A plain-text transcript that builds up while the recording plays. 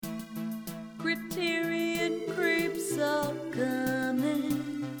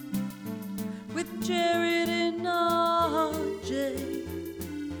Jared and RJ,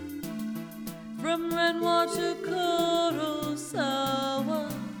 from Renoir to Kurosawa,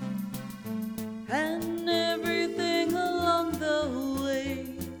 and everything along the way.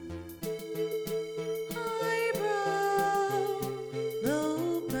 Highbrow,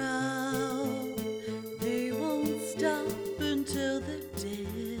 lowbrow, they won't stop until they're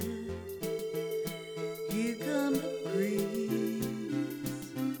dead. Here come the creeps.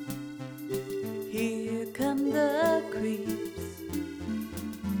 Here come the creeps.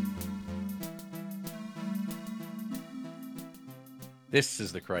 This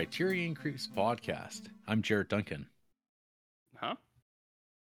is the Criterion Creeps podcast. I'm Jared Duncan. Huh?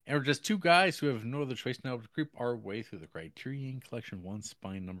 And we're just two guys who have no other choice now to creep our way through the Criterion Collection one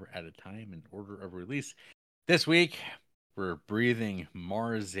spine number at a time in order of release. This week, we're breathing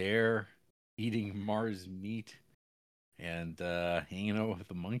Mars air, eating Mars meat, and hanging out with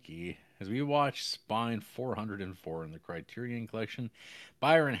the monkey as we watch Spine 404 in the Criterion Collection,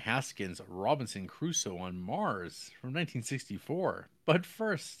 Byron Haskins' Robinson Crusoe on Mars from 1964. But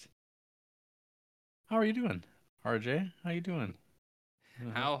first, how are you doing, RJ? How you doing?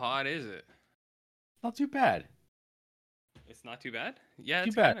 How hot is it? Not too bad. It's not too bad? Yeah, Too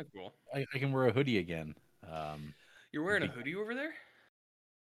it's bad. kind of cool. I can wear a hoodie again. You're wearing a hoodie over there?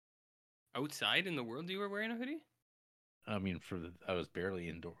 Outside in the world you were wearing a hoodie? I mean, I was barely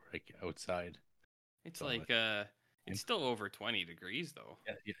indoor, like outside. It's So, like, it's still over 20 degrees, though.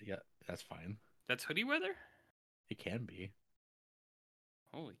 Yeah, that's fine. That's hoodie weather? It can be.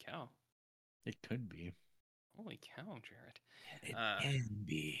 Holy cow. It could be. Holy cow, Jared. It can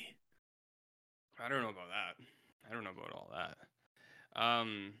be. I don't know about that. I don't know about all that. I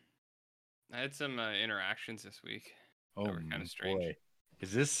had some interactions this week. Oh, that were kind of strange. Boy.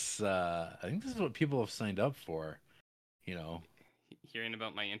 Is this, I think this is what people have signed up for, you know. Hearing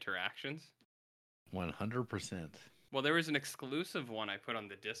about my interactions? 100%. Well, there was an exclusive one I put on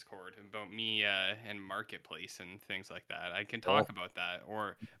the Discord about me and Marketplace and things like that. I can talk about that,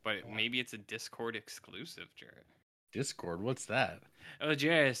 but maybe it's a Discord exclusive, Jared. Discord? What's that? Oh,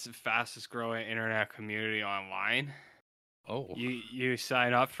 Jared, it's the fastest growing internet community online. Oh. You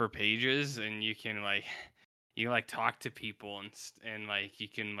sign up for pages and you can talk to people and like you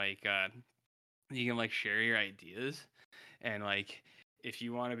can share your ideas, and like if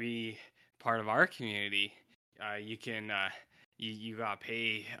you want to be part of our community, you can you gotta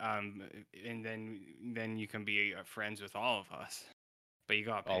pay, and then you can be friends with all of us, but you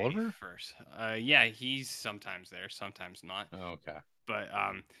gotta pay Oliver first. Yeah, he's sometimes there, sometimes not. Oh, okay. But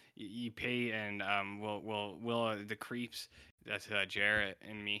you pay, and we'll the creeps, that's Jarrett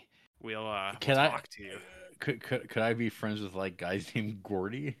and me, we'll talk to you. Could I be friends with like guys named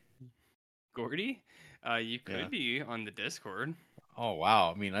Gordy? Gordy, you could be on the Discord. Oh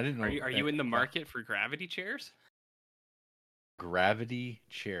wow! I mean, I didn't know. Are you in the market for gravity chairs? Gravity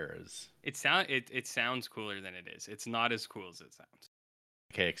chairs. It sounds cooler than it is. It's not as cool as it sounds.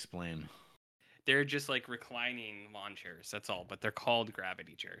 Okay, explain. They're just like reclining lawn chairs. That's all, but they're called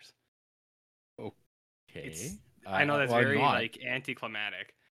gravity chairs. Okay. I know that's very like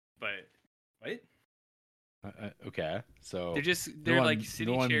anticlimactic, but what? Okay, so they're like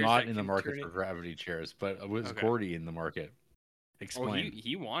city chairs. No, I'm not in the market for gravity chairs, but was Gordy in the market? Explain. Oh,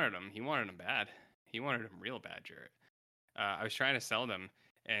 he wanted them. He wanted them bad. He wanted them real bad, Jared. I was trying to sell them,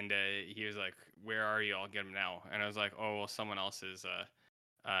 and he was like, "Where are you? I'll get them now." And I was like, "Oh, well, someone else is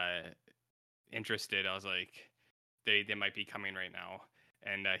interested." I was like, "They might be coming right now."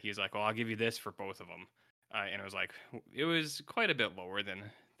 And he was like, "Well, I'll give you this for both of them." And it was quite a bit lower than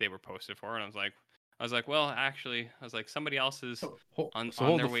they were posted for. And I was like, well, actually, somebody else is on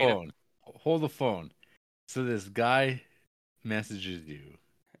their way to... Hold the phone. So this guy messages you.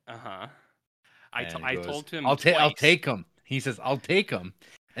 Uh-huh. I told him I'll take him. He says, I'll take him.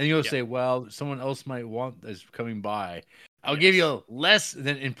 And you'll say, well, someone else might want this coming by. I'll give you less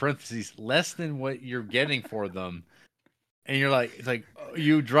than, in parentheses, less than what you're getting for them. And you're like, it's like,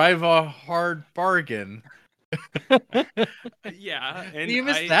 you drive a hard bargain. Yeah, and you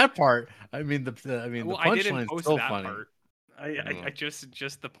missed that part. I mean, the punchline is so funny. Part. I just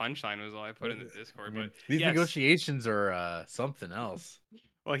the punchline was all I put in the Discord. But these negotiations are something else.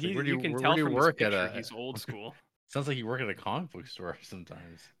 Well, you can tell from his picture he's old school. Sounds like you work at a comic book store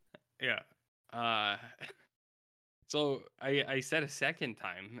sometimes. Yeah. So I said a second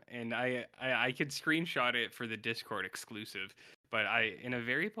time, and I could screenshot it for the Discord exclusive, but in a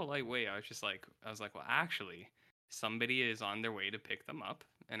very polite way, I was like, well, actually, somebody is on their way to pick them up,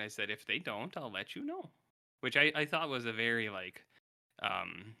 and I said, if they don't, I'll let you know, which I thought was a very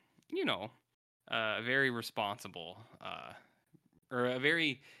very responsible, or a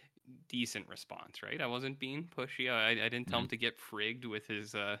very decent response, right? I wasn't being pushy. I didn't tell him to get frigged with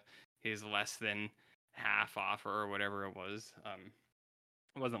his less than half offer or whatever it was.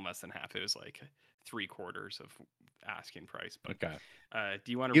 It wasn't less than half. It was like 3/4 of asking price. But Okay.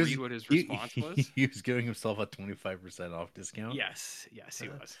 do you want to He read was what his response was? he was giving himself a 25% off discount. Yes, he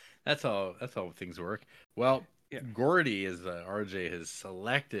was. That's how things work. Well, Yeah. Gordy is RJ has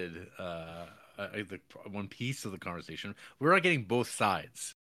selected the one piece of the conversation. We're not getting both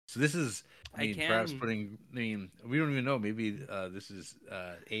sides, so this is. Perhaps putting. We don't even know. Maybe this is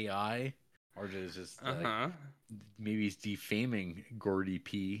AI. RJ is just maybe he's defaming Gordy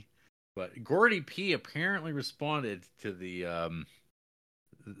P. But Gordy P apparently responded to the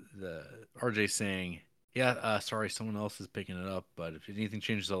RJ saying, "Yeah, sorry, someone else is picking it up. But if anything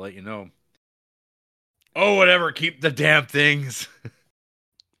changes, I'll let you know." Oh, whatever. Keep the damn things.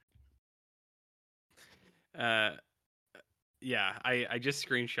 Yeah, I just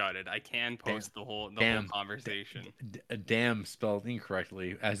screenshotted. I can post the whole conversation. Damn spelled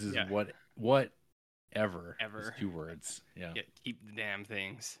incorrectly, as is whatever. Ever. It's 2 words. Yeah. Keep the damn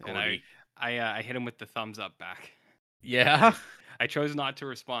things. Gordy. And I hit him with the thumbs up back. Yeah. I chose not to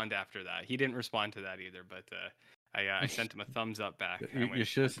respond after that. He didn't respond to that either, but I sent him a thumbs up back. You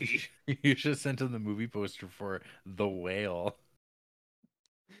should have sent him the movie poster for The Whale.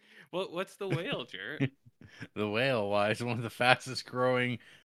 What's The Whale, Jarrett? The Whale, why? It's one of the fastest growing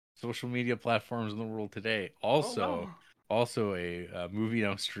social media platforms in the world today. Also a movie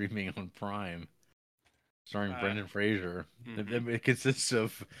now streaming on Prime, starring Brendan Fraser. Mm-hmm. It consists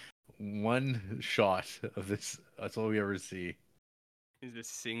of one shot of this. That's all we ever see. Is a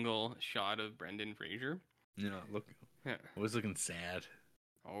single shot of Brendan Fraser? Yeah, always looking sad.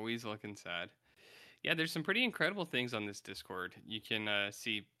 Always looking sad. Yeah, there's some pretty incredible things on this Discord. You can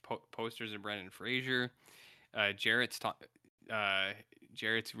see posters of Brendan Fraser. Jarrett's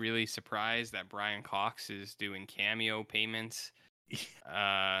really surprised that Brian Cox is doing cameo payments.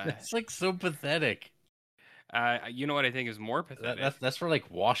 That's like so pathetic. You know what I think is more pathetic? That's for like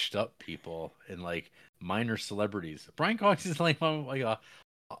washed up people and like minor celebrities. Brian Cox is like a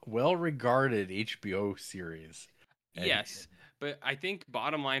well-regarded HBO series. Yes, but I think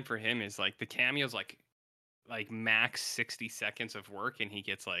bottom line for him is like the cameo's like max 60 seconds of work, and he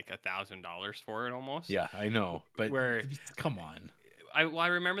gets like $1,000 for it almost. Yeah, I know, but come on. I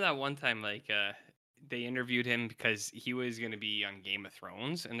remember that one time they interviewed him because he was going to be on Game of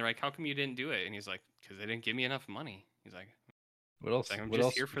Thrones, and they're like, "How come you didn't do it?" And he's like, "Because they didn't give me enough money." He's like, "What else? I'm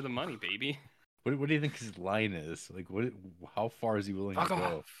just here for the money, baby." What do you think his line is? Like, how far is he willing to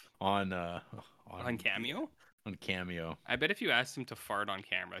go on Cameo? On Cameo, I bet if you asked him to fart on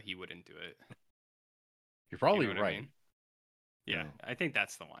camera, he wouldn't do it. You're probably right. I mean? Yeah, I think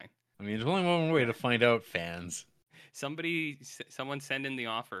that's the line. I mean, there's only one way to find out, fans. Someone send in the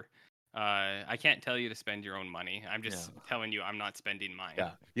offer. I can't tell you to spend your own money. I'm just telling you I'm not spending mine.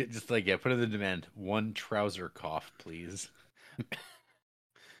 Yeah, just put in the demand. 1 trouser cough, please.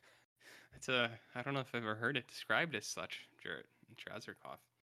 I don't know if I've ever heard it described as such, Jarrett. Trouser cough.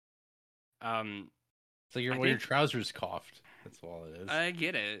 So your trousers coughed. That's all it is. I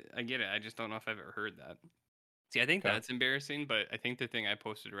get it. I just don't know if I've ever heard that. See, I think that's embarrassing, but I think the thing I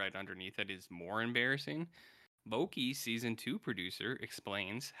posted right underneath it is more embarrassing. Loki season 2 producer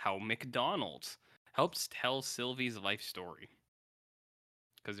explains how McDonald's helps tell Sylvie's life story.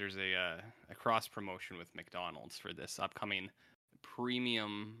 Because there's a cross promotion with McDonald's for this upcoming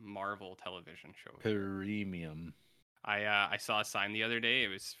premium Marvel television show. Premium. I saw a sign the other day. It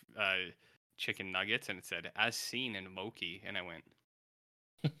was chicken nuggets, and it said "as seen in Loki," and I went,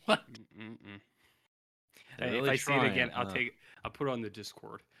 "What?" If I see it again, I'll put it on the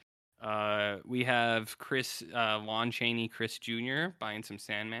Discord. We have Lon Chaney, Chris Jr. buying some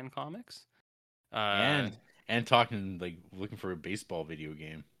Sandman comics, and talking looking for a baseball video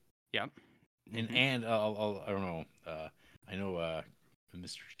game. Yep. And I don't know. I know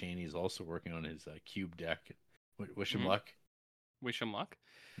Mr. Chaney is also working on his cube deck. Wish him luck. Wish him luck.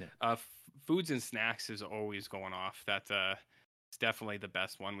 Yeah. Foods and snacks is always going off. That's it's definitely the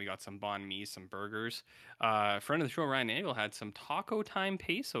best one. We got some banh mi, some burgers. Friend of the show, Ryan Angle, had some Taco Time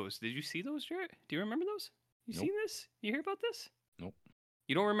pesos. Did you see those, Jarrett? Do you remember those? You see this? You hear about this? Nope.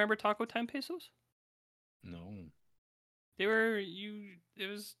 You don't remember Taco Time pesos? No. They were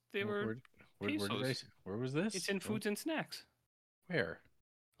pesos. Where was this? It's in Foods and Snacks. Where?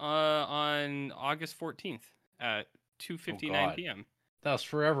 On August 14th at 2:59 p.m. That was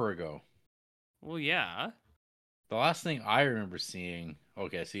forever ago. Well, yeah. The last thing I remember seeing.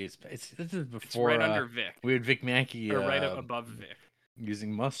 Okay, see, this is before. It's right under Vic. We had Vic Mackey. Or right above Vic.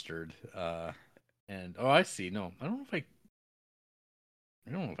 Using mustard. And I see. No, I don't know if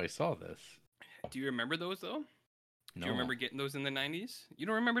I don't know if I saw this. Do you remember those though? No. Do you remember getting those in the 90s? You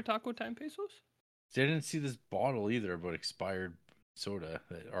don't remember Taco Time pesos? See, I didn't see this bottle either, but expired soda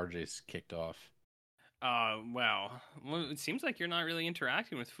that RJ's kicked off. Well, it seems like you're not really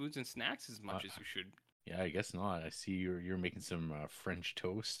interacting with foods and snacks as much as you should. Yeah, I guess not. I see you're making some French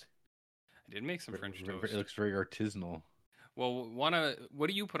toast. I did make some French toast. It looks very artisanal. Well, what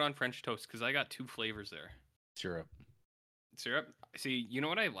do you put on French toast? Because I got 2 flavors there. Syrup. Syrup. See, you know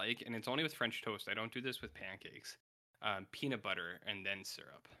what I like, and it's only with French toast. I don't do this with pancakes. Peanut butter and then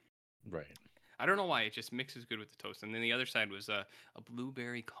syrup. Right. I don't know why, it just mixes good with the toast. And then the other side was a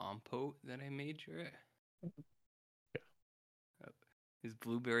blueberry compote that I made. Sure. Is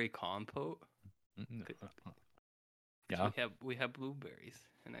blueberry compote? Yeah. We have blueberries.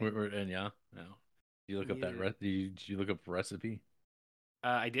 And yeah. You look up that did you look up a recipe?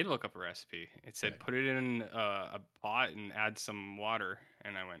 I did look up a recipe. It said put it in a pot and add some water,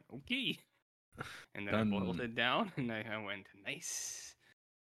 and I went okay. And then I boiled it down, and I went nice.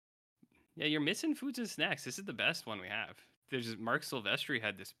 Yeah, you're missing foods and snacks. This is the best one we have. There's Mark Silvestri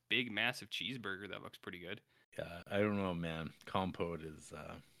had this big, massive cheeseburger that looks pretty good. Yeah, I don't know, man. Compote is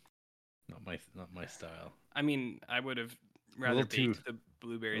not my style. I mean, I would have rather baked the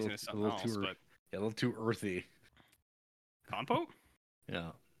blueberries into something else, but a little too earthy. Compote?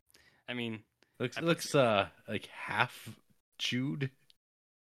 Yeah. I mean, looks like half chewed.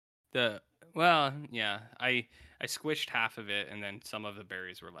 Yeah, I squished half of it, and then some of the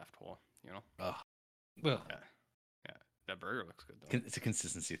berries were left whole. You know. Oh, well. Yeah. That burger looks good though. It's a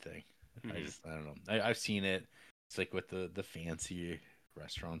consistency thing. Mm-hmm. I don't know. I've seen it. It's like what the fancy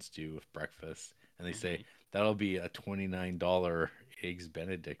restaurants do with breakfast, and they say that'll be a $29 eggs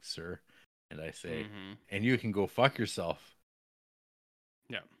Benedict, sir. And I say, and you can go fuck yourself.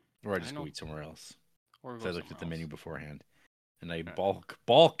 Yeah. Or I just go eat somewhere else. Or I looked at the menu beforehand, and I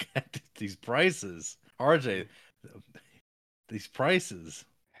balk at these prices. RJ, these prices.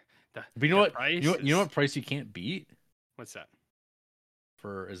 But you know what? You know what price you can't beat? What's that?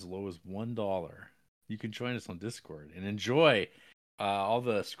 For as low as $1, you can join us on Discord and enjoy all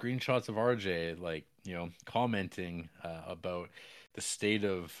the screenshots of RJ, like, you know, commenting about the state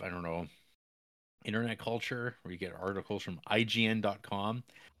of, I don't know, internet culture, where you get articles from IGN.com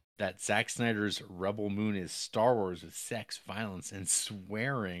that Zack Snyder's Rebel Moon is Star Wars with sex, violence, and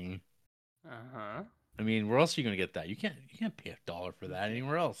swearing. I mean, where else are you going to get that? You can't pay $1 for that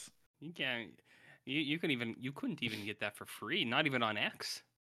anywhere else. You can't. You couldn't even get that for free. Not even on X.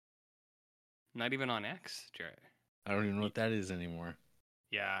 Not even on X, Jared. I don't even know what that is anymore.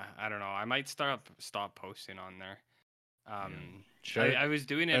 Yeah, I don't know. I might stop posting on there. I was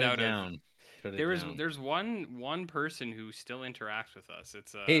doing it out of. There's one person who still interacts with us.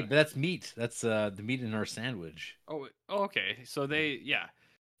 It's hey, but that's meat. That's the meat in our sandwich. Oh, okay. So they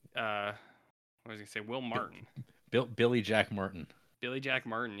what was I gonna say? Will Martin. Billy Jack Martin. Billy Jack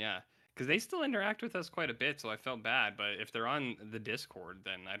Martin, yeah. Because they still interact with us quite a bit, so I felt bad. But if they're on the Discord,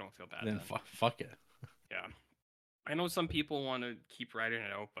 then I don't feel bad. Then fuck it. Yeah. I know some people want to keep writing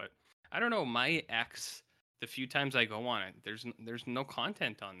it out, but I don't know. My X, the few times I go on it, there's no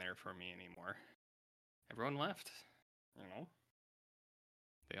content on there for me anymore. Everyone left. You know?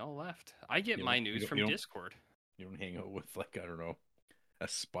 They all left. I get my news from Discord. You don't hang out with, like, I don't know,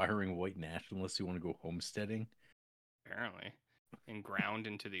 aspiring white nationalists who want to go homesteading? Apparently. And ground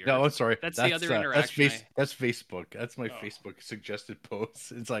into the earth. No, I'm sorry. That's the other interaction. That's Facebook. That's my Facebook suggested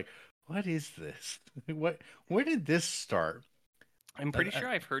post. It's like, what is this? Where did this start? I'm pretty sure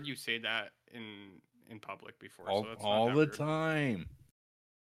I've heard you say that in public before. All the time.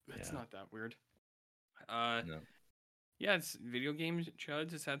 It's not that weird. No. Yeah, it's video games.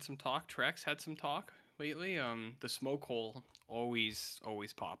 Chuds has had some talk. Trex had some talk lately. The smoke hole always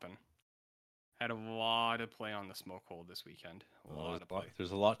popping. Had a lot of play on the smoke hole this weekend.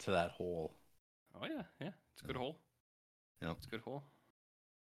 There's a lot to that hole. Oh yeah, it's a good hole. Yeah, it's a good hole.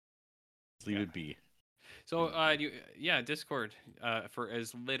 Leave it be. So, Discord for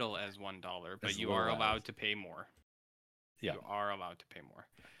as little as $1, but you are allowed to pay more. Yeah, you are allowed to pay more.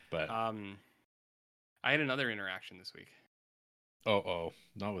 But I had another interaction this week. Oh,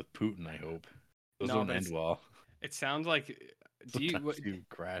 not with Putin. I hope those don't end well. It sounds like. You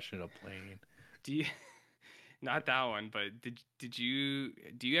crash in a plane? Do you? Not that one, but do you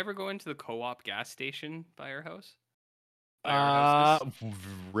ever go into the co-op gas station by our house?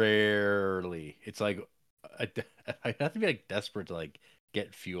 Rarely. It's like I have to be like desperate to like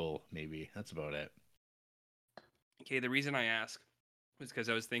get fuel. Maybe that's about it. Okay, the reason I ask was because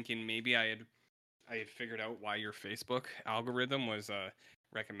I was thinking maybe I had figured out why your Facebook algorithm was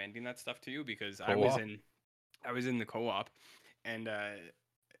recommending that stuff to you, because I was in the co-op, And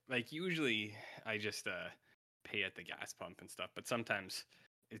like usually I just pay at the gas pump and stuff, but sometimes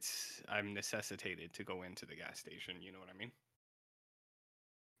I'm necessitated to go into the gas station. You know what I mean?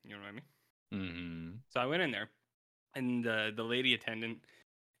 You know what I mean? Mm-hmm. So I went in there, and the lady attendant,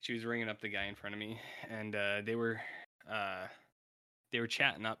 she was ringing up the guy in front of me, and uh, they were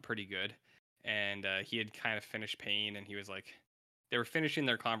chatting up pretty good, and he had kind of finished paying, and he was like, they were finishing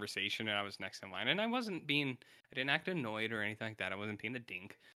their conversation, and I was next in line, and I didn't act annoyed or anything like that. I wasn't being a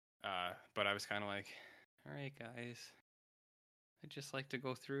dink, but I was kind of like, all right, guys, I'd just like to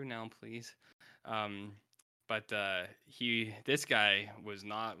go through now, please. Um, but this guy was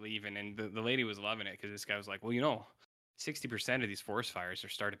not leaving, and the lady was loving it because this guy was like, well, 60% of these forest fires are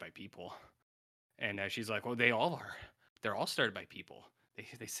started by people. And she's like, well, they all are. They're all started by people.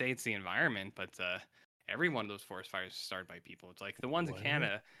 They say it's the environment, but every one of those forest fires is started by people. It's like the ones in What?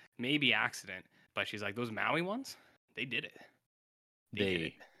 Canada, maybe accident, but she's like, those Maui ones, they did it. They did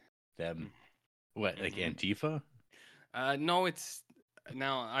it. Them. What, like Mhm. Antifa? No, it's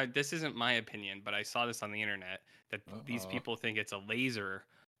now. This isn't my opinion, but I saw this on the internet that these people think it's a laser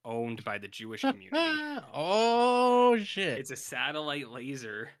owned by the Jewish community. Oh shit, It's a satellite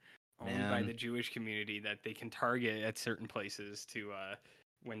laser owned by the man. Jewish community that they can target at certain places to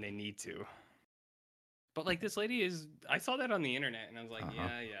when they need to. But like this lady is, I saw that on the internet and I was like,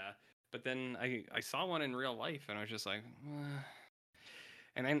 Uh-huh. yeah. But then I saw one in real life and I was just like,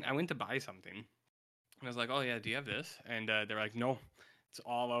 and then I went to buy something and I was like, oh yeah, do you have this? And they're like, no, it's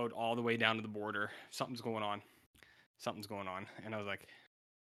all out, all the way down to the border. Something's going on. Something's going on. And I was like,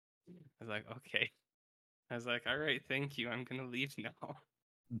 okay. I was like, all right, thank you. I'm gonna leave now.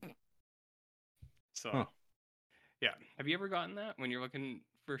 So Huh. yeah. Have you ever gotten that when you're looking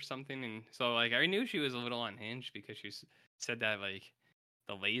for something? And so, like, I knew she was a little unhinged because said that, like,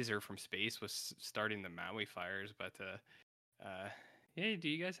 the laser from space was starting the Maui fires. But, hey, do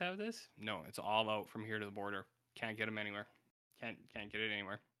you guys have this? No, it's all out from here to the border. Can't get them anywhere. Can't get it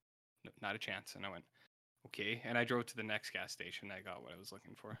anywhere. No, not a chance. And I went, okay. And I drove to the next gas station. I got what I was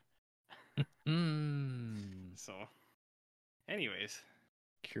looking for. Hmm. So, anyways,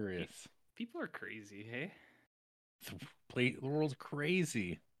 Curious. people are crazy, hey? The world's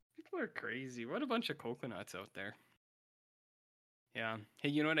crazy. People are crazy. What a bunch of coconuts out there. Yeah. Hey,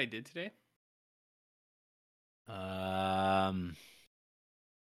 you know what I did today?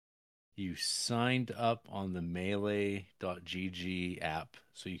 You signed up on the Melee.gg app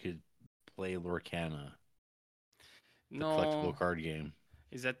so you could play Lorcana, the collectible No. card game.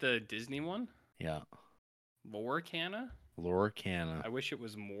 Is that the Disney one? Yeah, Lorcana? Lorcana. I wish it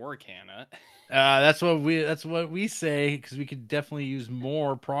was more Canna. That's what we say because we could definitely use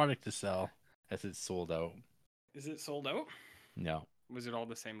more product to sell as it's sold out. Is it sold out? No, Was it all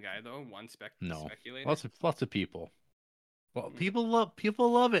the same guy though? One no, speculator? lots of people. Well, Hmm. people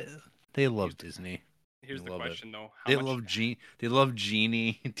love it. They Here's love the Disney. They here's the love it. question though. How They much love They love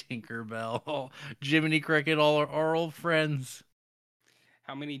Genie, Tinkerbell, Jiminy Cricket, all our old friends.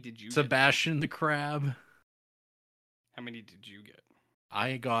 how many did you get though? Sebastian the Crab. How many did you get?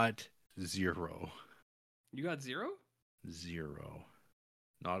 I got 0. You got 0? 0.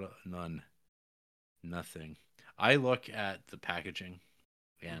 None. Nothing. I look at the packaging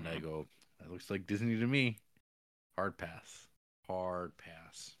and I go, that looks like Disney to me. Hard pass. Hard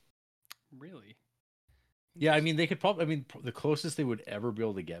pass. Really? Yeah, I mean, they could probably, the closest they would ever be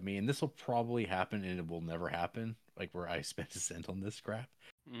able to get me, and this will probably happen and it will never happen, like where I spent a cent on this crap,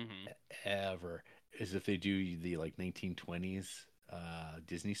 Mm-hmm. ever, is if they do the like 1920s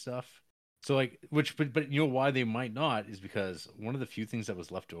Disney stuff. So like, but you know why they might not is because one of the few things that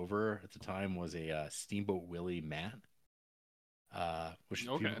was left over at the time was a Steamboat Willie mat, which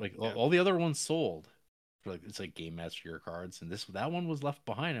Okay. people like Yeah. all the other ones sold. For like it's like Game Master Your cards, and that one was left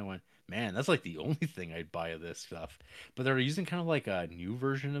behind. I went, man, that's like the only thing I'd buy of this stuff. But they're using kind of like a new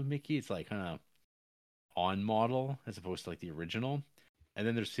version of Mickey. It's like kind of on model as opposed to like the original. And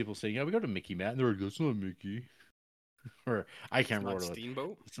then there's people saying, yeah, we got a Mickey mat, and they're like, that's not Mickey. Or I It's can't not remember what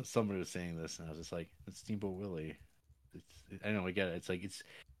Steamboat? somebody was saying this, and I was just like, it's Steamboat Willie. I know, I get it. It's like it's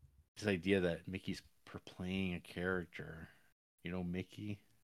this idea that Mickey's playing a character. You know, Mickey.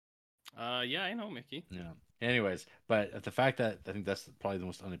 Yeah, I know Mickey. Yeah. Anyways, but the fact that I think that's probably the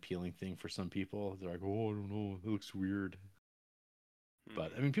most unappealing thing for some people. They're like, oh, I don't know, it looks weird.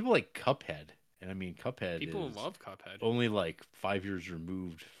 But I Mhm. mean, people like Cuphead, and I mean, Cuphead People is love Cuphead. only like 5 years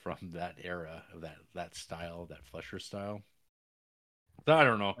removed from that era of that style, that Fleischer style. So I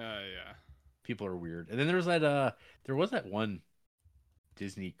don't know. Yeah. People are weird. And then there was that one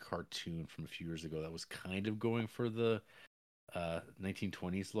Disney cartoon from a few years ago that was kind of going for the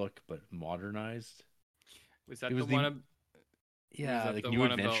 1920s look, but modernized. Was It that the was one? the Yeah, that like the New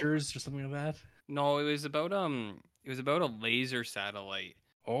one about? Adventures or something like that. No, it was about a laser satellite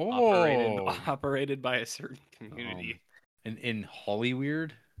operated Oh, operated by a certain um, community in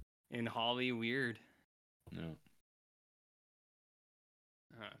Hollyweird. in Holly Weird. No,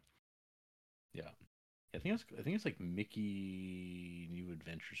 Uh, yeah, I think it's like Mickey New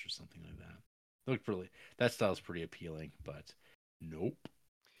Adventures or something like that. Looked really that style's pretty appealing, but nope.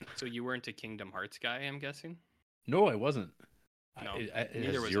 so you weren't a Kingdom Hearts guy, I'm guessing? No, I wasn't. No, It has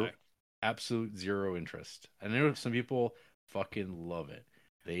neither was I. absolute zero interest. I know some people fucking love it.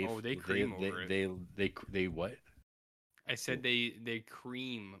 Oh, they They cream they over it. they they what? I said they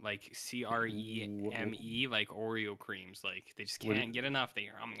cream like CREME like Oreo creams. Like they just What? can't get enough. They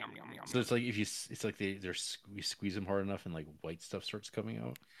yum yum yum yum. So it's like it's like you squeeze them hard enough and like white stuff starts coming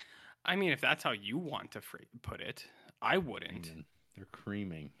out. I mean, if that's how you want to put it, I wouldn't. Creaming. They're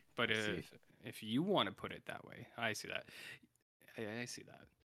creaming. But I see. if you want to put it that way, I see that. I see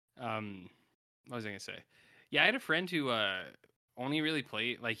that. What was I gonna say? Yeah, I had a friend who only really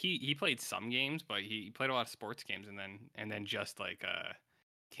played like he played some games, but he played a lot of sports games, and then just like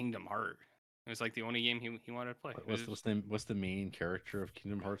Kingdom Heart. It was like the only game he wanted to play. It was What's the main character of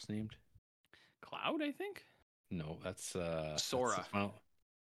Kingdom Hearts named? Cloud, I think. No, that's the Sora. final.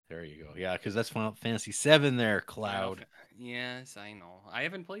 There you go. Yeah, because that's Final Fantasy VII. There, Final. Cloud. Yes, I know. I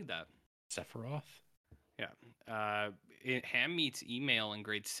haven't played that. Sephiroth. Yeah. Ham Meets email in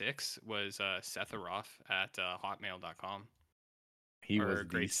grade 6 was Setharoth at hotmail.com. He Or was the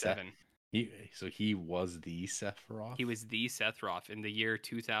grade Seth. 7. He was the Sephiroth. He was the Sethroth in the year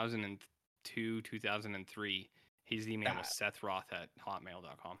 2002, 2003. His email was Sethroth at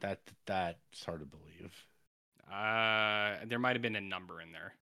hotmail.com. That's hard to believe. There might have been a number in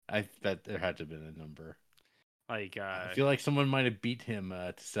there. I bet there had to have been a number. Like I feel like someone might have beat him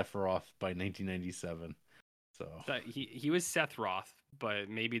to Sephiroth by 1997. So he was Sethroth, but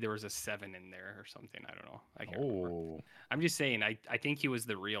maybe there was a 7 in there or something. I don't know. I can't remember. I'm just saying. I think he was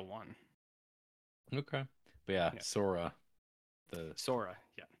the real one. Okay, but yeah. Sora, Sora,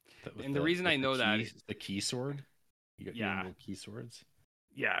 yeah. And the reason I know that the key sword. You got your little key swords.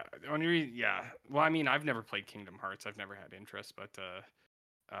 Yeah, the only reason, yeah. Well, I mean, I've never played Kingdom Hearts. I've never had interest, but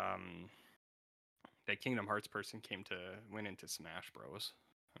that Kingdom Hearts person went into Smash Bros,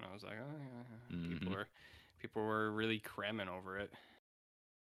 and I was like, oh yeah, Mm-hmm. people were really cremming over it.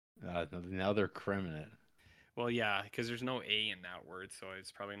 Now they're cremming it. Well, yeah, because there's no A in that word, so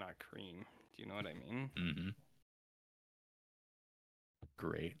it's probably not cream. Do you know what I mean? Mm-hmm.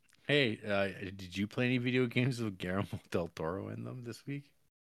 Great. Hey, did you play any video games with Guillermo del Toro in them this week?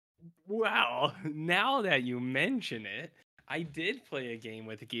 Well, now that you mention it, I did play a game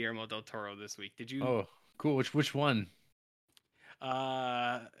with Guillermo del Toro this week. Did you? Oh, cool. Which one?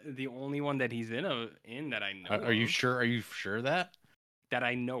 The only one that he's in that I know. Are you sure? Are you sure that? That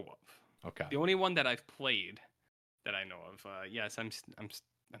I know of. Okay. The only one that I've played that I know of. Yes, I'm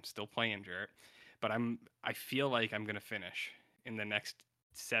still playing Jarrett, but I feel like I'm gonna finish in the next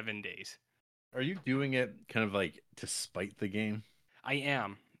 7 days. Are you doing it kind of like to spite the game? I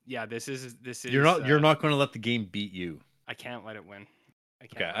am. Yeah, this is. You're not going to let the game beat you. I can't let it win.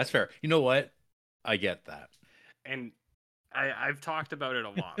 Okay, that's fair. You know what? I get that. And I've talked about it a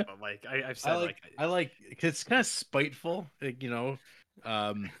lot, but like I've said, I like cause it's kind of spiteful. Like,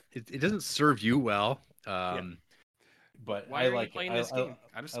 it doesn't serve you well. But why are you playing this game?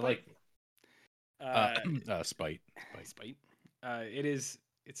 Out of spite. Spite. It is.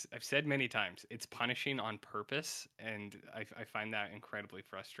 I've said many times, it's punishing on purpose, and I find that incredibly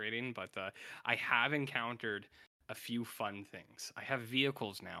frustrating. But I have encountered a few fun things. I have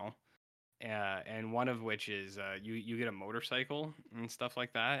vehicles now, and one of which is you get a motorcycle and stuff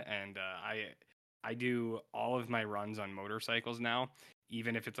like that. And I do all of my runs on motorcycles now,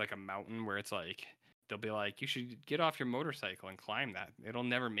 even if it's like a mountain where it's like they'll be like, you should get off your motorcycle and climb that. It'll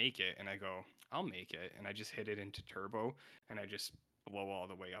never make it, and I go, I'll make it, and I just hit it into turbo, and I just blow all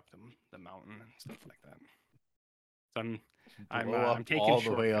the way up the mountain and stuff like that. So I'm taking all shortcuts.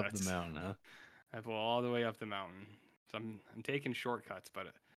 The way up the mountain, huh? I blow all the way up the mountain. So I'm taking shortcuts, but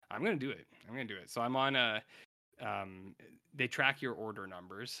I'm gonna do it. So I'm on they track your order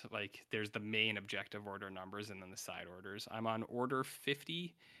numbers. Like there's the main objective order numbers and then the side orders. I'm on order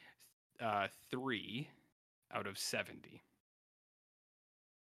 53 out of 70.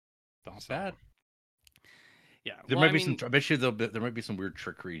 Not bad. Yeah, there might be some. I bet you there might be some weird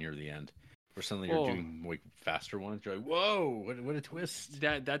trickery near the end, where suddenly you're doing like faster ones. You're like, whoa, what a twist!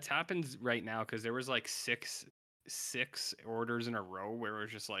 That's happens right now because there was like six orders in a row where it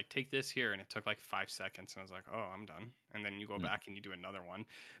was just like, take this here, and it took like 5 seconds, and I was like, oh, I'm done. And then you go back and you do another one,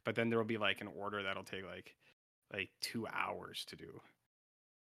 but then there will be like an order that'll take like like 2 hours to do.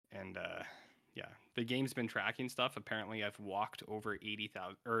 And yeah, the game's been tracking stuff. Apparently, I've walked over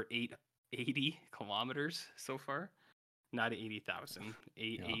 80,000 or 80 kilometers so far. Not 80,000,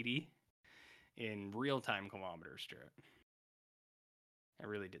 880 in real-time kilometers, Jarrett. I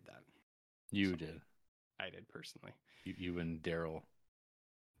really did that. You did. I did personally. You and Daryl.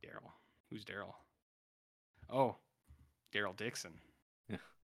 Daryl. Who's Daryl? Oh, Daryl Dixon. Yeah.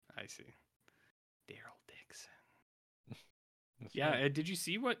 I see. Daryl Dixon. That's Yeah, right. did you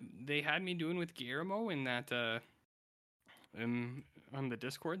see what they had me doing with Guillermo in that on the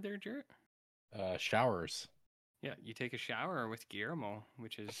Discord there, Jarrett? Showers. Yeah, you take a shower with Guillermo,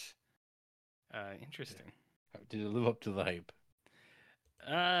 which is interesting. Did it live up to the hype?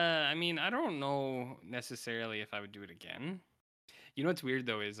 I mean, I don't know necessarily if I would do it again. You know what's weird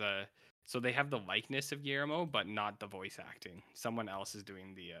though is so they have the likeness of Guillermo, but not the voice acting. Someone else is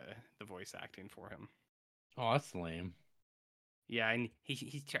doing the voice acting for him. Oh, that's lame. Yeah, and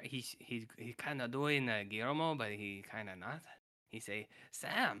he's kind of doing Guillermo, but he kind of not. He say,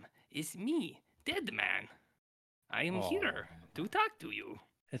 "Sam, it's me, Dead Man. I am here to talk to you."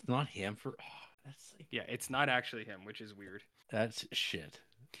 It's not him for. Oh, that's like. Yeah, it's not actually him, which is weird. That's shit.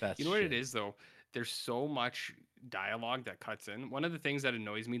 That's You know what shit. it is though? There's so much dialogue that cuts in. One of the things that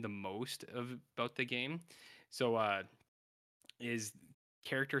annoys me the most about the game, so is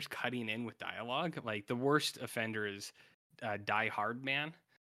characters cutting in with dialogue. Like the worst offender is Die Hard Man.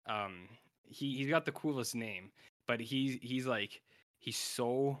 He's got the coolest name, but he's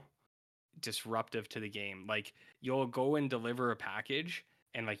so disruptive to the game. Like you'll go and deliver a package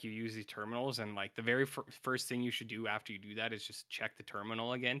and like you use these terminals and like the very first thing you should do after you do that is just check the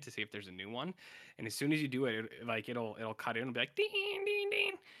terminal again to see if there's a new one. And as soon as you do it, it'll cut in and be like ding ding ding,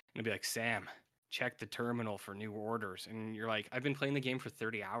 and it'll be like, Sam, check the terminal for new orders. And you're like, I've been playing the game for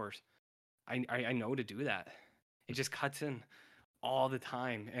 30 hours. I know to do that. It just cuts in all the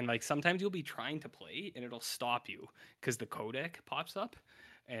time. And like sometimes you'll be trying to play and it'll stop you because the codec pops up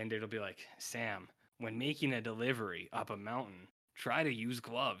and it'll be like, Sam, when making a delivery up a mountain, try to use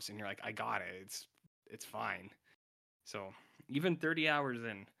gloves. And you're like, I got it. It's fine. So even 30 hours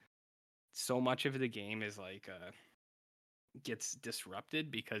in, so much of the game is like gets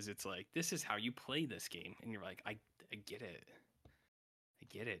disrupted because it's like, this is how you play this game. And you're like, I get it. I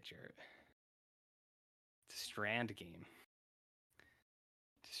get it, Jarrett. It's a Strand game.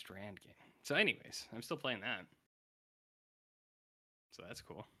 It's a Strand game. So anyways, I'm still playing that. So that's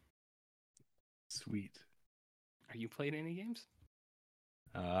cool. Sweet. Are you playing any games?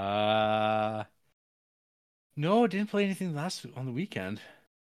 No, didn't play anything on the weekend.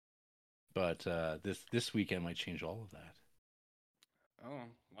 But this weekend might change all of that. Oh,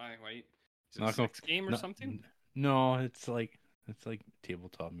 why? Is it a sex game or something? No, it's like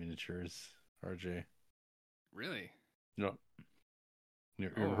tabletop miniatures, RJ. Really? No.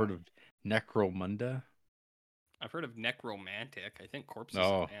 You ever heard of Necromunda? I've heard of Necromantic. I think Corpse is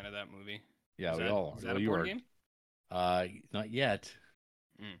a fan of that movie. Yeah, we all are. Is that a board game? Not yet.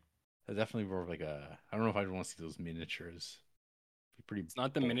 That's definitely more of like a. I don't know if I want to see those miniatures. Be pretty. It's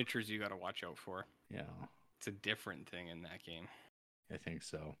not the miniatures you got to watch out for. Yeah. It's a different thing in that game. I think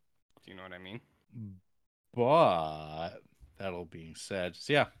so. Do you know what I mean? But that all being said,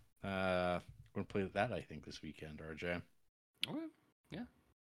 so yeah, we're gonna play that I think this weekend, RJ. Okay. Yeah.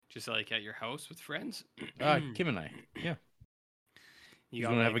 Just like at your house with friends. Kim and I. Yeah. He's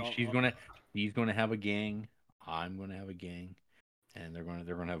gonna have a gang. I'm gonna have a gang, and they're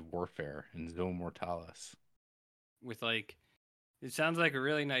gonna have warfare and Zone Mortalis. With like, it sounds like a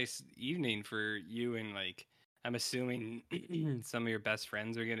really nice evening for you and like, I'm assuming some of your best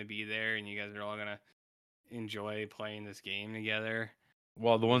friends are gonna be there, and you guys are all gonna enjoy playing this game together.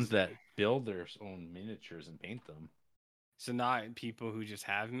 Well, the ones that build their own miniatures and paint them. So not people who just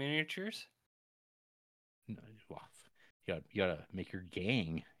have miniatures? No, well, you gotta make your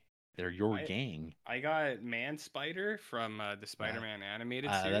gang. They're your gang. I got Man Spider from the Spider-Man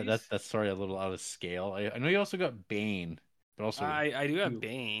animated series. That's sorry, a little out of scale. I know you also got Bane, but also I do have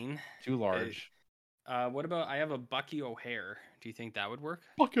Bane. Too large. What about I have a Bucky O'Hare? Do you think that would work?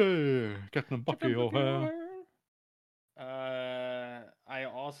 Bucky, Captain Bucky O'Hare. I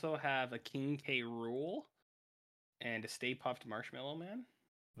also have a King K. Rool and a Stay Puft Marshmallow Man.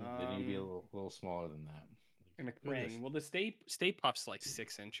 They need to be a little smaller than that. And a Krang. Well, the Stay Puft's like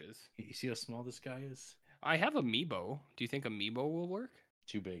 6 inches. You see how small this guy is? I have Amiibo. Do you think Amiibo will work?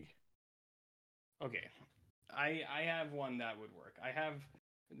 Too big. Okay. I have one that would work. I have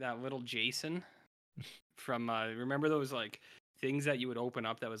that little Jason from remember those like things that you would open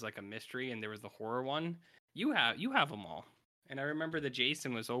up that was like a mystery and there was the horror one? You have them all. And I remember the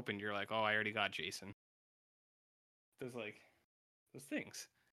Jason was open. You're like, "Oh, I already got Jason." those things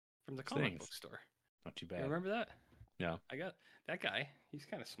from the Those comic things. book store. Not too You bad. remember that? Yeah. I got that guy. He's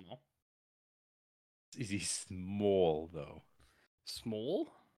kind of small. Is he small though? Small?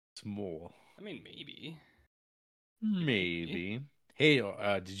 Small. I mean, maybe. Maybe. Hey,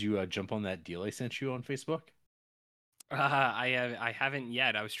 did you jump on that deal I sent you on Facebook? I haven't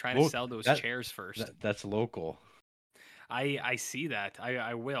yet. I was trying to Well, sell those that, chairs first. that's local. I see that.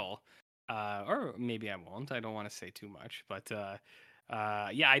 I will. Or maybe I won't. I don't want to say too much, but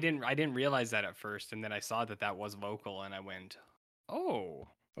yeah, I didn't realize that at first, and then I saw that was local, and I went, oh,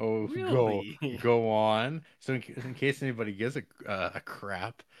 Oh, really? go on. So in case anybody gives a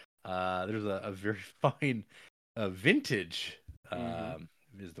crap, there's a very fine vintage Mm-hmm.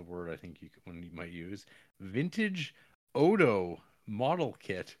 is the word I think you might use, vintage Odo model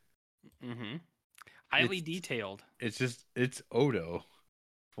kit. Mm-hmm. Highly It's detailed. it's Odo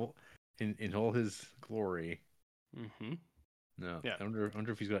full in all his glory. Mm-hmm. No, Yeah. I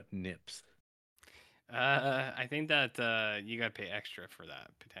wonder if he's got nips. I think that you gotta pay extra for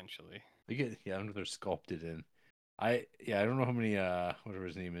that potentially. I wonder if they're sculpted in. I don't know how many whatever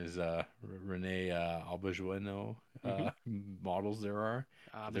his name is Rene Auberjono Mm-hmm. models there are.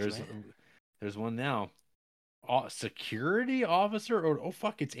 But there's Bejoin. there's one now. Security officer, oh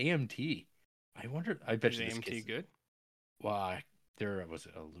fuck, it's AMT. I wonder, I bet Is you this AMT kid's, good? why there was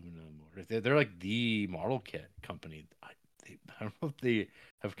it aluminum motor. They're like the model kit company. I don't know if they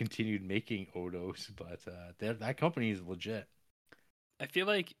have continued making Odos, but that company is legit. I feel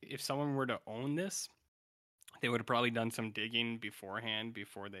like if someone were to own this, they would have probably done some digging beforehand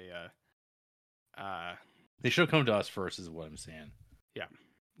before they They should come to us first, is what I'm saying. yeah.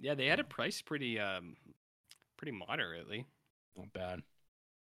 Yeah, they had it priced pretty moderately. Not bad.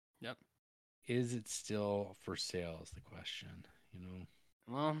 Yep. Is it still for sale? Is the question. You know.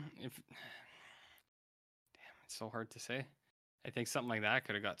 Well, if damn, it's so hard to say. I think something like that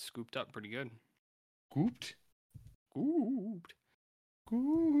could have got scooped up pretty good. Scooped. Scooped.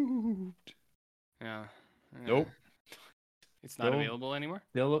 Scooped. Yeah. Nope. It's not Still, available anymore.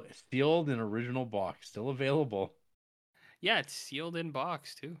 still sealed in original box. Still available. Yeah, it's sealed in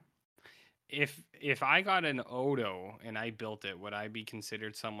box too. If I got an Odo and I built it, would I be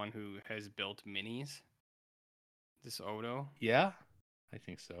considered someone who has built minis? This Odo? Yeah, I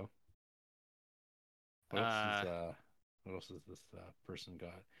think so. What else is Uh, what else has this person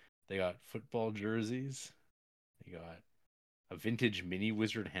got? They got football jerseys. They got a vintage mini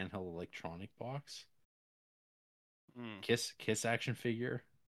wizard handheld electronic box. mm. Kiss action figure.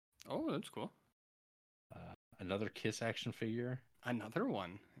 Oh, that's cool. Another Kiss action figure. Another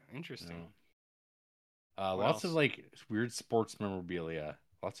one. Interesting. What Lots of else? like weird sports memorabilia.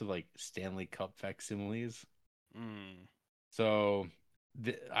 Lots of like Stanley Cup facsimiles. Mm. So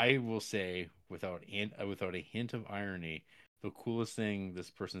I will say, without a hint of irony, the coolest thing this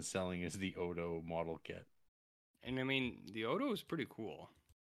person's selling is the Odo model kit. And I mean, the Odo is pretty cool.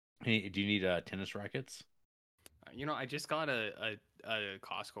 Hey, do you need tennis rackets? I just got a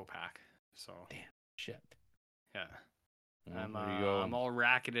Costco pack, so Damn, shit. yeah, Well, there you go. I'm all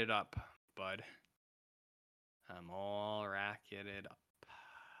racketed up, bud. I'm all racketed up.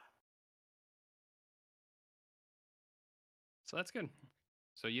 So that's good.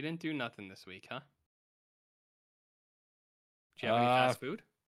 So you didn't do nothing this week, huh? Did you have any Uh, fast food?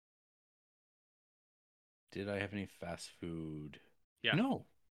 did I have any fast food? Yeah. No,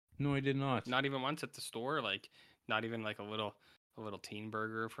 no, I did not. Not even once at the store, like not even like a little teen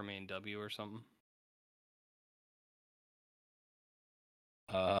burger from A&W or something.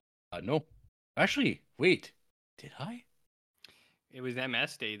 Uh, no. Actually, wait. Did I? It was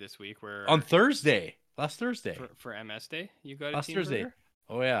MS Day this week On where Thursday, last Thursday, for MS Day, you got a last teen Thursday. burger?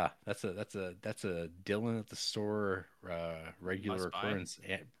 Oh yeah, that's a Dylan at the store regular Must buy. occurrence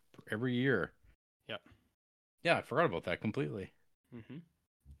every year. Yep. Yeah, I forgot about that completely. Mhm.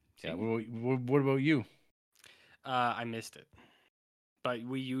 Yeah. See? What about you? I missed it. But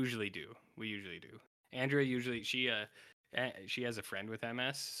we usually do. We usually do. Andrea usually she has a friend with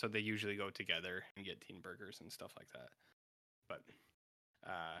MS, so they usually go together and get teen burgers and stuff like that. But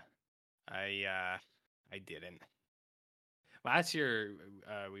uh I didn't. Last year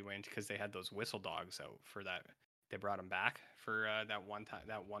we went because they had those whistle dogs out for that. They brought them back for that one time,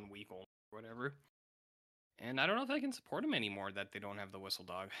 that 1 week only, or whatever. And I don't know if I can support them anymore that they don't have the whistle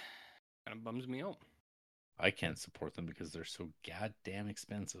dog. Kind of bums me out. I can't support them because they're so goddamn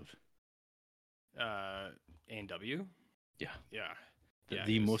expensive. A&W. Yeah, Yeah. the, Yeah,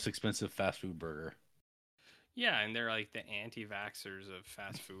 the most expensive fast food burger. yeah, and they're like the anti-vaxxers of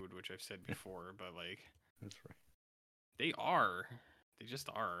fast food, which I've said before, but like That's right. they are. They just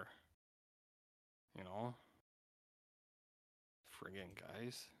are. You know? Friggin'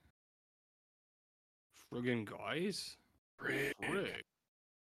 guys. Friggin' guys? Frig.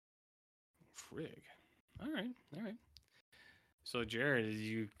 Frig. All right. So, Jared, did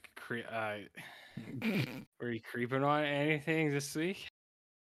you were you creeping on anything this week?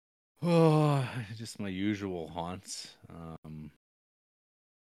 Oh, just my usual haunts.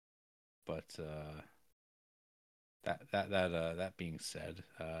 But that being said,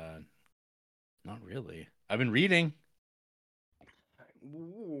 not really. I've been reading.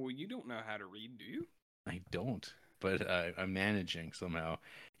 Ooh, you don't know how to read, do you? I don't, but I'm managing somehow.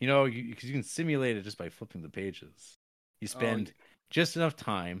 Because you can simulate it just by flipping the pages. You spend just enough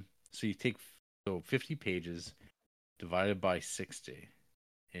time, so you take 50 pages divided by 60,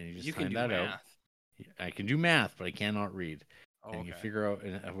 and you just you can time do that out. math. I can do math, but I cannot read. Oh, And you okay. figure out,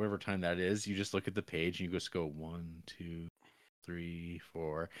 and whatever time that is, you just look at the page and you just go 1, 2, 3,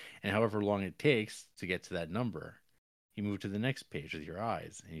 4, and however long it takes to get to that number, you move to the next page with your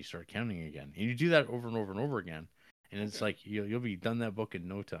eyes and you start counting again. And you do that over and over and over again, and it's like you'll be done that book in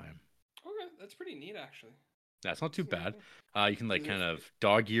no time. Okay, that's pretty neat, actually. That's not too bad. You can Is it kind of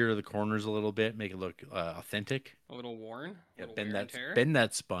dog ear the corners a little bit, make it look authentic. a little worn? Yeah, A little wear and tear? bend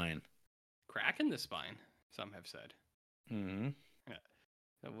that spine. Crack in the spine, some have said. Mm-hmm.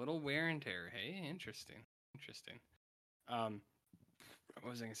 Yeah. A little wear and tear. Hey, interesting. What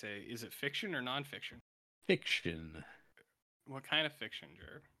was I gonna say? Is it fiction or nonfiction? Fiction. What kind of fiction,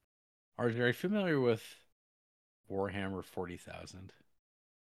 Jared? Are you familiar with Warhammer 40,000?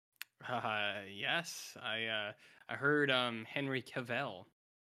 Yes. I heard Henry Cavill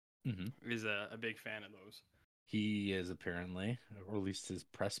Mm-hmm. is a big fan of those. He is apparently, or at least his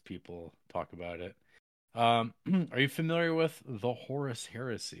press people talk about it. Are you familiar with the Horus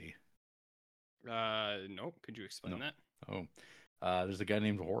Heresy? Nope. Could you explain No. that? Oh, there's a guy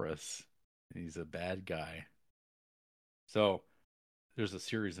named Horus. He's a bad guy. So there's a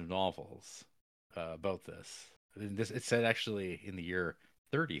series of novels about this. It's set actually in the year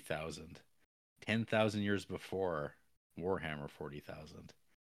 30,000, 10,000 years before Warhammer 40,000.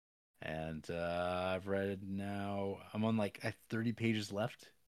 And I've read now. I'm on I have 30 pages left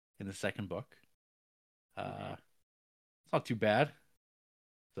in the second book. It's not too bad.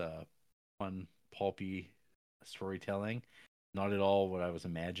 It's a fun, pulpy storytelling. Not at all what I was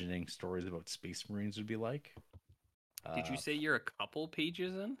imagining stories about Space Marines would be like. Did you say you're a couple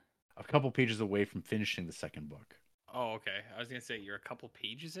pages in? A couple pages away from finishing the second book. Oh, okay. I was gonna say you're a couple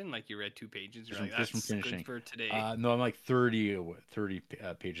pages in, like you read 2 pages. You're like, Just from that's finishing. good for today. No, I'm like 30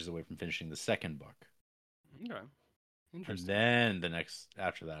 pages away from finishing the second book. Okay. Interesting. And then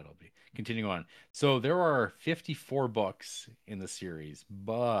after that, I'll be continuing on. So there are 54 books in the series,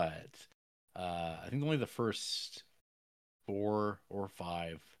 but I think only the first 4 or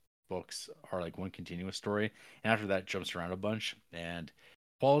 5 books are like one continuous story, and after that, it jumps around a bunch. And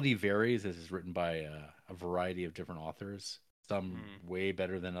quality varies, as is written by a variety of different authors. Some way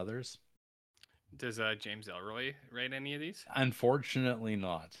better than others. Does James Elroy write any of these? Unfortunately,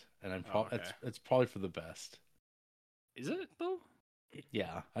 not. And it's probably for the best. Is it though?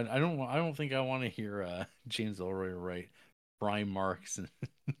 Yeah, I don't think I want to hear James Elroy write Prime Marks and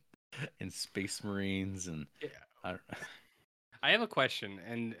and Space Marines and. Yeah. I have a question,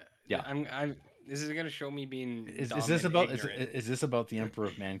 and yeah, I'm. This is gonna show me being. Is this about is this about the Emperor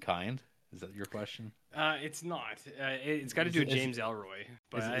of Mankind? Is that your question? It's not. It's got to do with James Elroy.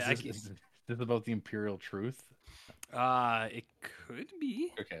 But is this about the Imperial Truth? It could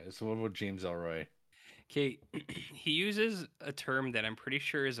be. Okay, so what about James Elroy? Okay, he uses a term that I'm pretty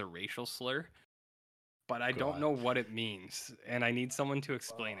sure is a racial slur, but I don't know what it means, and I need someone to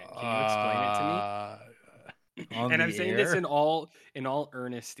explain it. Can you explain it to me? And I'm saying this in all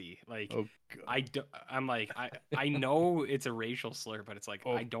earnesty. Like, I know it's a racial slur, but it's like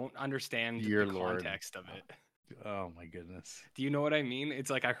I don't understand the context of it. Oh my goodness. Do you know what I mean? It's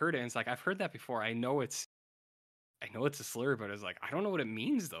like I heard it, and it's like I've heard that before. I know it's a slur, but it's like I don't know what it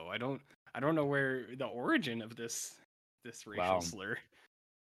means though. I don't know where the origin of this racial slur.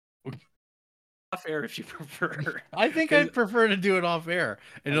 Off air if you prefer. I think I'd prefer to do it off air,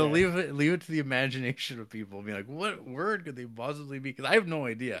 and leave it to the imagination of people. Be like, what word could they possibly be? Because I have no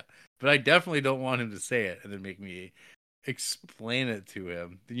idea, but I definitely don't want him to say it and then make me explain it to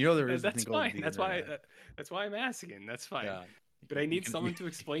him. There is that's fine. That's why I'm asking. That's fine. Yeah. But I need someone to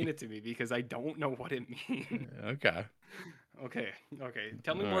explain it to me because I don't know what it means. Okay.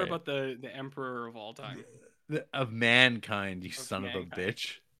 Tell me more about the emperor of all time. Of mankind, you son of a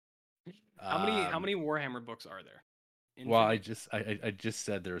bitch. How many Warhammer books are there? Infinite? Well, I just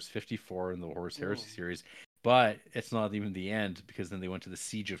said there was 54 in the Horus Heresy series, but it's not even the end because then they went to the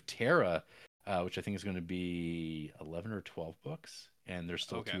Siege of Terra, which I think is going to be 11 or 12 books, and there's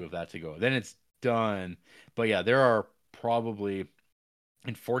still Okay. 2 of that to go. Then it's done. But yeah, there are probably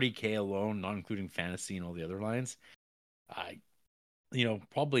in 40K alone, not including fantasy and all the other lines, I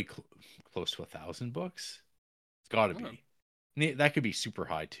probably close to 1,000 books. It's got to Okay. be. That could be super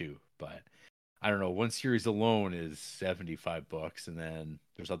high too, but I don't know. One series alone is 75 books, and then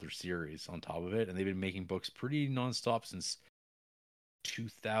there's other series on top of it, and they've been making books pretty nonstop since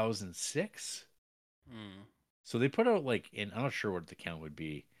 2006. Hmm. So they put out I'm not sure what the count would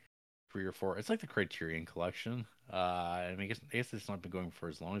be, 3 or 4. It's like the Criterion collection. I mean, I guess it's not been going for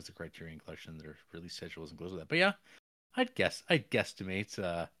as long as the Criterion collection. Their release schedule isn't close to that, but yeah, I'd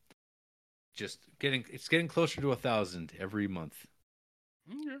guesstimate. It's getting closer to 1,000 every month.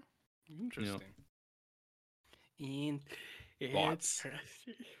 Okay. Interesting. Lots. Interesting.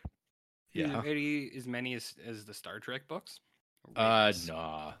 Is Yeah. it as many as the Star Trek books? Or way less?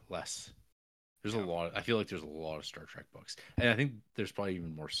 Nah, less. There's a Yeah. lot. I feel like there's a lot of Star Trek books, and I think there's probably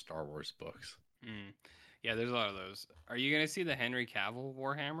even more Star Wars books. Mm. Yeah, there's a lot of those. Are you gonna see the Henry Cavill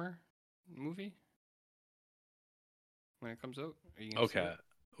Warhammer movie when it comes out? Are you gonna see it?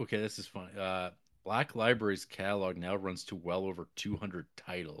 Okay, this is fun. Black Library's catalog now runs to well over 200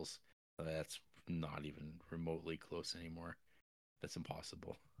 titles. That's not even remotely close anymore. That's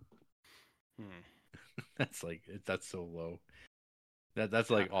impossible. Hmm. That's so low. That's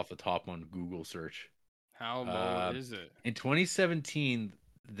How, like off the top on Google search. how low Uh, is it? in 2017,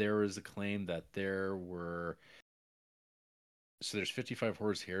 there was a claim that there's 55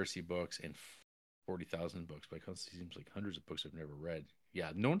 Horus Heresy books and 40,000 books, but it seems like hundreds of books I've never read.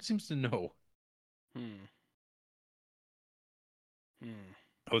 Yeah, no one seems to know. Hmm. Hmm.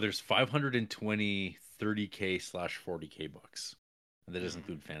 Oh, there's 520 30K/40K books. And that doesn't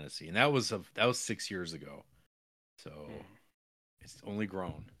Hmm. include fantasy, and that was 6 years ago. So Hmm. it's only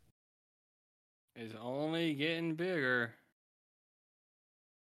grown. It's only getting bigger.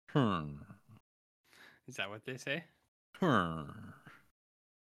 Hmm. Is that what they say? Hmm.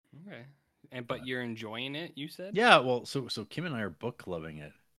 Okay. But But you're enjoying it, you said? yeah, well, so Kim and I are book clubbing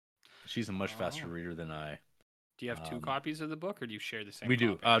it. She's a much faster Oh. reader than I. Do you have two Um, copies of the book, or do you share the same we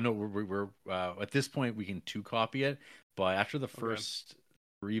do. copy? No, we're at this point we can 2 copy it, but after the Okay. first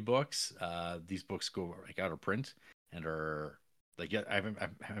 3 books, these books go like out of print and are like yeah, I'm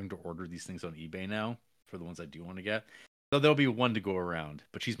having to order these things on eBay now for the ones I do want to get. So there'll be one to go around,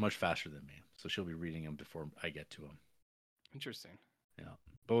 but she's much faster than me, so she'll be reading them before I get to them. Interesting. Yeah,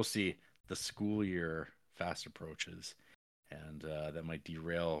 but we'll see. The school year fast approaches, and that might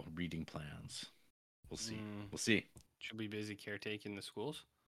derail reading plans. We'll see. Mm, We'll see. she'll be busy caretaking the schools.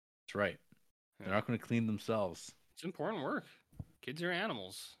 That's right. They're Yeah. not going to clean themselves. It's important work. Kids are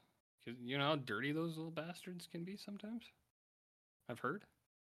animals. You know how dirty those little bastards can be sometimes? I've heard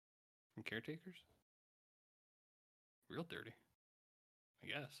from caretakers. Real dirty, I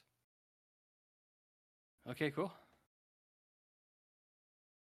guess. Okay, cool.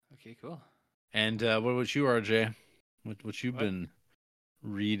 Okay, cool. And what about you, RJ? What you What? been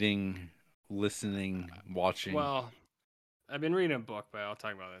reading, listening, watching? Well, I've been reading a book, but I'll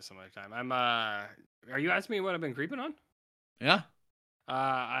talk about this some other time. Are you asking me what I've been creeping on? Yeah.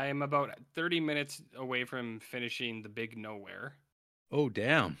 I'm about 30 minutes away from finishing The Big Nowhere. Oh,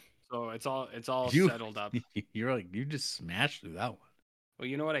 damn. So it's all You settled up. you just smashed through that one. Well,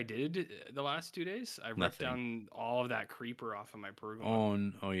 you know what I did the last 2 days? I ripped Nothing. down all of that creeper off of my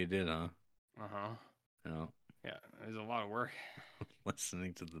pergola. Oh, you did, huh? Uh-huh. No. Yeah, it was a lot of work.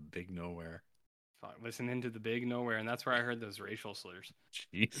 Listening to the big nowhere. Listening to The Big Nowhere, and that's where I heard those racial slurs.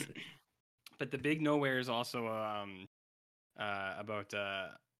 Jesus. But The Big Nowhere is also about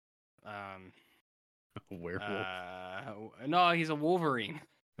Werewolf. no, he's a Wolverine.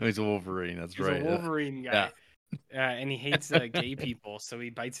 Oh, he's a Wolverine. That's He's right. a Wolverine Yeah. guy. And he hates gay people, so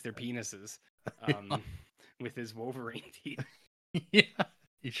he bites their penises with his Wolverine teeth. Yeah,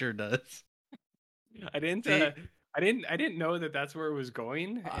 he sure does. I didn't See? I didn't know that that's where it was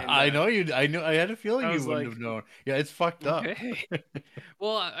going. And, I know you. I know. I had a feeling I you was wouldn't like, have known. Yeah, it's fucked up. okay.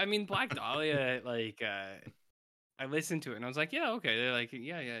 Well, I mean, Black Dahlia, I listened to it and I was like, yeah, okay. They're like,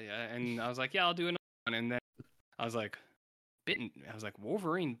 yeah, and I was like, yeah, I'll do another one. And then I was like,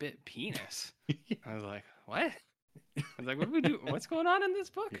 Wolverine bit penis. I was like, what? I was like, what do we do? What's going on in this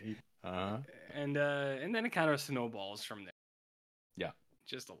book? Uh-huh. And then it kind of snowballs from there. Yeah.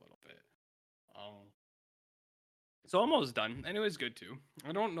 Just a little bit. So almost done, and it was good too.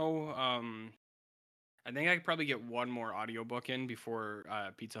 I don't know. I think I could probably get one more audiobook in before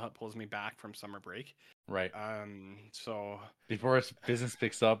Pizza Hut pulls me back from summer break. Right. So Before business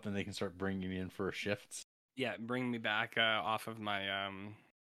picks up and they can start bringing you in for shifts. yeah, bring me back off of my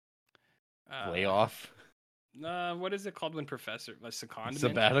Layoff? What is it called when professor a secondment?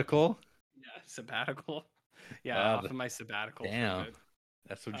 Sabbatical? Yeah, sabbatical. Yeah, Uh, off of my sabbatical for a Damn. bit.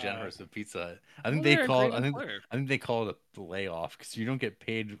 That's so generous of Pizza Hut. Well, they're a great I employer. think they call it a layoff because you don't get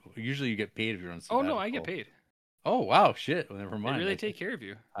paid. Usually you get paid if you're on Oh no, I get sabbatical. paid. Oh wow, shit. Well, never They mind. really take care of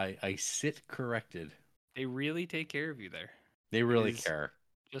you. I sit corrected. They really take care of you there. They It really is care.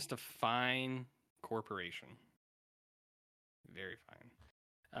 just a fine corporation. Very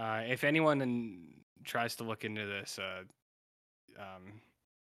fine. If anyone tries to look into this,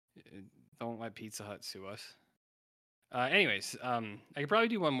 don't let Pizza Hut sue us. Anyways, I could probably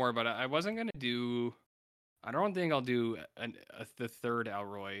do one more, but I wasn't gonna do. I don't think I'll do the third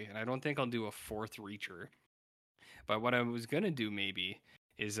Elroy, and I don't think I'll do a fourth Reacher. But what I was gonna do maybe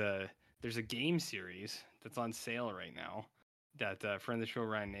is there's a game series that's on sale right now that a friend of the show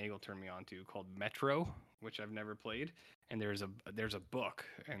Ryan Nagel turned me on to called Metro, which I've never played. And there's a book,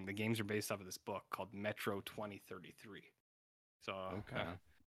 and the games are based off of this book called Metro 2033. So Okay.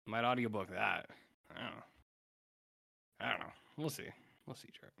 I might audiobook that. I don't know. We'll see. We'll see,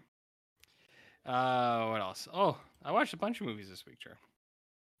 Jared. What else? Oh, I watched a bunch of movies this week, Jared.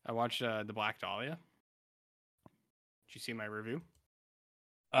 I watched The Black Dahlia. Did you see my review?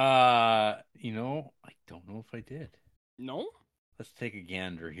 I don't know if I did. No? Let's take a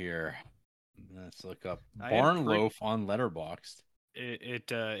gander here. Let's look up I had Barn Loaf on Letterboxd.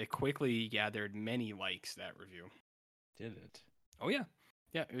 It quickly gathered many likes, that review. Did it? Oh yeah.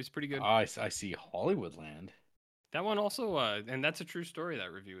 Yeah, it was pretty good. I see Hollywoodland. That one also, and that's a true story,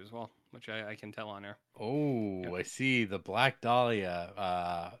 that review as well, which I can tell on air. Oh, Yep. I see the Black Dahlia.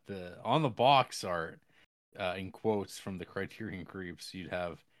 The on the box art, in quotes from the Criterion Creeps, you'd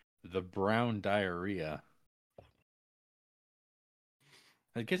have the brown diarrhea.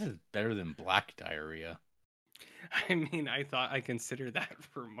 I guess it's better than black diarrhea. I mean, I considered that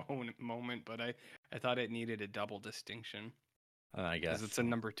for a moment, but I thought it needed a double distinction. I guess Because it's a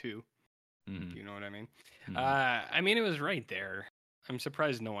number 2. Mm-hmm. You know what I mean? Mm-hmm. I mean, it was right there. I'm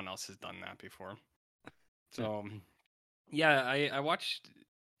surprised no one else has done that before. So, yeah, I watched,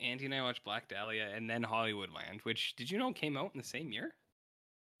 Andy and I watched Black Dahlia and then Hollywoodland, which, did you know, came out in the same year?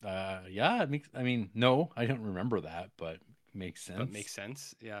 Yeah, it makes. I mean, no, I don't remember that, but makes sense. But makes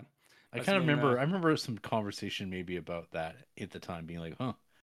sense, yeah. I kind of remember. I remember some conversation maybe about that at the time, being like, "Huh,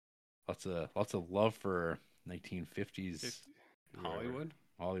 lots of love for 1950s Hollywood."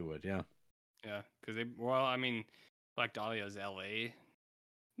 Hollywood, yeah. Yeah, because I mean, Black Dahlia is L.A.,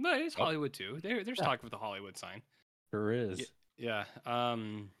 but it's Hollywood too. There's talk with the Hollywood sign. Sure is. Yeah.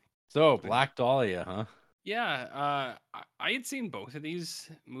 So Black Dahlia, huh? Yeah. I had seen both of these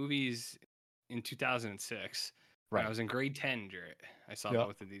movies in 2006. Right. When I was in grade 10, Jarrett. I saw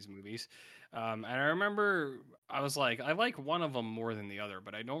both of these movies. And I remember I was like, I like one of them more than the other,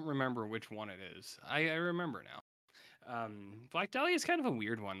 but I don't remember which one it is. I remember now. Black Dahlia is kind of a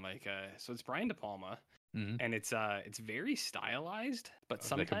weird one. Like, so it's Brian De Palma, and it's very stylized, but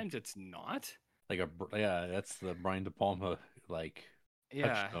sometimes it's not. That's the Brian De Palma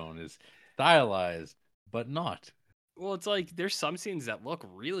touchstone is stylized, but not. Well, it's like there's some scenes that look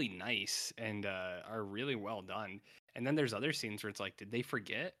really nice and are really well done, and then there's other scenes where it's like, did they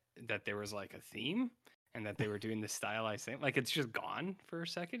forget that there was like a theme and that they were doing this stylized thing? Like, it's just gone for a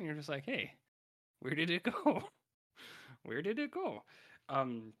second, and you're just like, hey, where did it go? Where did it go?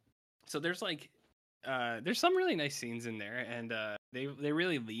 So there's like there's some really nice scenes in there, and they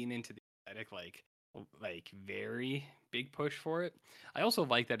really lean into the aesthetic, like very big push for it. I also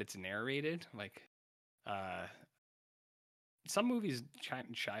like that it's narrated. Like some movies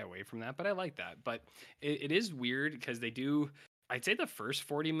shy away from that, but I like that. But it is weird because they do. I'd say the first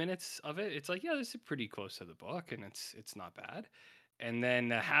 40 minutes of it, it's like, yeah, this is pretty close to the book, and it's not bad. And then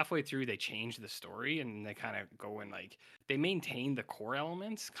halfway through, they change the story, and they kind of go in like they maintain the core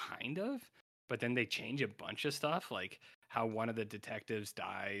elements, kind of, but then they change a bunch of stuff, like how one of the detectives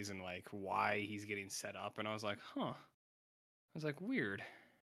dies and like why he's getting set up. And I was like, huh. I was like, weird.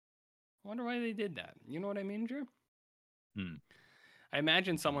 I wonder why they did that. You know what I mean, Drew? I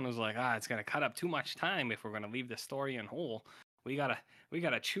imagine someone was like, it's gonna cut up too much time if we're gonna leave the story in whole. We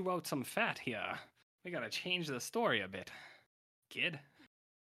gotta chew out some fat here. We gotta change the story a bit. Kid.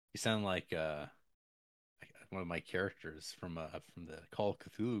 You sound like one of my characters from the Call of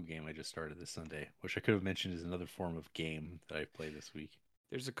Cthulhu game I just started this Sunday, which I could have mentioned is another form of game that I played this week.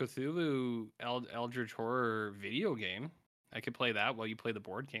 There's a Cthulhu Eldritch Horror video game. I could play that while you play the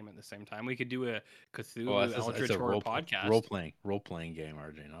board game at the same time. We could do a Cthulhu Eldritch Horror podcast. Role playing game,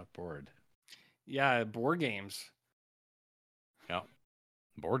 RJ, not board. Yeah, board games. Yeah,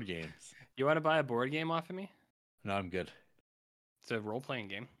 board games. You want to buy a board game off of me? No, I'm good. It's a role playing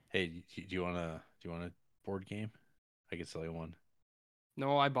game. Hey, do you want a board game? I could sell you one.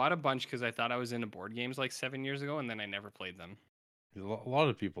 No, I bought a bunch because I thought I was into board games like 7 years ago, and then I never played them. A lot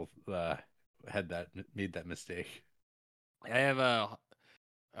of people made that mistake. I have a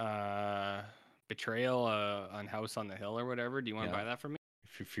Betrayal on House on the Hill or whatever. Do you want to Yeah, buy that for me?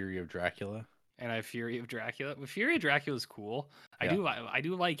 Fury of Dracula. And I have Fury of Dracula. Well, Fury of Dracula is cool. Yeah. I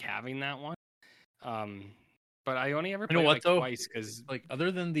do like having that one. But I only ever You know played what like though? twice because Like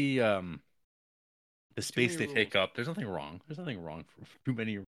other than the too space many they rules. take up, there's nothing wrong. There's nothing wrong for too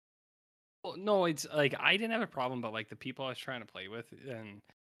many. Well, no, it's like I didn't have a problem, but like the people I was trying to play with, and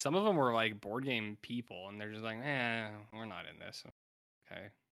some of them were like board game people, and they're just like, we're not in this. Okay.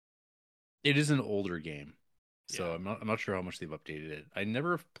 It is an older game, so Yeah. I'm not sure how much they've updated it. I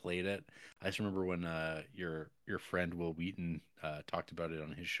never played it. I just remember when your friend Will Wheaton talked about it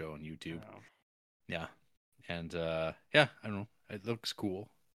on his show on YouTube. Oh. Yeah, and yeah, I don't know. It looks cool.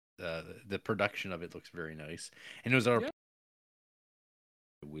 The production of it looks very nice, and it was our Yeah.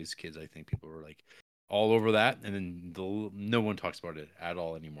 Whiz Kids. I think people were like all over that, and then no one talks about it at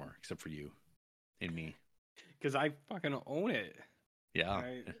all anymore, except for you and me. Because I fucking own it. Yeah,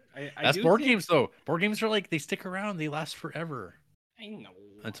 I that's do board think games though. Board games are like they stick around. They last forever. I know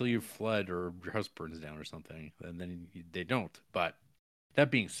Until you flood or your house burns down or something, and then they don't. But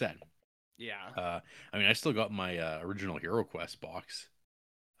that being said, Yeah. I mean, I still got my original Hero Quest box.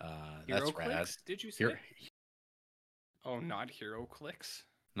 That's rad. HeroClix, did you say? Here, Oh, not HeroClix.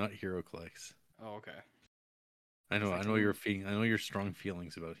 not Hero Clicks. Oh, okay. I know. It's I know your feeling. I know your strong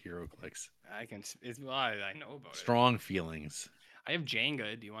feelings about Hero Clicks. I can. It's well, I know about it. Strong feelings. I have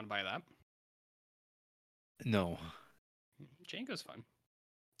Jenga. Do you want to buy that? No, Jenga's fun.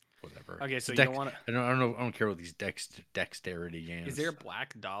 whatever. Okay, It's so you dex- don't want to. I don't know. I don't care about these dexterity games. Is there a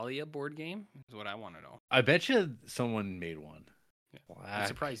Black Dahlia board game? Is what I want to know. I bet you someone made one. Yeah. I'm Black.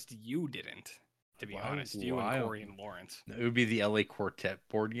 surprised you didn't. To be Why- honest, you why- and Corey and Lawrence. It would be the LA Quartet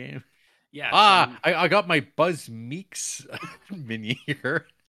board game. Yeah. I got my Buzz Meeks mini here.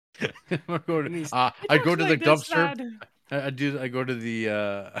 I'd go to the dumpster. I go to the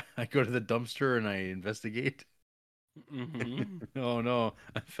I go to the dumpster and I investigate. Mm-hmm. Oh no,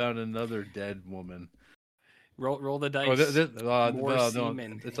 I found another dead woman. Roll the dice. More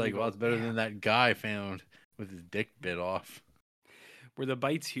semen. It's And like, you well, go, it's better "Damn. than that guy found with his dick bit off. Were the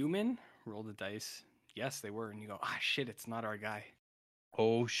bites human? Roll the dice. Yes, they were. And you go, shit, it's not our guy.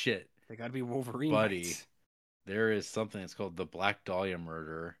 Oh shit, They got to be Wolverine buddy. bites. There is something that's called the Black Dahlia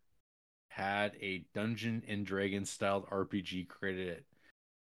Murder. Had a Dungeon and Dragon styled RPG created.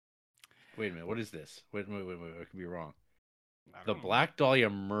 Wait a minute, what is this? Wait, I could be wrong. I The don't know. Black Dahlia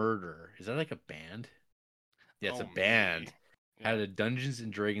Murder. Is that like a band? Yeah, it's a band. maybe. Had a Dungeons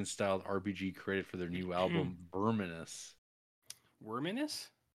and Dragons styled RPG created for their new album, Verminous. Worminous?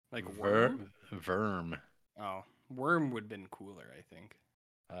 Like worm? Verm. Oh, worm would have been cooler, I think.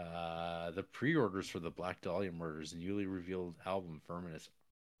 The pre-orders for the Black Dahlia Murders newly revealed album, Verminous,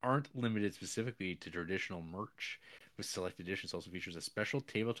 aren't limited specifically to traditional merch. With select editions, also features a special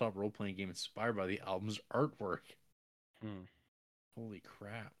tabletop role-playing game inspired by the album's artwork. Holy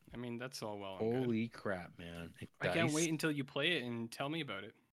crap! I mean, that's all well and good. Holy crap, man! I can't wait until you play it and tell me about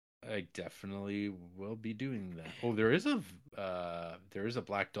it. I definitely will be doing that. Oh, there is a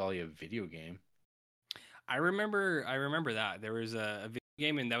Black Dahlia video game. I remember that there was a video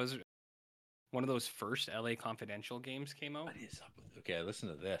game, and that was one of those first LA Confidential games came out. What is up with? Okay, listen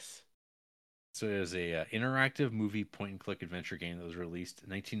to this. So it was a interactive movie point-and-click adventure game that was released in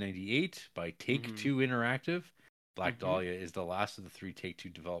 1998 by Take-Two Interactive. Black Dahlia is the last of the three Take-Two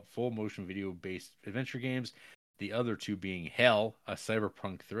developed full-motion video-based adventure games. The other two being Hell, a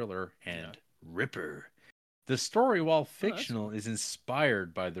cyberpunk thriller, and Ripper. The story, while fictional, is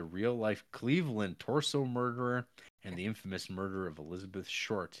inspired by the real-life Cleveland torso murderer and the infamous murder of Elizabeth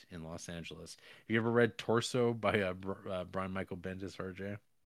Short in Los Angeles. Have you ever read Torso by Brian Michael Bendis, RJ?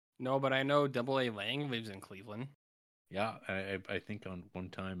 No, but I know Double A Lang lives in Cleveland. Yeah, I think on one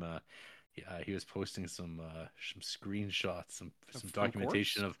time he was posting some screenshots, some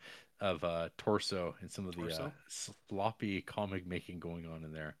documentation of Torso and some of the sloppy comic making going on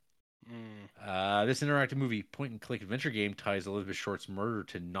in there. This interactive movie point-and-click adventure game ties Elizabeth Short's murder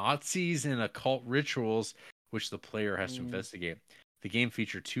to Nazis and occult rituals, which the player has to investigate. The game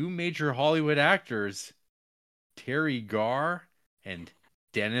featured two major Hollywood actors, Terry Garr and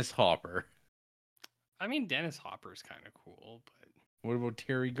Dennis Hopper. I mean, Dennis Hopper's kind of cool, but what about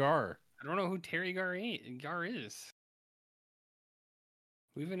Terry Garr? I don't know who Terry Garr is.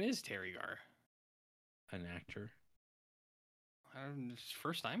 Who even is Terry Garr? An actor. It's the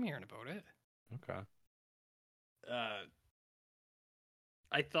first time hearing about it. Okay.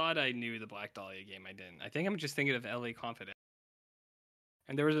 I thought I knew the Black Dahlia game. I didn't. I think I'm just thinking of LA Confidence.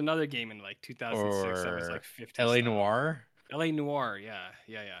 And there was another game in like 2006 that was like Or 50 LA style. Noir. LA Noir, yeah.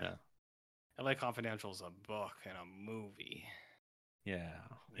 Yeah. LA Confidential is a book and a movie. Yeah,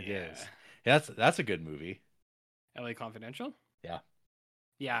 it Yeah. is. Yeah, that's a good movie. LA Confidential? Yeah,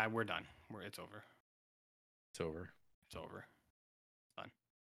 Yeah, we're done. It's over. it's over. It's over. Done.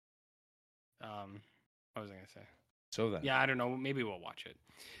 What was I gonna say? So then, Yeah, I don't know. Maybe we'll watch it.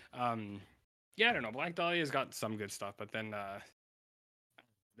 Yeah, I don't know. Black Dahlia's got some good stuff, but then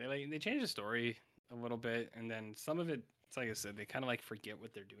they change the story a little bit, and then some of it, it's like I said, they kind of like forget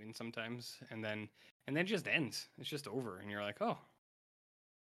what they're doing sometimes, and then it just ends. It's just over, and you're like, oh,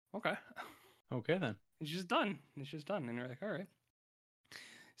 okay, okay then. it's just done. It's just done, and you're like, all right.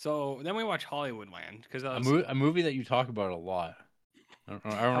 So then we watch Hollywoodland because I was A movie that you talk about a lot. I don't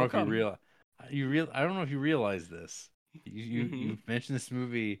How know if come? I don't know if you realize this. Mhm. You've mentioned this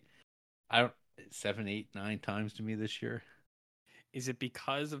movie. I don't 7, 8, 9 times to me this year. Is it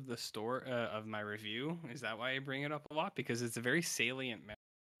because of the store of my review? Is that why I bring it up a lot? Because it's a very salient memory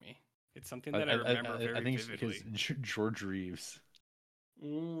for me. It's something that I remember I very think it's because vividly. George Reeves.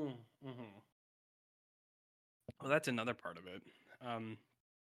 Mm-hmm. Well, that's another part of it.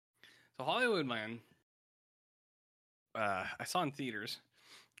 So Hollywoodland, I saw in theaters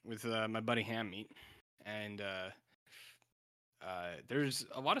with my buddy Hammeat, and there's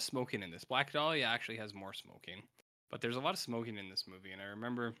a lot of smoking in this. Black Dahlia actually has more smoking, but there's a lot of smoking in this movie. And I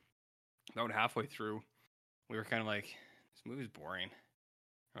remember about halfway through, we were kind of like, "This movie's boring."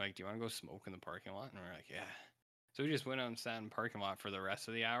 We're like, "Do you want to go smoke in the parking lot?" And we're like, "Yeah." So we just went out and sat in the parking lot for the rest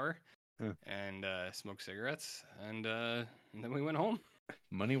of the hour Huh. and smoked cigarettes, and then we went home.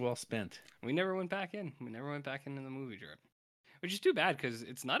 Money well spent. We never went back in. We never went back into the movie trip, which is too bad because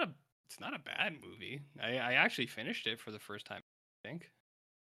it's not a bad movie. I actually finished it for the first time, I think,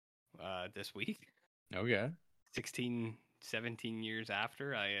 this week. Oh yeah. 16, 17 years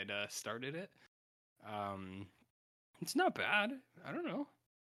after I had started it. Um, it's not bad. I don't know.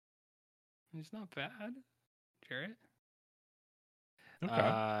 It's not bad, Jarrett.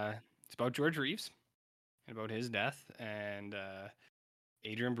 Okay. It's about George Reeves and about his death, and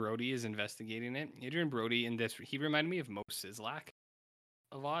Adrian Brody is investigating it. Adrian Brody in this, he reminded me of Mo Sizlak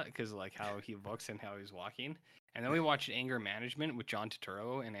a lot because like how he looks and how he's walking. And then we watched Anger Management with John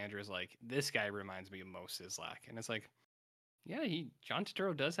Turturro, and Andrew's like, this guy reminds me of Mo Sizlak, and it's like, yeah, John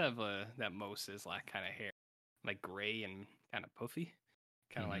Turturro does have that Mo Sizlak kind of hair, like gray and kind of puffy,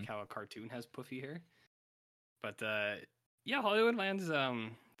 kind of like how a cartoon has puffy hair. But yeah, Hollywoodland's the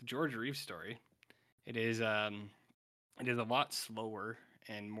George Reeves story. It is a lot slower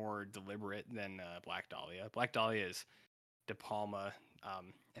and more deliberate than Black Dahlia. Black Dahlia is De Palma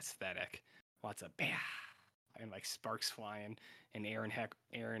aesthetic, lots of bah, and like sparks flying, and Aaron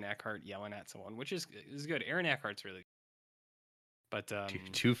Eckhart yelling at someone, which is good. Aaron Eckhart's really good. But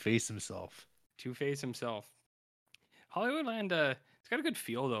Two-Face himself. Two-Face himself. Hollywoodland, it's got a good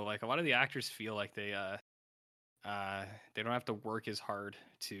feel though. Like a lot of the actors feel like they don't have to work as hard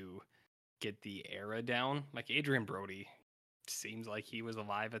to get the era down. Like Adrian Brody seems like he was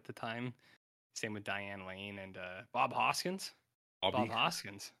alive at the time. Same with Diane Lane and Bob Hoskins. Bob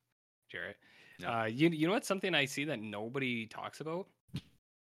Hoskins, Jarrett. No. You know what's something I see that nobody talks about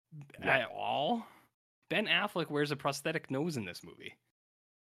at all? Ben Affleck wears a prosthetic nose in this movie.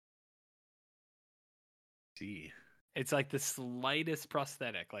 See. It's like the slightest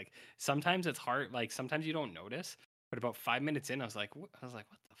prosthetic. Like sometimes it's hard. Like sometimes you don't notice. But about 5 minutes in, I was like, what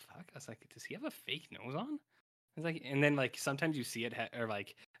the fuck? I was like, does he have a fake nose on? I was like, and then like sometimes you see it or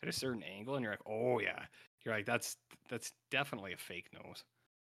like at a certain angle, and you're like, oh yeah. You're like, that's definitely a fake nose.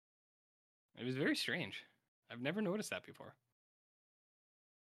 It was very strange. I've never noticed that before.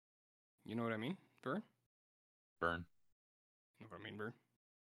 You know what I mean, Vern? Burn. You know what I mean, Vern?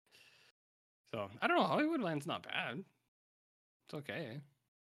 So I don't know. Hollywoodland's not bad. It's okay.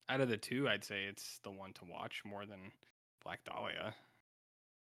 Out of the two, I'd say it's the one to watch more than Black Dahlia.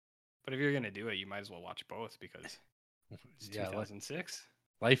 But if you're gonna do it, you might as well watch both because it's 2006.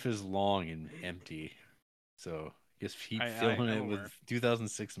 Life is long and empty, so just keep filling it with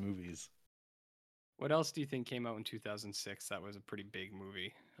 2006 movies. What else do you think came out in 2006 that was a pretty big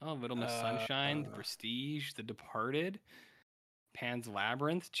movie? Oh, Little Miss Sunshine, The Prestige, The Departed, Pan's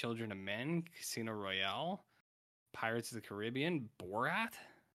Labyrinth, Children of Men, Casino Royale, Pirates of the Caribbean, Borat.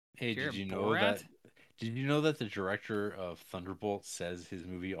 Hey, did you know that? Did you know that the director of Thunderbolt says his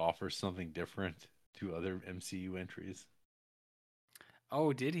movie offers something different to other MCU entries?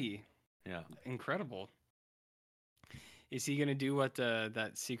 Oh, did he? Yeah. Incredible. Is he gonna do what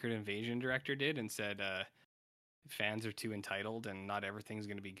that Secret Invasion director did and said, fans are too entitled and not everything's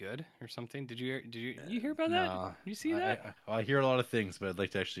going to be good or something. Did you hear about that? No, Did you see that? I hear a lot of things, but I'd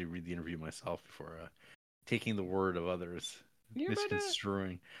like to actually read the interview myself before taking the word of others, You hear about that?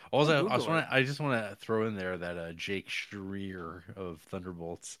 misconstruing. I'll Also, Google it. I just want to throw in there that Jake Schreier of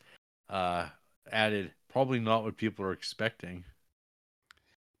Thunderbolts added probably not what people are expecting.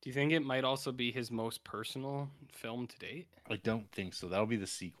 Do you think it might also be his most personal film to date? I don't think so. That'll be the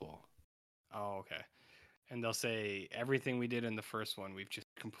sequel. Oh, okay. And they'll say everything we did in the first one, we've just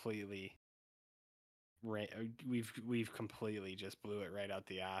completely we've completely just blew it right out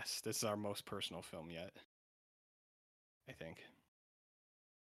the ass. This is our most personal film yet. I think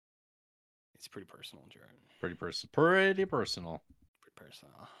it's pretty personal, Jared. Pretty personal. Pretty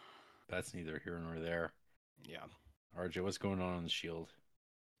personal. That's neither here nor there. Yeah. RJ, what's going on the Shield?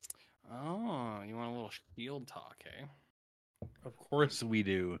 Oh, you want a little Shield talk, eh? Of course we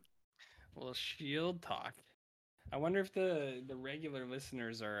do. A little Shield talk. I wonder if the regular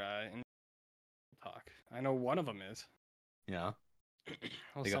listeners are in talk. I know one of them is. Yeah.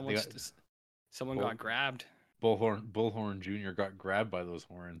 Well, They someone got grabbed. Bullhorn Jr. got grabbed by those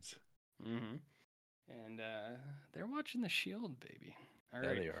horns. Mm-hmm. And they're watching the Shield, baby. All Yeah,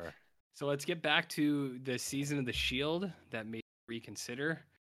 right. they are. So let's get back to the season of the Shield that made me reconsider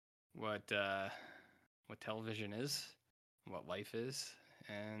what television is, what life is,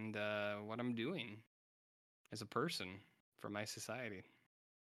 and what I'm doing as a person for my society.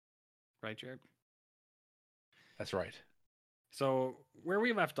 Right, Jared? That's right. So where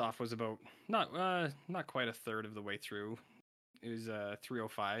we left off was about not quite a third of the way through. It was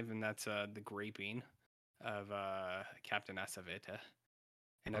 305, and that's the graping of Captain Aceveta.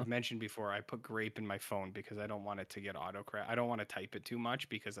 And I've mentioned before, I put grape in my phone because I don't want it to get autocorrect. I don't want to type it too much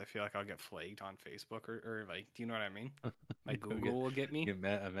because I feel like I'll get flagged on Facebook or like, do you know what I mean? Like Google will get me.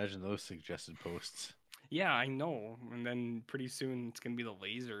 Imagine those suggested posts. Yeah, I know. And then pretty soon it's gonna be the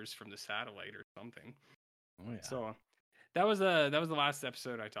lasers from the satellite or something. Oh yeah. So that was the last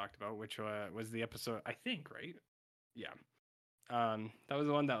episode I talked about, which was the episode, I think, right? Yeah. That was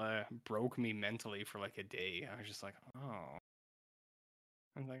the one that broke me mentally for like a day. I was just like, oh.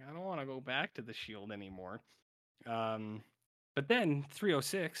 I was like, I don't want to go back to the Shield anymore. But then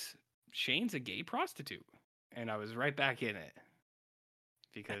 306, Shane's a gay prostitute, and I was right back in it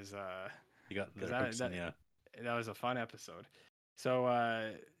because you got the that was a fun episode.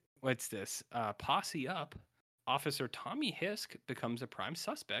 So what's this? Posse up. Officer Tommy Hisk becomes a prime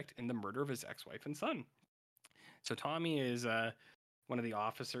suspect in the murder of his ex-wife and son. So Tommy is one of the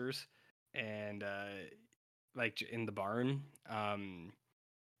officers, and like in the barn.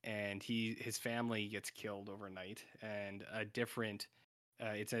 And his family gets killed overnight, and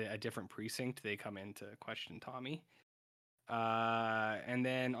it's a different precinct. They come in to question Tommy, and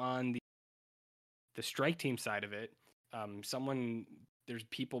then on the strike team side of it, there's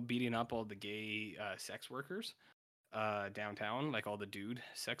people beating up all the gay sex workers downtown, like all the dude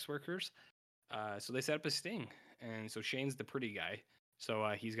sex workers. So they set up a sting, and so Shane's the pretty guy. So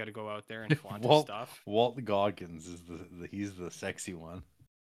he's got to go out there and flaunt his stuff. Walt Goggins is he's the sexy one.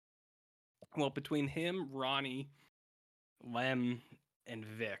 Well, between him, Ronnie, Lem, and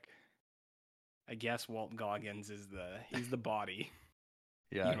Vic, I guess Walt Goggins is he's the body.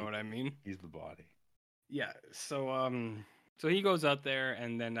 Yeah, you know what I mean. He's the body. Yeah. So so he goes out there,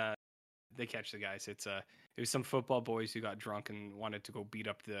 and then they catch the guys. It was some football boys who got drunk and wanted to go beat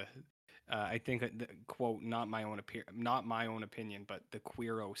up the. I think the quote, not my own opinion, but the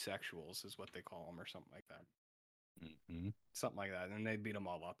queerosexuals is what they call them, or something like that. Mm-hmm. Something like that, and they beat them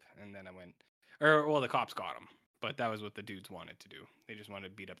all up, and then the cops got them, but that was what the dudes wanted to do. They just wanted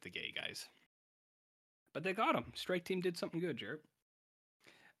to beat up the gay guys, but they got them. Strike team did something good, Jared.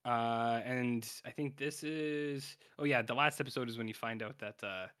 And I think this is, the last episode is when you find out that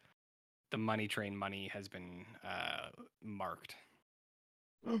the money train money has been marked.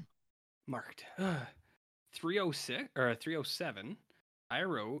 Marked. 306 or 307. I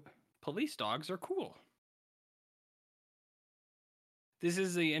wrote, police dogs are cool. This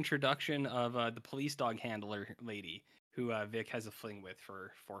is the introduction of the police dog handler lady who Vic has a fling with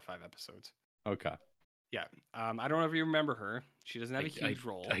for 4 or 5 episodes. Okay. Yeah. I don't know if you remember her. She doesn't have a huge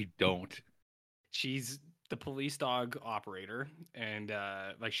role. I don't. She's the police dog operator, and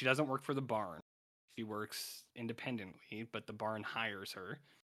like she doesn't work for the barn. She works independently, but the barn hires her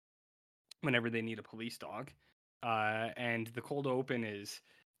whenever they need a police dog. And the cold open is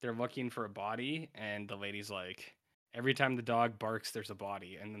they're looking for a body, and the lady's like, every time the dog barks, there's a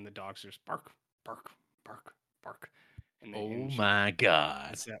body, and then the dogs just bark, bark, bark, bark. And my God.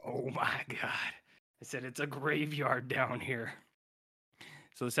 I said, oh my God. I said, it's a graveyard down here.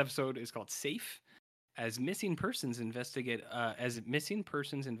 So this episode is called Safe, as missing persons investigation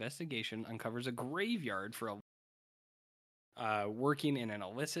uncovers a graveyard for working in an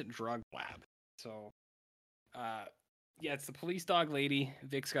illicit drug lab. So, yeah, it's the police dog lady.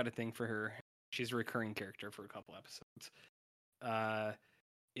 Vic's got a thing for her. She's a recurring character for a couple episodes.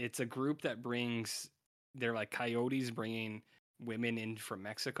 It's a group that they're like coyotes bringing women in from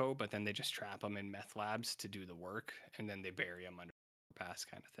Mexico, but then they just trap them in meth labs to do the work, and then they bury them under the pass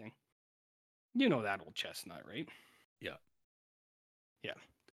kind of thing. You know that old chestnut, right? Yeah. Yeah.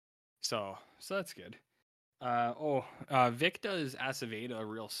 So that's good. Vic does Aceveda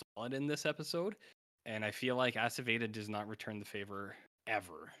real solid in this episode, and I feel like Aceveda does not return the favor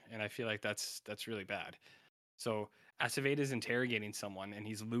ever, and I feel like that's really bad. So Aceveda is interrogating someone, and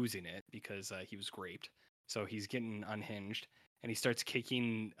he's losing it because he was raped. So he's getting unhinged, and he starts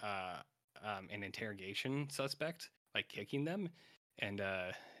kicking an interrogation suspect, like kicking them, and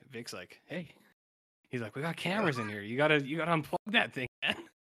Vic's like, "Hey," he's like, "We got cameras in here. You gotta unplug that thing, man."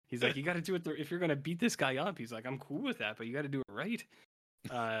 He's like, "You gotta do it if you're gonna beat this guy up." He's like, "I'm cool with that, but you gotta do it right."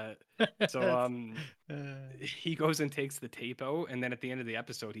 So he goes and takes the tape out, and then at the end of the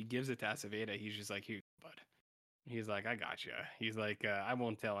episode, he gives it to Aceveda. He's just like, "Here, bud." He's like, "I gotcha." He's like, "I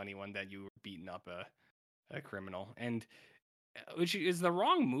won't tell anyone that you were beating up a criminal," and which is the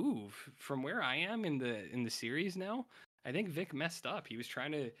wrong move from where I am in the series now. I think Vic messed up. He was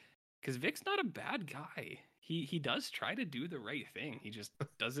trying to, because Vic's not a bad guy. He does try to do the right thing. He just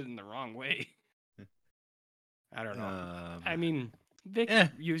does it in the wrong way. I don't know. I mean, Vic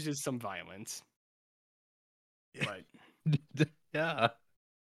uses some violence, but yeah.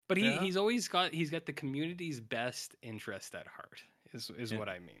 but he's always got the community's best interest at heart. Is what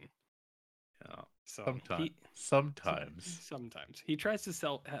I mean. Yeah. So sometimes he tries to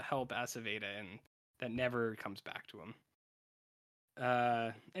help Aceveda, and that never comes back to him.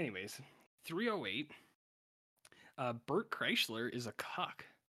 Anyways, 308. Bert Kreischer is a cuck.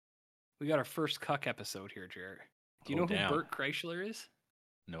 We got our first cuck episode here, Jarrett. Do you know who Bert Kreischer is?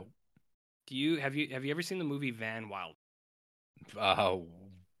 Nope. Have you ever seen the movie Van Wilder?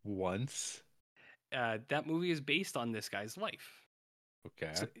 Once. That movie is based on this guy's life.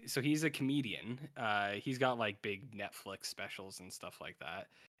 Okay. So he's a comedian. He's got like big Netflix specials and stuff like that.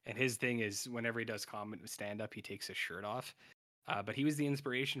 And his thing is whenever he does comedy stand up, he takes his shirt off. But he was the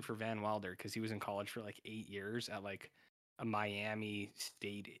inspiration for Van Wilder because he was in college for like 8 years at like a Miami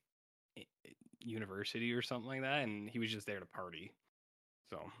State University or something like that, and he was just there to party.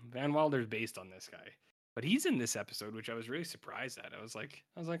 So Van Wilder's based on this guy, but he's in this episode, which I was really surprised at. I was like,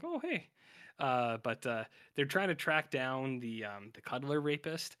 oh hey, but they're trying to track down the cuddler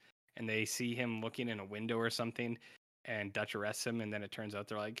rapist, and they see him looking in a window or something, and Dutch arrests him, and then it turns out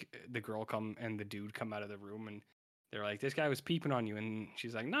they're like the girl and the dude come out of the room, and they're like, this guy was peeping on you, and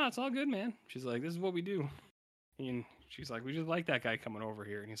she's like, nah, it's all good, man. She's like, this is what we do, and she's like, we just like that guy coming over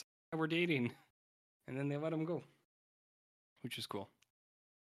here, and he's like, we're dating, and then they let him go, which is cool.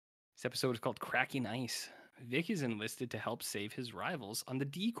 This episode is called Cracking Ice. Vic is enlisted to help save his rivals on the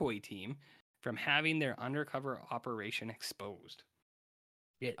decoy team from having their undercover operation exposed.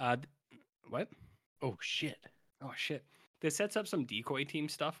 Shit. What? Oh, shit. Oh, shit. This sets up some decoy team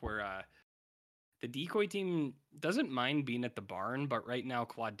stuff where the decoy team doesn't mind being at the barn, but right now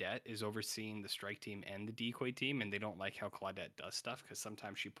Claudette is overseeing the strike team and the decoy team, and they don't like how Claudette does stuff because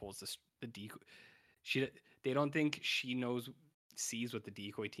sometimes she pulls the decoy. They don't think she sees what the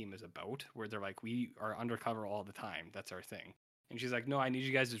decoy team is about, where they're like, we are undercover all the time. That's our thing. And she's like, no, I need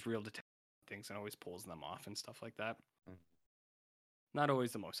you guys as real detective things, and always pulls them off and stuff like that. Not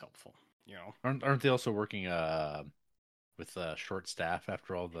always the most helpful, you know. Aren't they also working with short staff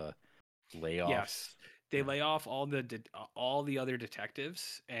after all the layoffs? Yes, they lay off all the other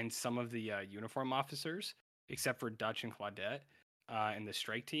detectives and some of the uniform officers, except for Dutch and Claudette. And the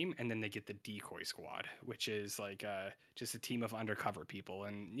strike team, and then they get the decoy squad, which is like just a team of undercover people.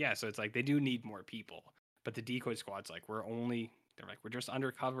 And yeah, so it's like they do need more people, but the decoy squad's like, we're just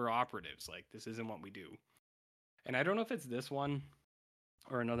undercover operatives. Like, this isn't what we do. And I don't know if it's this one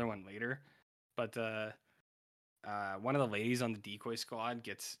or another one later, but one of the ladies on the decoy squad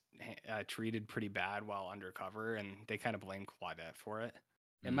gets treated pretty bad while undercover, and they kind of blame Claudette for it.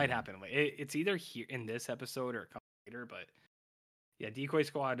 It might happen. It's either here in this episode or a couple later, but yeah, decoy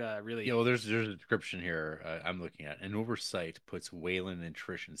squad really. Yeah, well, there's a description here I'm looking at. An oversight puts Waylon and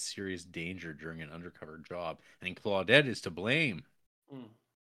Trish in serious danger during an undercover job, and Claudette is to blame.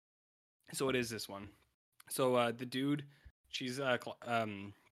 So it is this one. So the dude, she's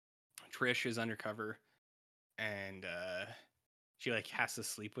Trish is undercover, and she like has to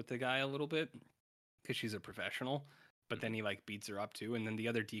sleep with the guy a little bit because she's a professional. But then he like beats her up too, and then the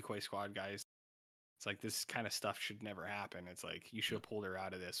other decoy squad guys It's like this kind of stuff should never happen. It's like you should have pulled her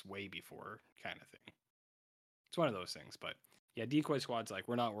out of this way before, kind of thing. It's one of those things. But yeah, Decoy Squad's like,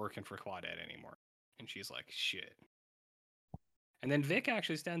 we're not working for Claudette anymore. And she's like, shit. And then Vic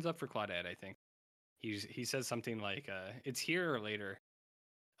actually stands up for Claudette, I think. He says something like, it's here or later.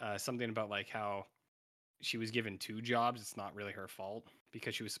 Something about like how she was given 2 jobs. It's not really her fault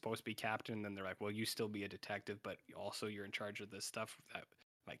because she was supposed to be captain. And then they're like, well, you still be a detective, but also you're in charge of this stuff that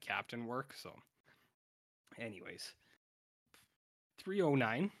like captain work. So anyways,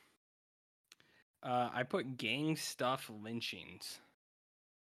 309. I put gang stuff lynchings.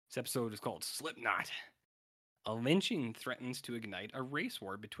 This episode is called Slipknot. A lynching threatens to ignite a race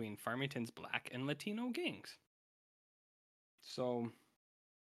war between Farmington's black and Latino gangs. So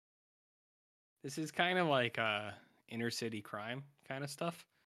this is kind of like inner city crime kind of stuff.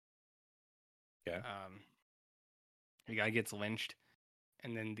 Yeah. The guy gets lynched,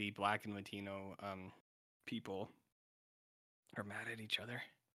 and then the black and Latino people are mad at each other.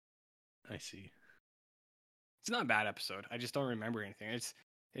 I see. It's not a bad episode. I just don't remember anything.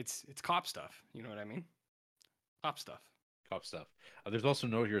 It's cop stuff. You know what I mean? Cop stuff. Cop stuff. There's also a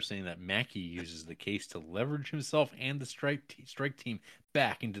note here saying that Mackey uses the case to leverage himself and the strike team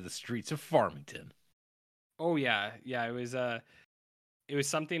back into the streets of Farmington. Oh yeah. It was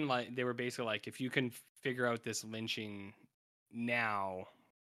something like they were basically like, if you can figure out this lynching now,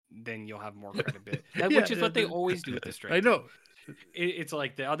 then you'll have more credibility. Which is what they always do with the strike. I know. It's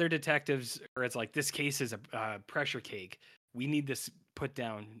like the other detectives, or it's like, this case is a pressure cake. We need this put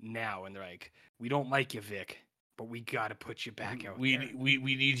down now, and they're like, we don't like you, Vic, but we got to put you back out there. We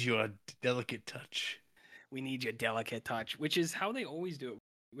need your delicate touch. We need your delicate touch, which is how they always do it.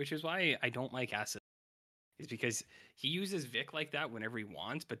 Which is why I don't like Acid, is because he uses Vic like that whenever he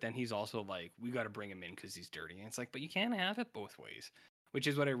wants, but then he's also like, we got to bring him in because he's dirty. And it's like, but you can't have it both ways, which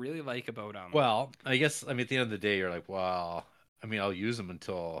is what I really like about Well, I guess at the end of the day, you're like, well, I'll use him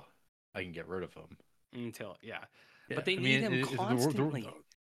until I can get rid of him. Yeah. But they need him constantly.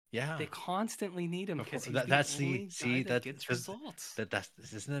 Yeah, they constantly need him because he's that's the only guy that gets results.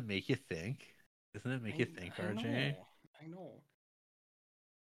 Doesn't it make you think? Doesn't it make you think, RJ? I know.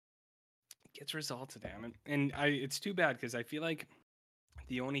 Gets results, damn it. And it's too bad because I feel like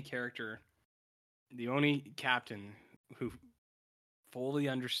the only captain who fully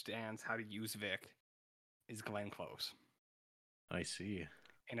understands how to use Vic is Glenn Close. I see.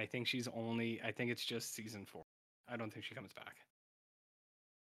 And I think it's just season 4. I don't think she comes back.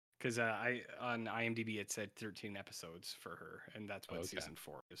 Because on IMDb it said 13 episodes for her, and that's what season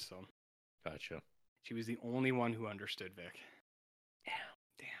 4 is. So, gotcha. She was the only one who understood Vic.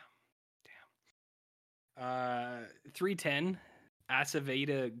 Damn. 310,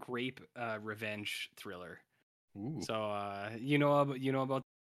 Aceveda grape revenge thriller. Ooh. So you know about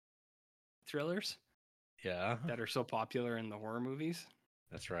thrillers? Yeah. That are so popular in the horror movies?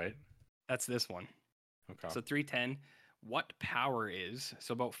 That's right. That's this one. Okay. So 310, What Power Is.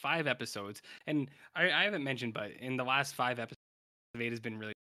 So about 5 episodes. And I haven't mentioned, but in the last 5 episodes, Aveda's been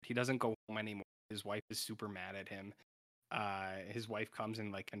really... He doesn't go home anymore. His wife is super mad at him. His wife comes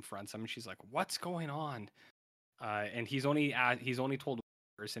and like confronts him. And she's like, what's going on? And he's only told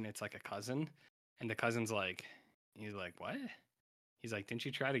one person, it's like a cousin. And the cousin's like, he's like, what? He's like, didn't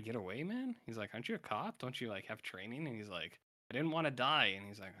you try to get away, man? He's like, aren't you a cop? Don't you like have training? And he's like, I didn't want to die. And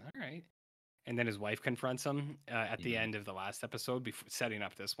he's like, all right. And then his wife confronts him at the end of the last episode before setting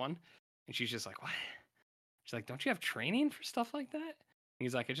up this one. And she's just like, what? She's like, don't you have training for stuff like that? And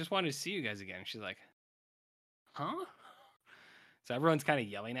he's like, I just wanted to see you guys again. And she's like, huh? So everyone's kind of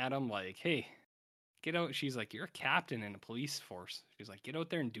yelling at him like, hey, get out. She's like, you're a captain in a police force. She's like, get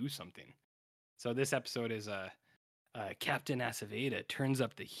out there and do something. So this episode is Captain Aceveda turns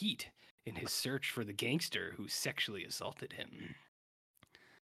up the heat in his search for the gangster who sexually assaulted him.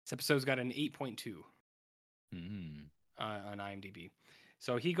 This episode's got an 8.2 on IMDb.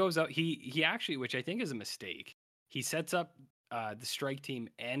 So he goes out. He actually, which I think is a mistake, he sets up the strike team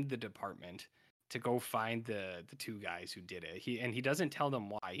and the department to go find the 2 guys who did it. He doesn't tell them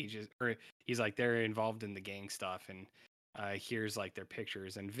why. He's like, they're involved in the gang stuff, and here's like their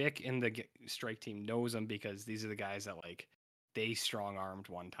pictures. And Vic in the strike team knows them because these are the guys that like they strong-armed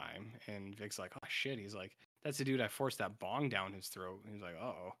one time. And Vic's like, oh shit. He's like, that's the dude I forced that bong down his throat. And he's like,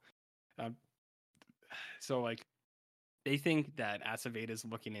 uh-oh. So like they think that Aceveda's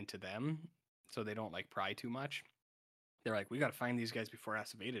looking into them, so they don't like pry too much. They're like, we got to find these guys before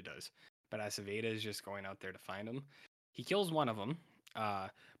Aceveda does. But Aceveda is just going out there to find them. He kills one of them,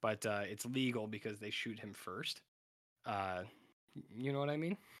 but it's legal because they shoot him first. You know what I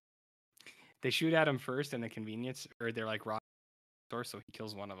mean? They shoot at him first in the convenience, or they're like robbing the store, so he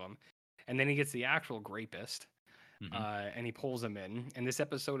kills one of them. And then he gets the actual grapist, Mhm. and he pulls him in. And this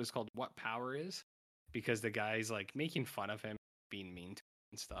episode is called "What Power Is," because the guy's like making fun of him, being mean to him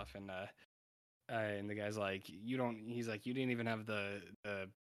and stuff. And the guy's like, "You don't." He's like, "You didn't even have the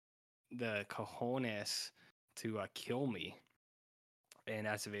cojones to kill me." And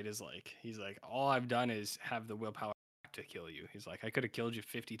Aceveda's like, he's like, "All I've done is have the willpower to kill you." He's like, "I could have killed you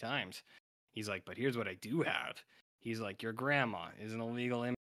 50 times." He's like, "But here's what I do have." He's like, "Your grandma is an illegal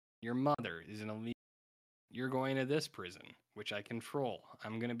immigrant. Your mother is an illegal. You're going to this prison, which I control.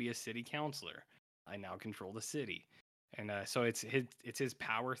 I'm going to be a city councilor. I now control the city." And so it's his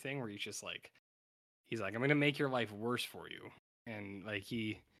power thing where he's like, "I'm going to make your life worse for you." And like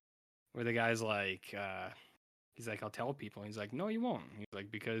where the guy's like, he's like, "I'll tell people." He's like, "No, you won't." He's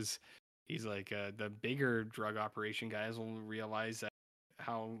like, because he's like, the bigger drug operation guys will realize that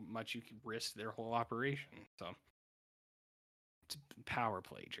how much you can risk their whole operation. So it's power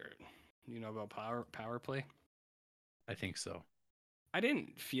play, Jared. You know about power play? I think so. I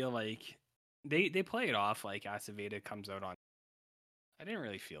didn't feel like they play it off like Aceveda comes out on. I didn't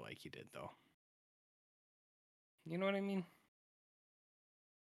really feel like he did though. You know what I mean?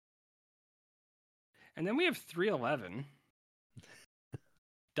 And then we have 311.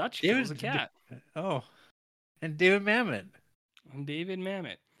 Dutch kills a cat. Oh, and David Mamet. David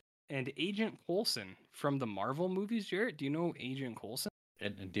Mamet. And Agent Coulson from the Marvel movies, Jarrett. Do you know Agent Coulson?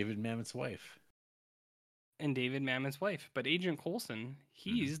 And David Mamet's wife. And David Mamet's wife. But Agent Coulson,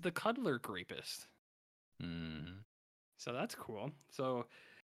 he's Mhm. the cuddler rapist. Mhm. So that's cool. So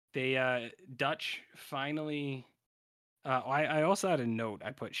they Dutch finally I also had a note.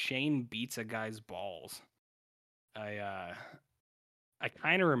 I put Shane beats a guy's balls. I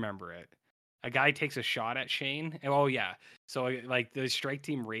kind of remember it. A guy takes a shot at Shane. Oh yeah. So like the strike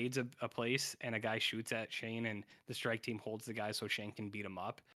team raids a place and a guy shoots at Shane and the strike team holds the guy so Shane can beat him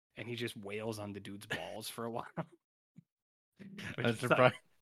up and he just wails on the dude's balls for a while. Which I'm is like,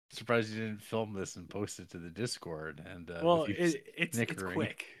 surprised you didn't film this and post it to the Discord and with well, you it's snickering.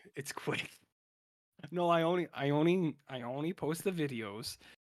 quick. It's quick. No, I only post the videos,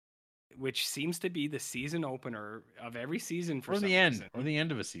 which seems to be the season opener of every season for Or some the end. reason. Or the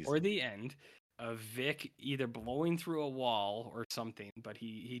end of a season. Or the end of Vic either blowing through a wall or something, but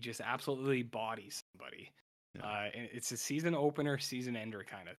he just absolutely bodies somebody. Yeah. And it's a season opener, season ender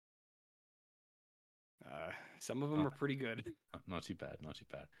kind of. Some of them Not, are pretty good. not too bad. Not too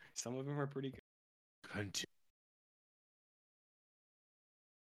bad. Some of them are pretty good.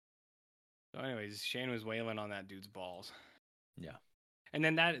 So, anyways, Shane was wailing on that dude's balls. Yeah. And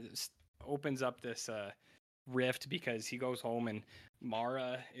then that opens up this rift because he goes home and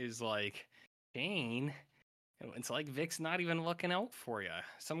Mara is like, Shane, it's like Vic's not even looking out for you.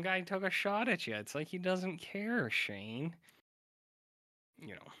 Some guy took a shot at you. It's like he doesn't care, Shane.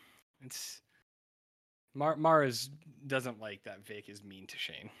 You know, it's Mara's doesn't like that Vic is mean to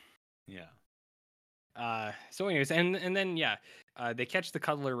Shane. Yeah. So anyways, and then yeah, they catch the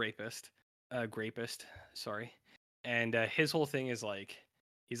cuddler grapist, sorry. And his whole thing is like,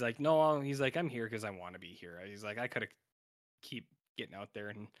 he's like, no, he's like, I'm here because I want to be here. He's like, I could have keep getting out there,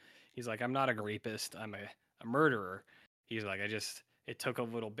 and he's like, I'm not a rapist, I'm a murderer. He's like, it took a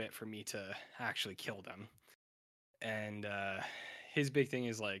little bit for me to actually kill them. And his big thing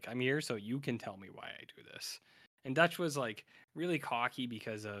is like, I'm here so you can tell me why I do this. And Dutch was like really cocky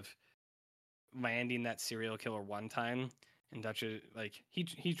because of landing that serial killer one time. And Dutch is like, he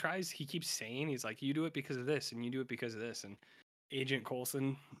keeps saying, he's like, you do it because of this and you do it because of this. And Agent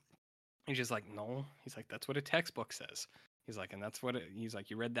Coulson, he's just like, no. He's like, that's what a textbook says. He's like, and that's what he's like,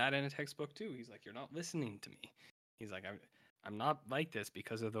 you read that in a textbook too. He's like, you're not listening to me. He's like, I'm not like this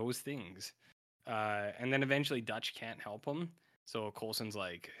because of those things. And then eventually Dutch can't help him. So Coulson's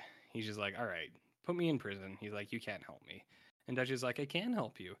like, he's just like, all right, put me in prison. He's like, you can't help me. And Dutch is like, I can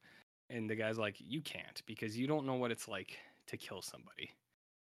help you. And the guy's like, you can't because you don't know what it's like to kill somebody.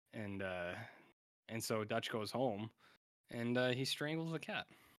 And so Dutch goes home and he strangles a cat.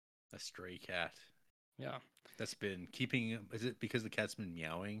 A stray cat. Yeah. That's been keeping. Is it because the cat's been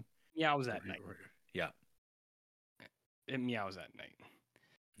meowing? Meows at night. Yeah. It meows at night,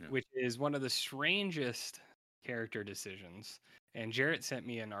 Yeah. which is one of the strangest character decisions. And Jarrett sent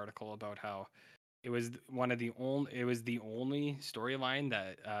me an article about how it was the only storyline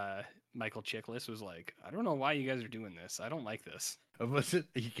that Michael Chiklis was like, I don't know why you guys are doing this. I don't like this. Was it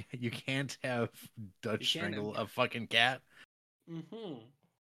you can't have Dutch strangle a fucking cat? Mm-hmm.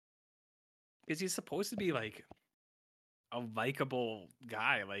 Because he's supposed to be like a likable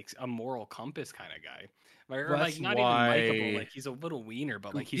guy, like a moral compass kind of guy. Or Well, like that's not even likable, why like he's a little wiener,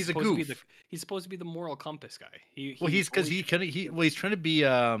 but like he's a goof. he's supposed to be the moral compass guy. Well, He he's because always he kind of he's trying to be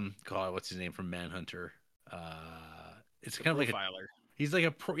God, what's his name from Manhunter? It's the kind of like a profiler. he's like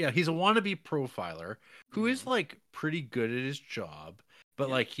a he's a wannabe profiler who is Mhm. like pretty good at his job, but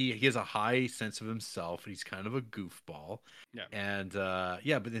Yeah. like he has a high sense of himself and he's kind of a goofball. Yeah. And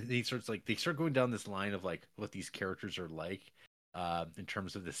yeah, but then he starts like they start going down this line of like what these characters are like in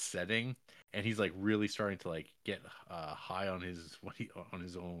terms of the setting, and he's like really starting to like get high on his on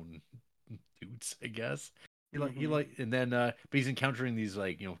his own dudes, I guess. He Mhm. like and then but he's encountering these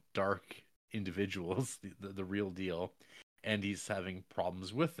like dark individuals, the real deal, and he's having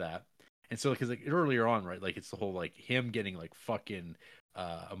problems with that. And so because like earlier on, right, like it's the whole like him getting like fucking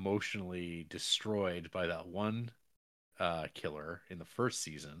emotionally destroyed by that one killer in the first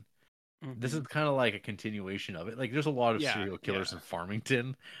season. This is Mhm. kind of like a continuation of it. Like there's a lot of Yeah. serial Yeah. killers in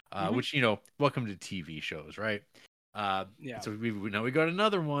Farmington, Mhm. which welcome to TV shows, right? Yeah. So now we got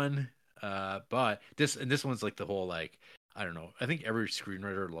another one, but this one's like the whole like I don't know. I think every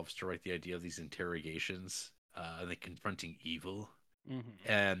screenwriter loves to write the idea of these interrogations, and like confronting evil. Mhm.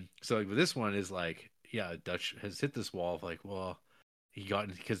 And so like, with this one is like, yeah, Dutch has hit this wall of like, well, he got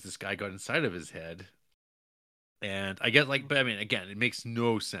because this guy got inside of his head, and I get like, but I Mhm. mean, again, it makes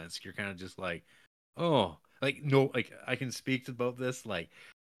no sense. You're kind of just like, oh, like no, like I can speak about this. Like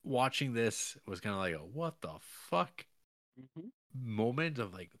watching this was kind of like a what the fuck Mhm. moment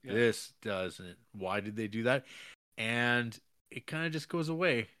of like Yeah. this doesn't. Why did they do that? And it kind of just goes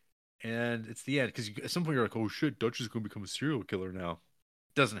away, and it's the end because at some point you're like, oh shit, Dutch is going to become a serial killer now.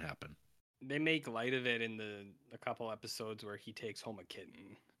 Doesn't happen. They make light of it in the couple episodes where he takes home a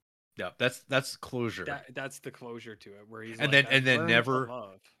kitten. Yeah, that's closure, That's the closure to it, where he's and like, then I've learned to never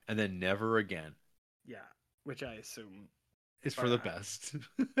love. again. Yeah, which I assume, Is for or the best.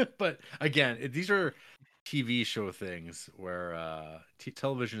 But again, these are TV show things where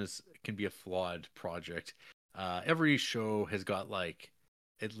television can be a flawed project. Every show has got like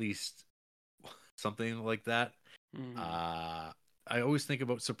at least something like that. Mhm. Uh, I always think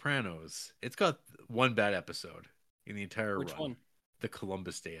about Sopranos. It's got one bad episode in the entire Which run, one? the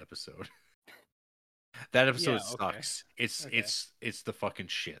Columbus Day episode. That episode Yeah. Okay. sucks. It's Okay. it's it's the fucking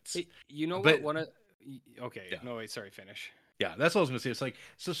shits. Hey, you know what? But Okay. yeah, No, wait. Sorry. Finish. yeah, that's what I was gonna say. It's like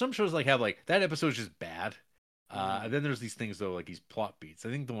so some shows like have like that episode's just bad. And Mhm. then there's these things though, like these plot beats. I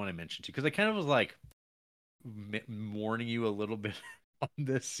think the one I mentioned to because I kind of was like warning you a little bit on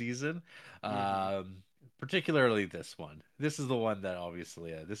this season, Mhm. um, particularly this one. This is the one that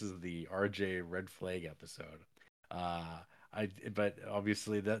obviously this is the RJ red flag episode. Uh, but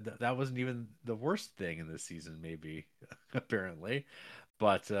obviously that wasn't even the worst thing in this season, maybe apparently,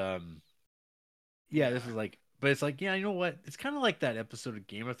 but yeah, this Yeah. is like, but it's like, yeah, you know what? It's kind of like that episode of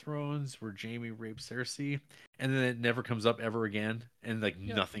Game of Thrones where Jamie rapes Cersei, and then it never comes up ever again, and like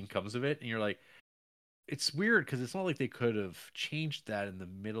Yep. nothing comes of it, and you're like, it's weird because it's not like they could have changed that in the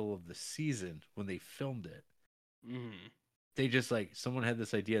middle of the season when they filmed it. Mhm. They just like someone had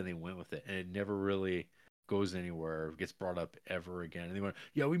this idea and they went with it, and it never really goes anywhere or gets brought up ever again. And they went,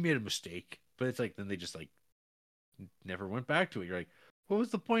 yeah, we made a mistake, but it's like then they just like never went back to it. You're like, what was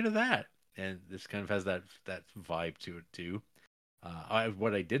the point of that? And this kind of has that vibe to it too.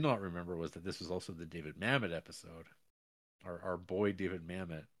 What I did not remember was that this was also the David Mamet episode. Our boy David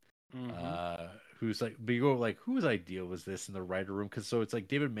Mamet, Mhm. uh, who's like, but you go like, whose idea was this in the writer room? Because so it's like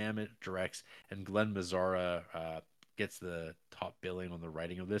David Mamet directs and Glenn Mazzara gets the top billing on the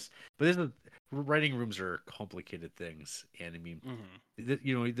writing of this. But writing rooms are complicated things, and I mean,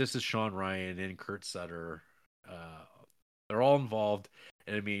 Mhm. this is Sean Ryan and Kurt Sutter. Uh, they're all involved,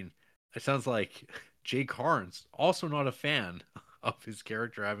 and I mean, it sounds like Jay Carnes also not a fan of his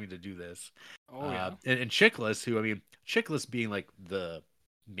character having to do this. Oh yeah. And Chickless, who I mean, Chickless being like the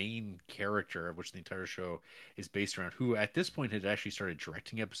main character of which the entire show is based around, who at this point had actually started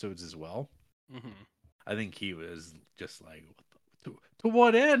directing episodes as well. Mhm. I think he was just like, to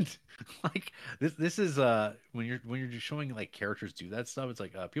what end? Like this is when you're just showing like characters do that stuff. It's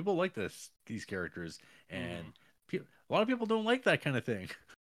like people like these characters, and Mhm. a lot of people don't like that kind of thing.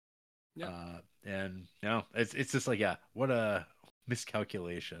 Yep. And no, it's just like yeah, what a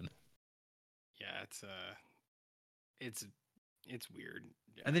miscalculation. Yeah. It's it's weird.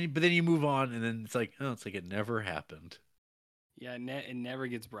 And Yeah. then but then you move on, and then it's like oh, it's like it never happened. Yeah. It never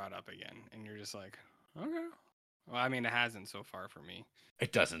gets brought up again, and you're just like, okay. Well, I mean, it hasn't so far for me.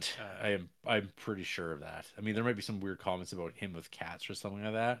 It doesn't. Uh, I'm pretty sure of that. I mean, there might be some weird comments about him with cats or something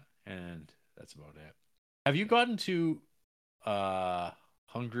like that, and that's about it. Have you yeah. gotten to uh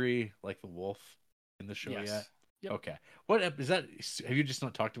Hungry like the Wolf in the show Yes. yet? Yep. Okay. What is that? Have you just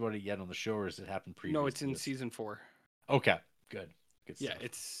not talked about it yet on the show, or has it happened previous? No, it's to in this? season 4. Okay. Good. Good Yeah, stuff.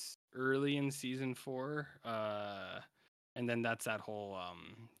 it's early in season 4. And then that's that whole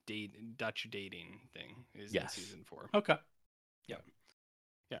Dutch dating thing is in Yes. season 4. Okay. Yep.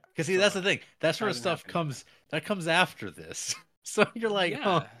 Yeah. Because see, So that's the thing. That sort of hasn't stuff happened yet. comes after this. So you're like,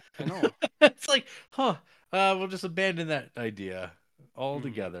 huh? Yeah, I know. It's like, huh? We'll just abandon that idea Mhm.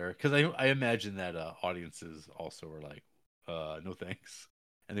 altogether. Because I imagine that audiences also were like, no thanks,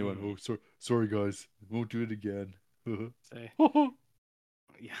 and they went, Mhm. oh, sorry guys, won't do it again. Say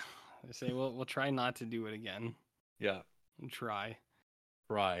yeah. They say we'll try not to do it again. Yeah, And try.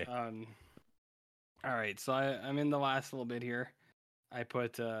 try. Um all right, so I'm in the last little bit here. I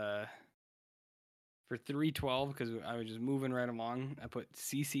put for 312 because I was just moving right along. I put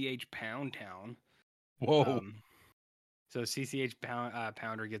CCH Pound Town. Whoa, So CCH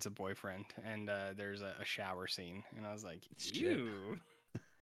Pounder gets a boyfriend, and there's a shower scene, and I was like, shit. ew,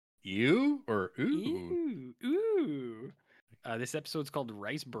 You or ooh? ew, ooh. This episode's called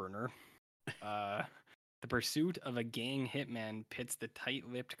Rice Burner. Uh, the pursuit of a gang hitman pits the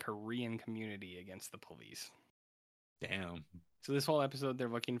tight-lipped Korean community against the police. Damn. So this whole episode, they're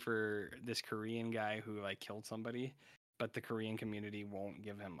looking for this Korean guy who like killed somebody, but the Korean community won't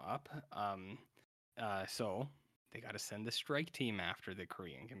give him up. So they got to send the strike team after the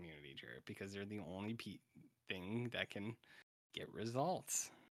Korean community, Jared, because they're the only thing that can get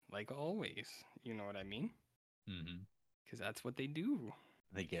results. Like always, you know what I mean? Mm-hmm. Because that's what they do.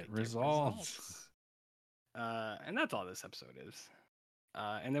 They get They get results. results. And that's all this episode is.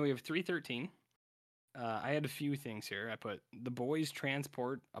 And then we have 313. I had a few things here. I put the boys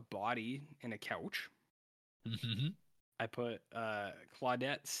transport a body in a couch. Mm-hmm. I put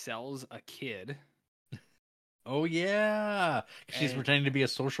Claudette sells a kid. Oh yeah, she's And pretending to be a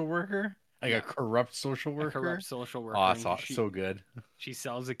social worker, like a yeah, corrupt social a corrupt worker. social worker, Oh, and so good. she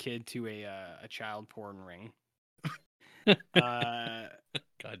sells a kid to a child porn ring. Uh,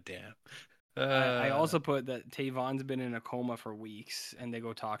 God damn. I also put that Tavon's been in a coma for weeks, and they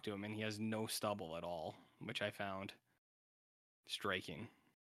go talk to him, and he has no stubble at all, which I found striking.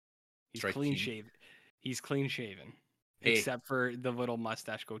 He's Strike clean King. shaven. He's clean shaven, Hey, except for the little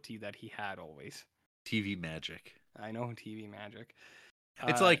mustache goatee that he had always. TV magic. I know TV magic.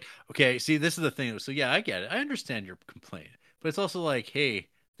 It's like, okay, see, this is the thing. So yeah, I get it. I understand your complaint, but it's also like, hey,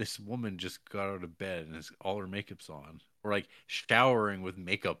 this woman just got out of bed and has all her makeup's on, or like showering with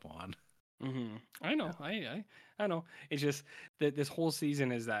makeup on. I know. I know. It's just that this whole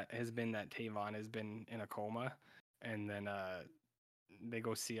season has been that Tavon has been in a coma, and then they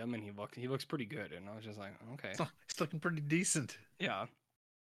go see him, and he looks pretty good, and I was just like, okay, It's looking pretty decent. yeah.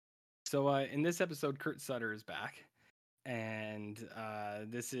 So in this episode, Kurt Sutter is back, and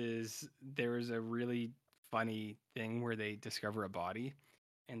there is a really funny thing where they discover a body,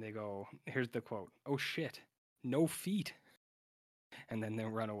 and they go, here's the quote: "Oh shit, no feet," and then they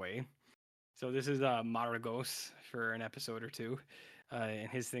run away. So this is Maragos for an episode or two. And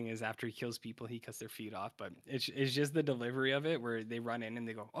his thing is after he kills people, he cuts their feet off. But it's just the delivery of it where they run in and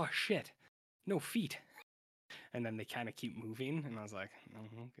they go, oh shit, no feet. And then they kind of keep moving. And I was like,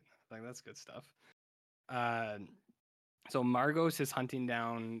 like that's good stuff. So Margos is hunting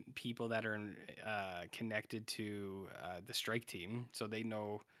down people that are connected to the strike team. So they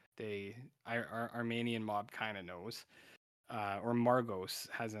know our Armenian mob kind of knows. Or Margos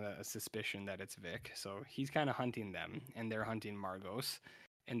has a suspicion that it's Vic, so he's kind of hunting them, and they're hunting Margos,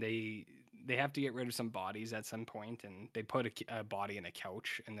 and they have to get rid of some bodies at some point, and they put a body in a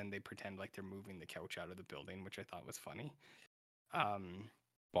couch, and then they pretend like they're moving the couch out of the building, which I thought was funny.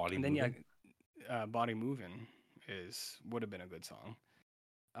 Body And then moving. Body Moving would have been a good song.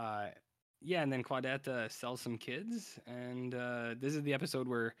 Yeah, and then Claudette sells some kids, and this is the episode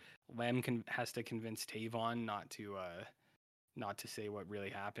where Lem has to convince Tavon not to say what really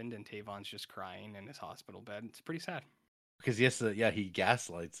happened, and Tavon's just crying in his hospital bed. It's pretty sad. Because yes, he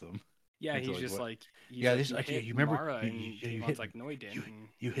gaslights them. Yeah, Into he's like just what? like Yeah, you this hit you remember Mara, you, and you Tavon's hit like, no, he didn't.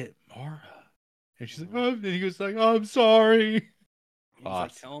 you hit Mara, and she's like, Mhm. oh, and he goes like, oh, I'm sorry. He's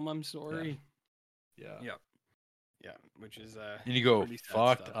like, tell him I'm sorry. Yeah. Yeah, which is And you go pretty sad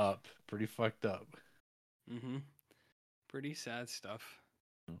fucked stuff. up, pretty fucked up. Pretty sad stuff.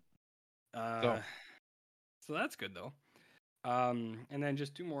 So So that's good though. And then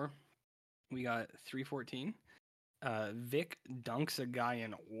just two more. We got 314. Vic dunks a guy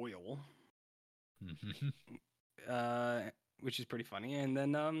in oil. Which is pretty funny. And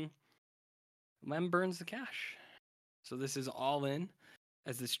then Lem burns the cash. So this is all in.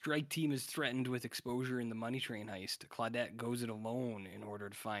 As the strike team is threatened with exposure in the money train heist, Claudette goes it alone in order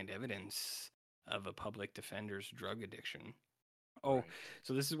to find evidence. of a public defender's drug addiction. Oh, Right.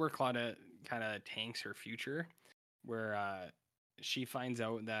 so this is where Claudette kind of tanks her future, where she finds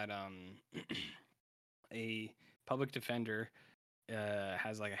out that a public defender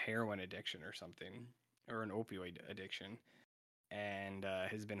has like a heroin addiction or something, or an opioid addiction, and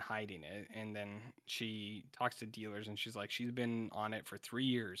has been hiding it. And then she talks to dealers, and she's like, she's been on it for 3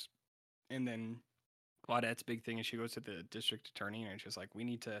 years. And then Claudette's big thing is she goes to the district attorney, and she's like, we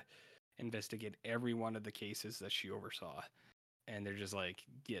need to investigate every one of the cases that she oversaw. And they're just like,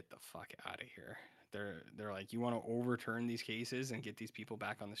 get the fuck out of here. They're like, you want to overturn these cases and get these people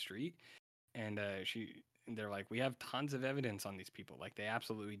back on the street? And they're like, we have tons of evidence on these people. Like, they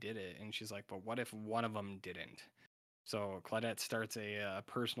absolutely did it. And she's like, but what if one of them didn't? So Claudette starts a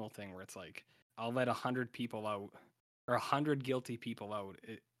personal thing where it's like, I'll let 100 people out, or 100 guilty people out,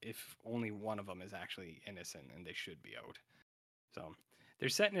 if only one of them is actually innocent and they should be out. So they're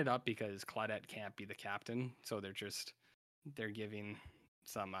setting it up because Claudette can't be the captain. So they're giving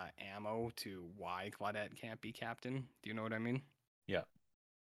some ammo to why Claudette can't be captain. Do you know what I mean? Yeah.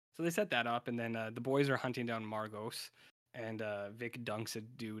 So they set that up, and then the boys are hunting down Margos, and Vic dunks a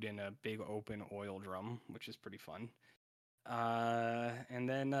dude in a big open oil drum, which is pretty fun. And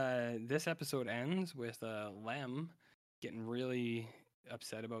then this episode ends with Lem getting really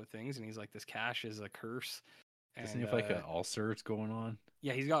upset about things, and he's like, this cash is a curse. Doesn't he have like an ulcers going on?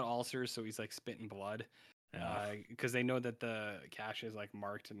 Yeah, he's got ulcers, so he's like spitting blood. Because they know that the cache is like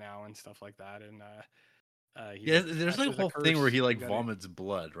marked now and stuff like that, and yeah, there's like a whole thing where he like vomits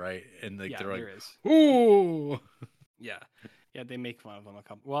blood, right? And like they're like, there is. Ooh, yeah, they make fun of him a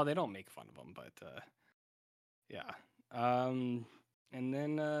couple. Well, they don't make fun of him, but yeah. And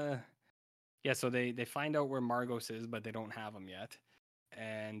then so they find out where Margos is, but they don't have him yet,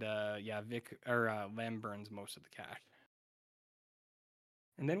 and Vic or Lem burns most of the cache.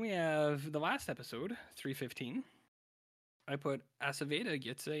 And then we have the last episode, 315. I put Aceveda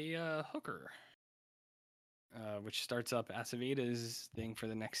gets a hooker, which starts up Aceveda's thing for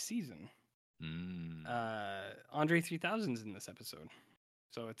the next season. Andre 3000's in this episode.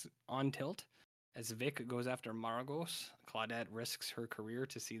 So it's on tilt. As Vic goes after Margos, Claudette risks her career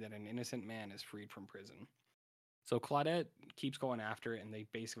to see that an innocent man is freed from prison. So Claudette keeps going after it, and they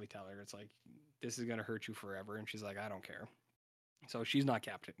basically tell her, it's like, this is going to hurt you forever. And she's like, I don't care. So she's not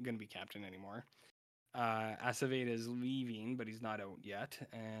going to be captain anymore. Aceveda is leaving, but he's not out yet.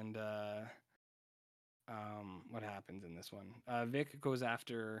 And what happens in this one? Vic goes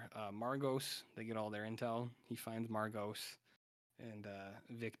after Margos. They get all their intel. He finds Margos, and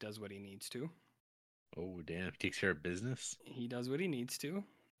Vic does what he needs to. Oh, damn. He takes care of business? He does what he needs to.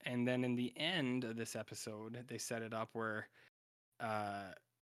 And then in the end of this episode, they set it up where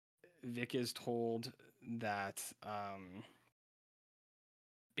Vic is told that...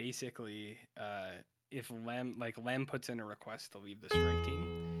 basically, if Lem puts in a request to leave the strike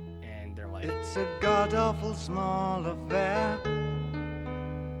team, and they're like, it's a god-awful small affair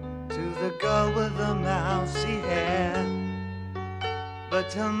to the girl with the mousy hair,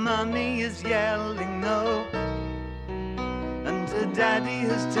 but her mummy is yelling no, and her daddy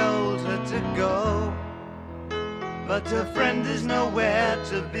has told her to go, but her friend is nowhere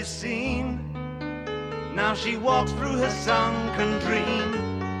to be seen. Now she walks through her sunken dream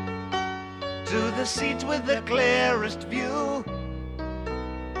to the seat with the clearest view,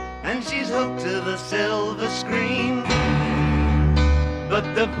 and she's hooked to the silver screen.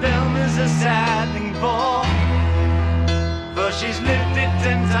 But the film is a sad thing for she's lived it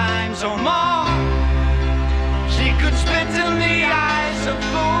 10 times or more. She could spit in the eyes of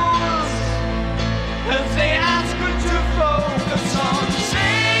fools if they ask her to focus on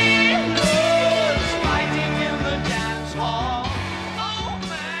sailors fighting in the dance hall. Oh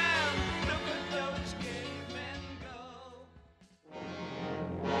man, look at those cavemen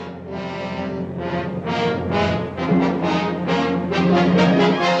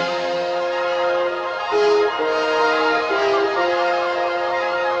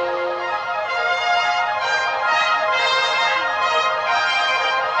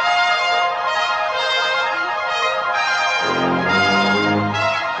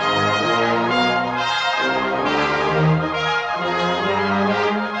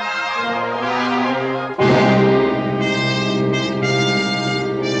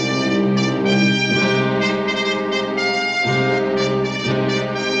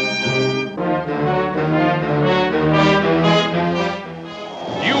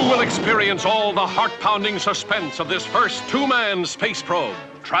Experience all the heart-pounding suspense of this first two-man space probe,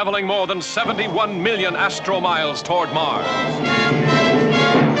 traveling more than 71 million astromiles toward Mars.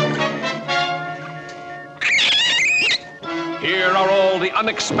 Here are all the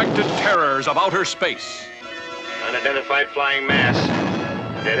unexpected terrors of outer space. Unidentified flying mass.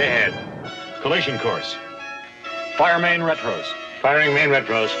 Dead ahead. Collision course. Fire main retros. Firing main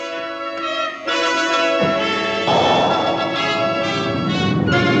retros.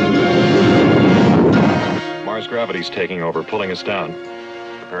 Mars gravity's taking over, pulling us down.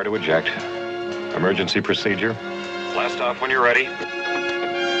 Prepare to eject. Emergency procedure. Blast off when you're ready.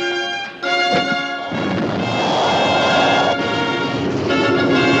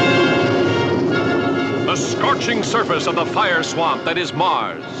 The scorching surface of the fire swamp that is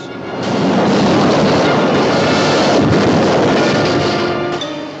Mars.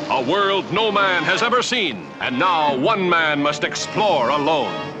 A world no man has ever seen, and now one man must explore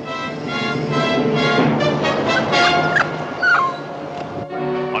alone.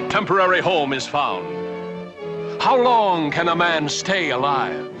 A temporary home is found. How long can a man stay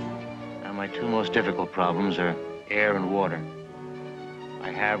alive? Now, my two most difficult problems are air and water.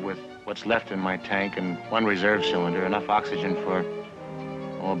 I have, with what's left in my tank and one reserve cylinder, enough oxygen for,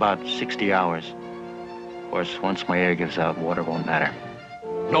 about 60 hours. Of course, once my air gives out, water won't matter.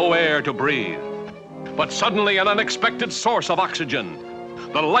 No air to breathe, but suddenly an unexpected source of oxygen.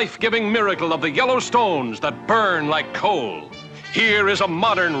 The life-giving miracle of the yellow stones that burn like coal. Here is a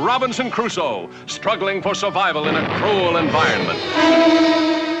modern Robinson Crusoe struggling for survival in a cruel environment.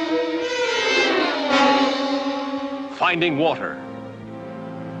 Finding water.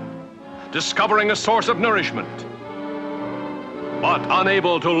 Discovering a source of nourishment. But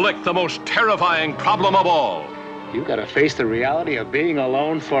unable to lick the most terrifying problem of all. You gotta face the reality of being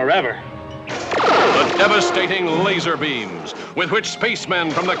alone forever. The devastating laser beams with which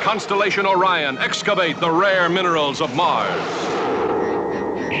spacemen from the constellation Orion excavate the rare minerals of Mars.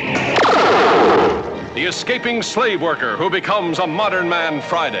 The escaping slave worker who becomes a modern man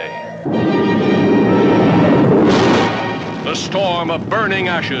Friday. The storm of burning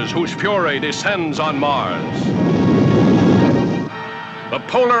ashes whose fury descends on Mars. The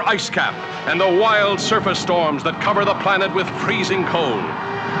polar ice cap and the wild surface storms that cover the planet with freezing cold.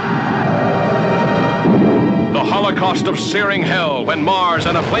 The holocaust of searing hell when Mars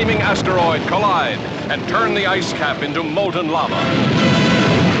and a flaming asteroid collide and turn the ice cap into molten lava.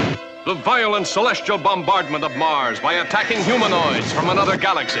 The violent celestial bombardment of Mars by attacking humanoids from another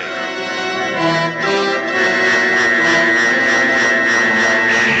galaxy.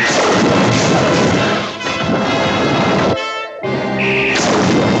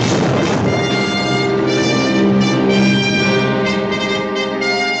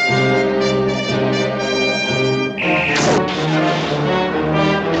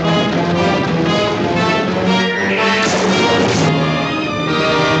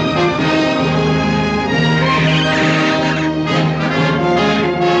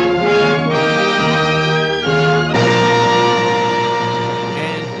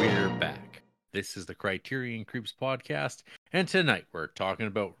 This is the Criterion Creeps podcast, and tonight we're talking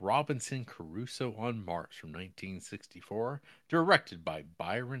about Robinson Crusoe on Mars from 1964, directed by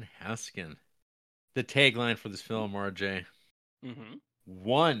Byron Haskin. The tagline for this film, RJ,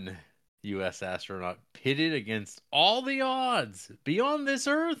 one U.S. astronaut pitted against all the odds beyond this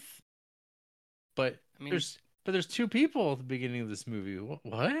Earth. But there's two people at the beginning of this movie.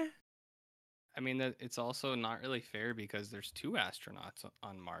 What? I mean, it's also not really fair because there's two astronauts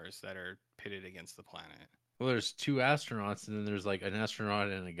on Mars that are pitted against the planet. Well, there's two astronauts, and then there's like an astronaut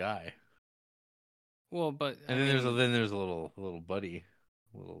and a guy. Well, but and then there's a little buddy,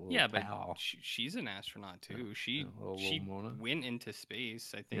 little yeah, pal. But she's an astronaut too. Yeah, she Mona. went into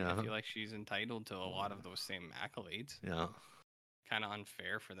space. I think I feel like she's entitled to a lot of those same accolades. Yeah, kind of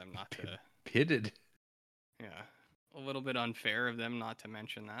unfair for them not to pitted. Yeah. A little bit unfair of them not to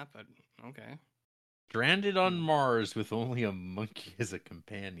mention that, but okay. Stranded on Mars with only a monkey as a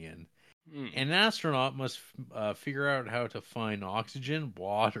companion. An astronaut must figure out how to find oxygen,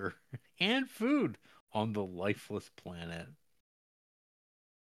 water, and food on the lifeless planet.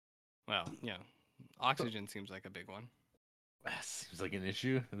 Well, yeah. Oxygen seems like a big one. Seems like an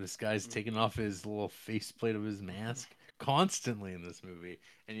issue. This guy's taking off his little faceplate of his mask constantly in this movie.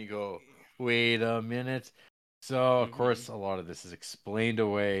 And you go, wait a minute. So, of course, a lot of this is explained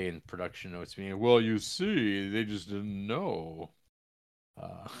away in production notes being, well, you see, they just didn't know.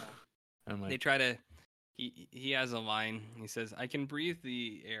 They try to, he has a line, he says, I can breathe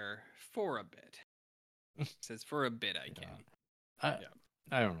the air for a bit. He says, for a bit I can.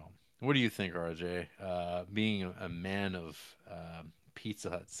 I don't know. What do you think, RJ? Being a man of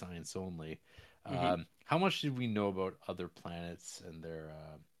Pizza Hut science only, how much did we know about other planets and their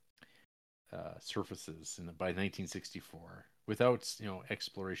surfaces by 1964 without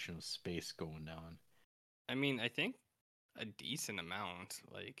exploration of space going down? I mean, I think a decent amount.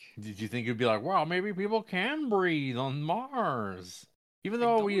 Like, Did you think it'd be like, wow, maybe people can breathe on Mars, even I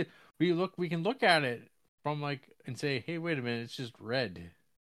though don't. we can look at it from like and say, hey, wait a minute, it's just red.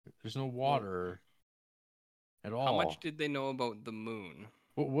 There's no Well, water at how much all. did they know about the moon?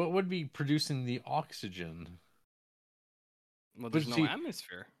 What would be producing the oxygen? Well, But there's no see,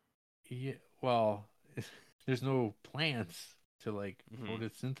 atmosphere. yeah, well, there's no plants to like Hmm.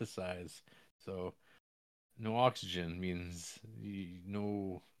 photosynthesize, so no oxygen means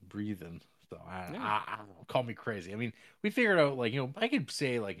no breathing. So Yeah, I don't know, call me crazy. I mean, we figured out like I could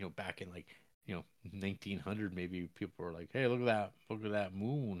say like back in like 1900 maybe people were like, hey, look at that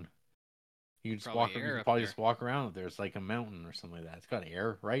moon. You can just probably you air could up probably there. just walk around up there. It's like a mountain or something like that. It's got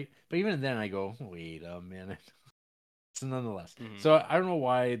air, right? But even then, I go, wait a minute. So nonetheless, Hmm. so I don't know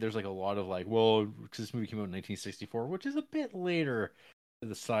why there's like a lot of like, well, because this movie came out in 1964, which is a bit later to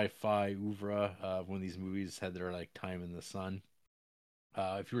the sci-fi oeuvre when these movies had their like time in the sun.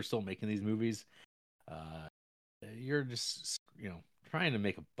 If you were still making these movies, uh, you're just trying to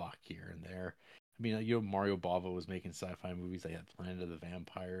make a buck here and there. I mean, Mario Bava was making sci-fi movies. They had Planet of the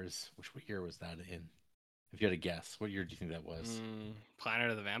Vampires. What year was that in? If you had a guess, what year do you think that was?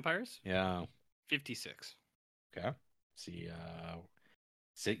 Planet of the Vampires. Yeah. 56. Okay. See,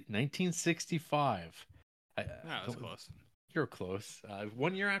 1965. That was close. You're close.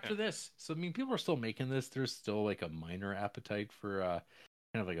 1 year Yeah. after this. So, I mean, people are still making this. There's still like a minor appetite for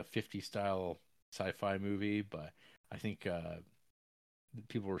kind of like a 50 style sci fi movie. But I think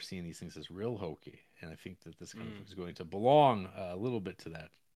people were seeing these things as real hokey. And I think that this kind of is going to belong a little bit to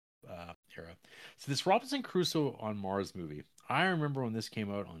that era. So, this Robinson Crusoe on Mars movie, I remember when this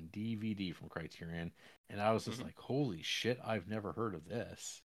came out on DVD from Criterion. And I was just like, holy shit, I've never heard of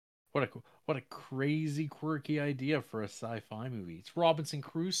this. What a crazy, quirky idea for a sci-fi movie. It's Robinson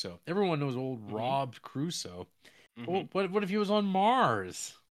Crusoe. Everyone knows old Mm-hmm. Rob Crusoe. Mm-hmm. Well, what if he was on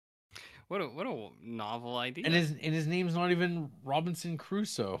Mars? What a novel And idea. his name's not even Robinson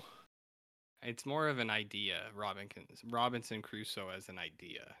Crusoe. It's more of an idea, Robinson Crusoe as an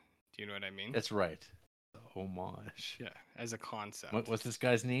idea. Do you know what I mean? That's right. Homage. Yeah, as a concept. What's this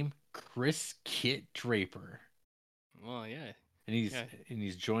guy's name? Chris Kit Draper. Well, yeah. And he's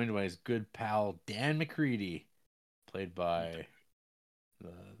Yeah. joined by his good pal Dan McCready, played by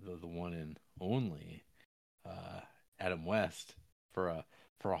the one and only Adam West for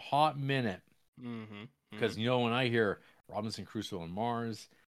a hot minute. Mm-hmm. Because when I hear Robinson Crusoe on Mars,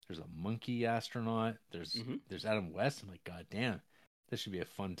 there's a monkey astronaut, there's Adam West. I'm like, God damn, this should be a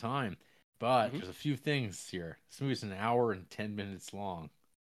fun time. But there's a few things here. This movie's an hour and 10 minutes long.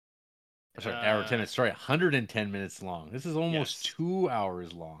 Sorry, hour 10 minutes. Sorry, 110 minutes long. This is almost 2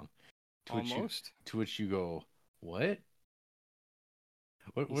 hours long. Almost. To which you go, what?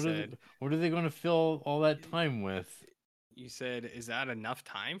 What are they going to fill all that time with? You said, is that enough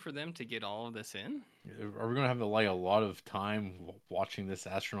time for them to get all of this in? Are we going to have like a lot of time watching this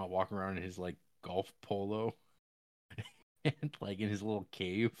astronaut walk around in his like golf polo and like in his little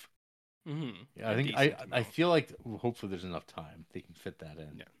cave? Mm-hmm. Yeah, I feel like hopefully there's enough time they can fit that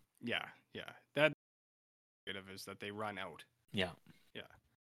in. Yeah. That good of is that they run out. Yeah. Yeah.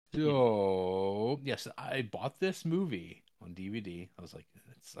 So yes, I bought this movie on DVD. I was like,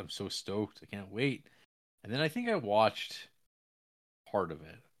 I'm so stoked. I can't wait. And then I think I watched part of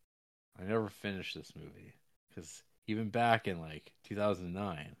it. I never finished this movie because even back in like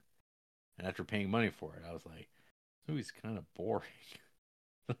 2009, and after paying money for it, I was like, this movie's kind of boring.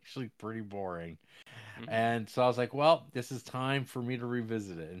 It's actually pretty boring. Mm-hmm. And so I was like, well, this is time for me to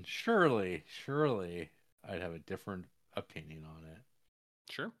revisit it. And surely I'd have a different opinion on it.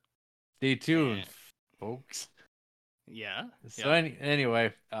 Sure. Stay tuned, folks. Yeah. So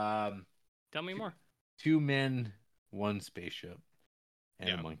anyway, tell me more. 2 men, 1 spaceship, and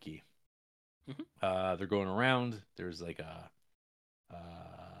a monkey. Mm-hmm. They're going around. There's like a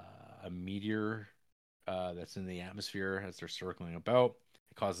meteor that's in the atmosphere as they're circling about.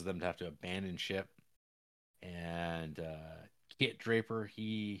 It causes them to have to abandon ship. And Kit Draper,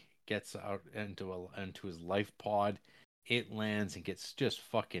 he gets out into his life pod. It lands and gets just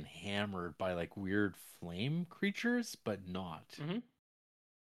fucking hammered by like weird flame creatures, but not. Mm-hmm.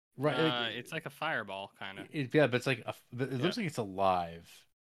 Right, it's like a fireball kind of. Yeah, but it's like it looks like it's alive.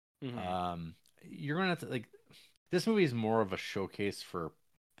 Mm-hmm. You're gonna have to like. This movie is more of a showcase for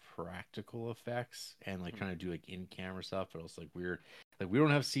practical effects and like trying to do like in-camera stuff, but also like weird. Like we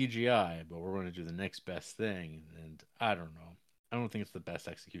don't have CGI, but we're going to do the next best thing, and I don't know. I don't think it's the best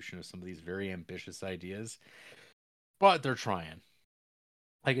execution of some of these very ambitious ideas, but they're trying.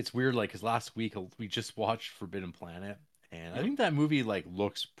 Like it's weird, like because last week we just watched Forbidden Planet, and I think that movie like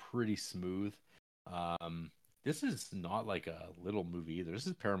looks pretty smooth. this is not like a little movie either. This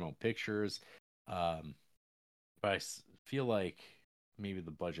is Paramount Pictures. But feel like maybe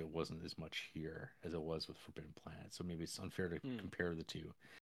the budget wasn't as much here as it was with Forbidden Planet, so maybe it's unfair to compare the two.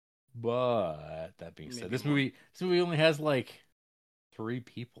 But that being said, this movie only has like 3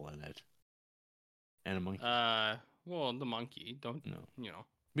 people in it, and a monkey. Well, the monkey. Don't No. you know?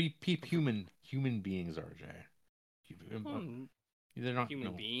 We human beings, RJ. They're not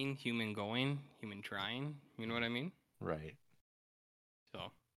Human being, human going, human trying. You know what I mean? Right.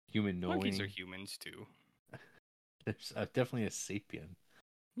 So human knowing. monkeys are humans too. There's definitely a sapien.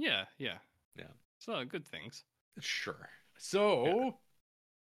 Yeah. Yeah. So good things. Sure. So,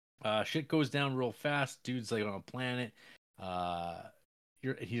 shit goes down real fast. Dude's like on a planet.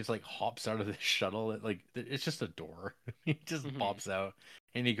 He just like hops out of the shuttle. It's just a door. He just pops out,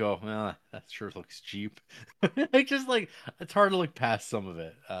 and you go, well, that sure looks cheap. It's hard to look past some of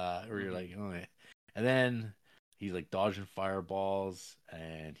it. Where you're like, oh, yeah. And then he's like dodging fireballs,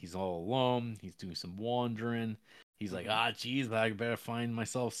 and he's all alone. He's doing some wandering. He's like, geez, I better find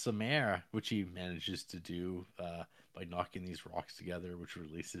myself some air, which he manages to do by knocking these rocks together, which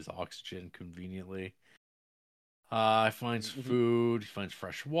releases oxygen conveniently. He finds food. He finds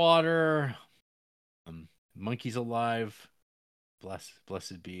fresh water. Monkey's alive.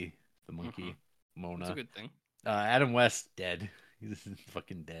 Blessed be the monkey, Mona. That's a good thing. Adam West dead. He's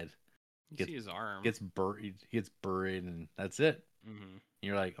fucking dead. You see his arm. Gets buried. He gets buried, and that's it. Mm-hmm.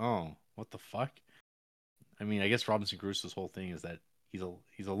 You're like, oh, what the fuck? I mean, I guess Robinson Crusoe's whole thing is that he's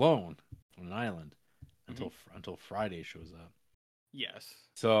alone on an island until Friday shows up. Yes.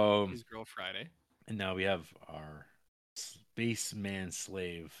 So his girl Friday. And now we have our spaceman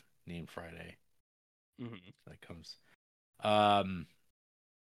slave named Friday. That comes.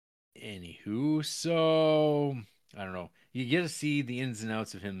 Anywho, so I don't know. You get to see the ins and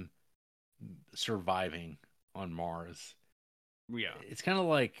outs of him surviving on Mars. Yeah. It's kind of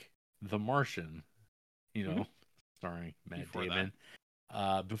like The Martian, starring Matt Damon.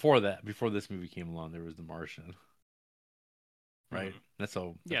 Before this movie came along, there was The Martian. Right? That's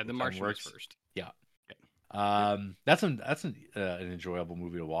how The Martian works. was first. Yeah. That's an enjoyable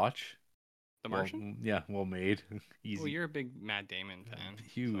movie to watch. The Martian? Well made. Easy. Well, you're a big Matt Damon fan.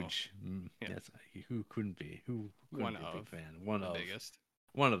 Huge. So, yeah. Yes. Who couldn't be? Who couldn't be a big fan? One of the biggest.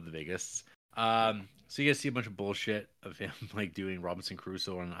 One of the biggest. So you guys see a bunch of bullshit of him like doing Robinson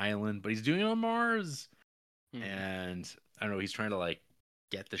Crusoe on an island, but he's doing it on Mars. And I don't know, he's trying to like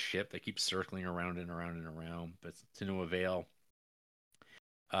get the ship that keeps circling around and around and around, but to no avail.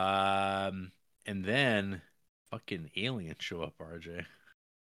 And then fucking aliens show up, RJ.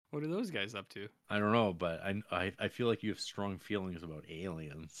 What are those guys up to? I don't know, but I feel like you have strong feelings about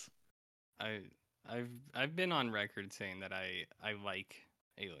aliens. I've been on record saying that I like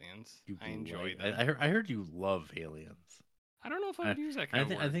aliens. I enjoy them. I heard you love aliens. I don't know if I would use that kind of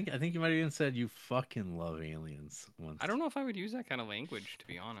word. I think you might have even said you fucking love aliens once. I don't know if I would use that kind of language, to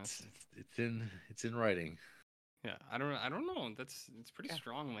be honest. It's in writing. Yeah, I don't know. It's pretty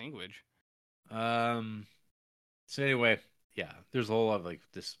strong language. So anyway, yeah, there's a whole lot of like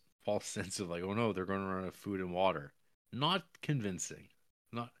this false sense of like, oh no, they're going to run out of food and water. Not convincing.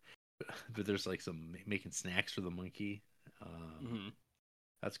 But there's like some making snacks for the monkey.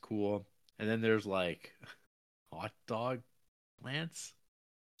 That's cool. And then there's like hot dog plants.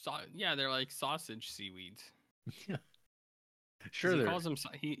 They're like sausage seaweeds. Yeah. Sure, he calls them.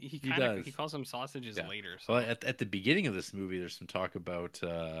 He calls them sausages later. So. Well, at the beginning of this movie, there's some talk about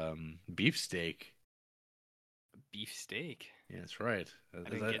beefsteak. Beefsteak. Yeah, that's right. I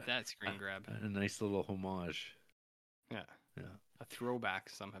didn't get that screen grab. A nice little homage. Yeah. A throwback,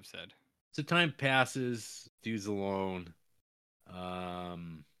 some have said. So time passes. Dude's alone.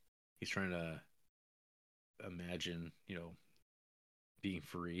 He's trying to imagine, being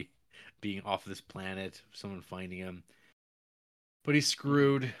free, being off this planet, someone finding him. But he's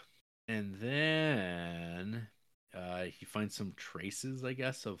screwed. And then he finds some traces, I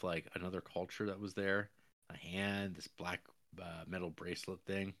guess, of like another culture that was there. A hand, this black metal bracelet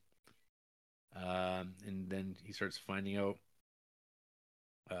thing. And then he starts finding out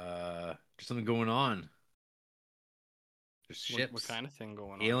there's something going on. There's ships. What kind of thing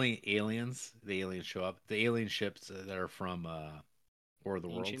going on? Aliens. The aliens show up. The alien ships that are from War of the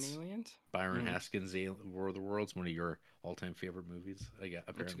Ancient Worlds. Aliens? Byron Haskins' War of the Worlds, one of your all-time favorite movies.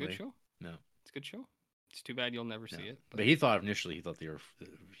 Apparently. It's a good show. No. It's a good show. It's too bad you'll never see it. But he thought initially they were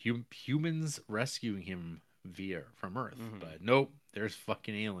humans rescuing him from Earth. But nope, there's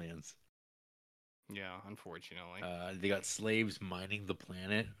fucking aliens. Yeah, unfortunately. They got slaves mining the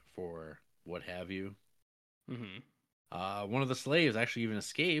planet for what have you. One of the slaves actually even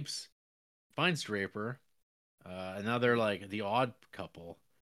escapes, finds Draper, And now they're like the odd couple.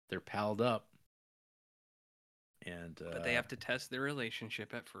 They're palled up. And But they have to test their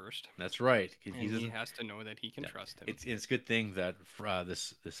relationship at first. That's right. And he has to know that he can trust him. It's a good thing that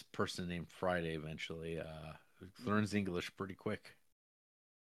this person named Friday eventually learns English pretty quick.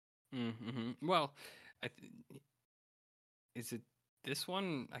 Mm-hmm. Well, is it this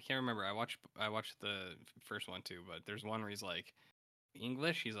one? I can't remember. I watched the first one too, but there's one where he's like,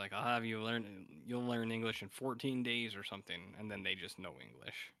 English. He's like, I'll have you learn. You'll learn English in 14 days or something, and then they just know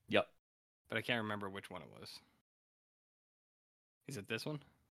English. Yep. But I can't remember which one it was. Is it this one?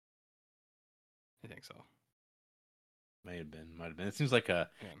 I think so. Might have been. It seems like a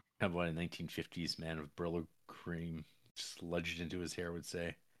kind of what a 1950s man with Brillo cream sludged into his hair would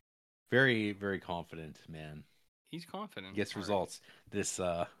say. Very, very confident man. He's confident. Gets results. Right. This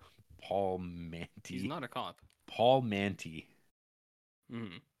Paul Manty. He's not a cop. Paul Manty.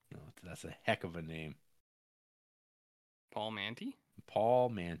 Mm. No, that's a heck of a name. Paul Manty? Paul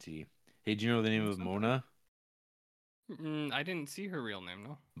Manty. Hey, do you know the name of Mona? I didn't see her real name,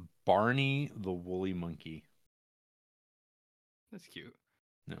 no. Barney the Woolly Monkey. That's cute.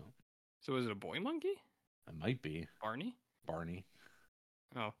 No. So is it a boy monkey? It might be. Barney?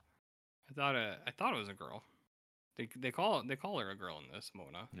 Oh. I thought it was a girl. They call her a girl in this,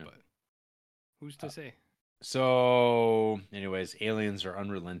 Mona, but who's to say? So, anyways, aliens are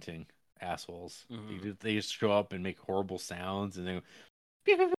unrelenting assholes. Mm-hmm. They just show up and make horrible sounds, and they go,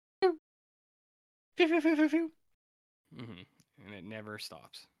 and it never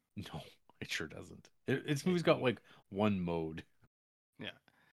stops. No, it sure doesn't. This movie's got like one mode. Yeah,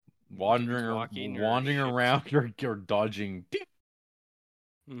 wandering around or dodging.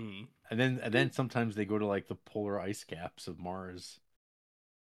 Mm-hmm. And then sometimes they go to like the polar ice caps of Mars.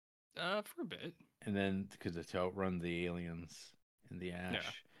 For a bit. And then because to outrun the aliens in the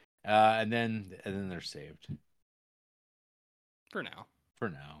ash. Yeah. And then they're saved. For now.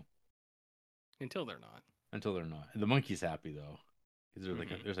 Until they're not. And the monkey's happy though, because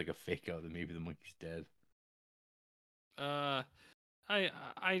there's like a fake out that maybe the monkey's dead.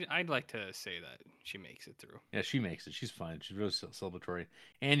 I'd like to say that she makes it through. Yeah, she makes it. She's fine. She's really celebratory,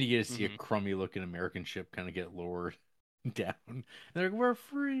 and you get to see a crummy looking American ship kind of get lowered down. And they're like, "We're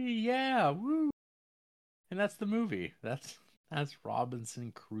free, yeah, woo!" And that's the movie. That's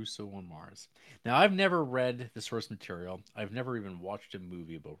Robinson Crusoe on Mars. Now, I've never read the source material. I've never even watched a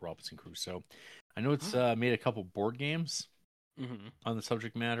movie about Robinson Crusoe. I know it's made a couple board games on the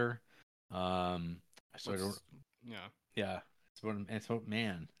subject matter. It's about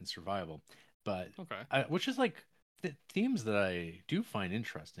man and survival, but which is like themes that I do find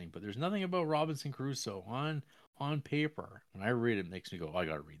interesting. But there's nothing about Robinson Crusoe on paper. When I read it, it makes me go, oh, I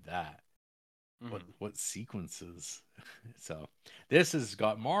got to read that. What sequences? So this has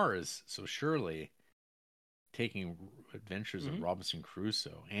got Mars, so surely taking adventures of Robinson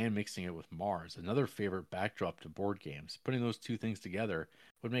Crusoe and mixing it with Mars, another favorite backdrop to board games. Putting those two things together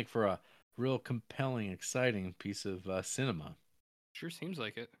would make for a real compelling, exciting piece of cinema. Sure seems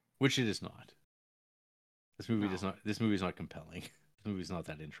like it. Which it is not. This movie does not. This movie is not compelling. This movie is not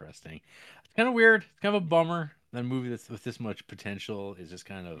that interesting. It's kind of weird. It's kind of a bummer. That movie that's with this much potential is just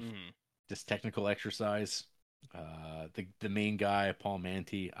kind of just technical exercise. The main guy, Paul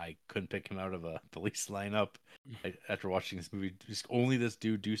Manty, I couldn't pick him out of a police lineup. After watching this movie, just only this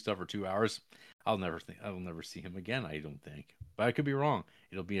dude do stuff for 2 hours. I'll never see him again. I don't think, but I could be wrong.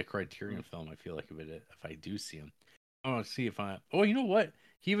 It'll be a Criterion film. I feel like if I do see him. I want to see if I. Oh, you know what?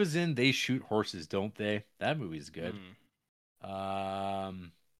 He was in They Shoot Horses, Don't They? That movie's good. Oh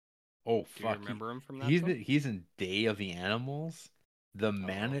fuck! You remember him from that? He's in Day of the Animals.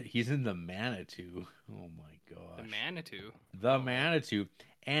 He's in the Manitou. Oh my gosh! The Manitou,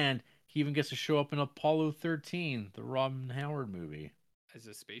 and he even gets to show up in Apollo 13, the Robin Howard movie, as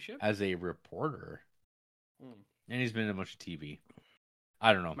a spaceship, as a reporter, and he's been in a bunch of TV.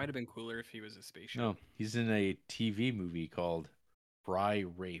 I don't know. Might have been cooler if he was a spaceship. No, he's in a TV movie called Fry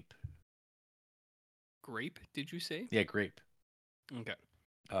Rape. Grape? Did you say? Yeah, Grape. Okay.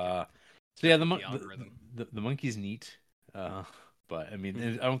 So yeah, the monkey's neat. But I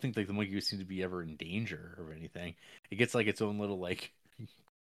mean, I don't think like the monkey would seem to be ever in danger or anything. It gets like its own little like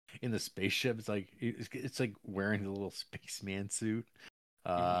in the spaceship. It's like wearing the little spaceman suit.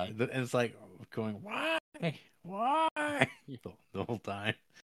 And it's like going, why the whole time,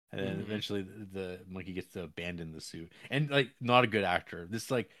 and then eventually the monkey gets to abandon the suit. And like, not a good actor. This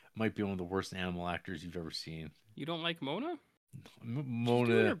like might be one of the worst animal actors you've ever seen. You don't like Mona? Mona,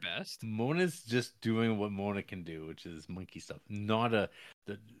 she's doing her best. Mona's just doing what Mona can do, which is monkey stuff. Not the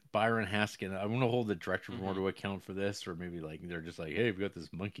Byron Haskin. I want to hold the director more to account for this, or maybe like they're just like, hey, we got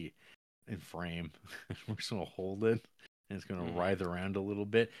this monkey. in frame. We're just gonna hold it, and it's gonna Mhm. writhe around a little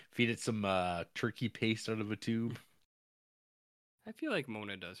bit. Feed it some turkey paste out of a tube. I feel like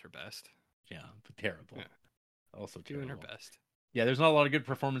Mona does her best. Yeah, but terrible. Yeah. Also Doing her terrible. best. Yeah, there's not a lot of good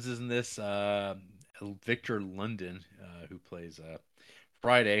performances in this. Victor London, who plays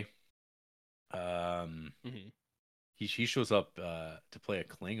Friday, Hmm. he shows up to play a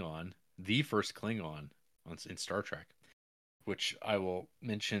Klingon, the first Klingon in Star Trek, which I will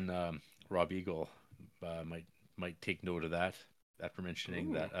mention. Rob Eagle might take note of that after mentioning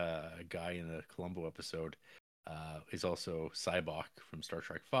Ooh. that a guy in the Columbo episode is also Cybok from Star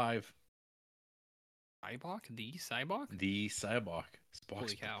Trek V. Cybok? The Cybok? The Cybok,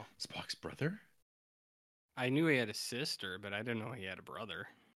 Holy cow. Spock's brother. I knew he had a sister, but I didn't know he had a brother.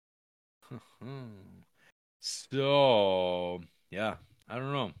 So, yeah, I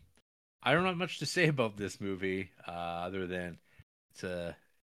don't know. I don't have much to say about this movie other than it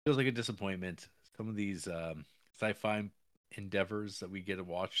feels like a disappointment. Some of these sci-fi endeavors that we get to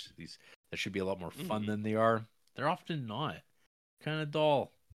watch, these that should be a lot more fun than they are. They're often not. Kind of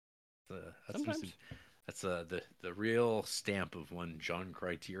dull. Sometimes. That's the real stamp of one John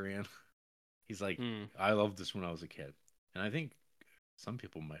Criterion. He's like, Hmm. I loved this when I was a kid, and I think some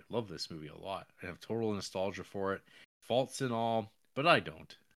people might love this movie a lot. I have total nostalgia for it, faults and all, but I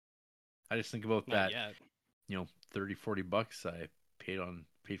don't. I just think about Not that, yet. 30, $40 I paid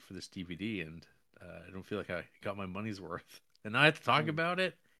for this DVD, and I don't feel like I got my money's worth. And I have to talk about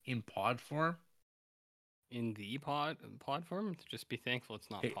it in pod form. In the pod form? Just be thankful it's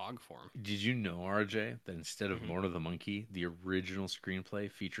not Hey, pog form. Did you know, RJ, that instead of Mhm. Mona the Monkey, the original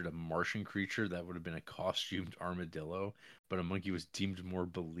screenplay featured a Martian creature that would have been a costumed armadillo, but a monkey was deemed more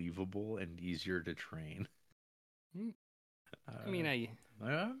believable and easier to train? I mean,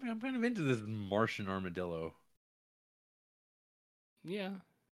 I'm kind of into this Martian armadillo. yeah.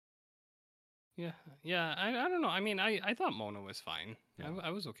 I don't know. I mean, I thought Mona was fine. Yeah. I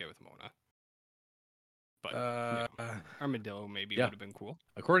was okay with Mona. But Armadillo maybe yeah. would have been cool.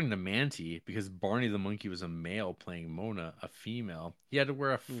 According to Manti, because Barney the monkey was a male playing Mona, a female, he had to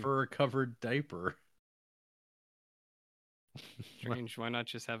wear a fur-covered diaper. Strange. Why not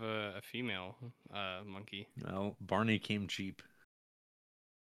just have a female monkey? Well, Barney came cheap.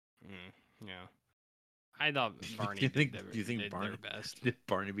 Yeah. I thought Barney do you think did Barney their best. did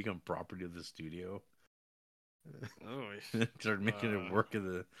Barney become property of the studio? Oh, Started making him work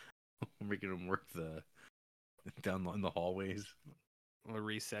down in the hallways.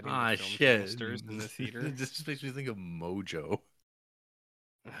 Resetting the film posters in the theater. It just makes me think of Mojo.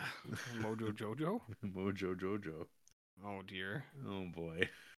 Mojo Jojo? Mojo Jojo. Oh dear. Oh boy.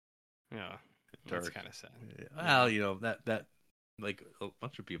 Yeah. Dark. That's kind of sad. Well, that like a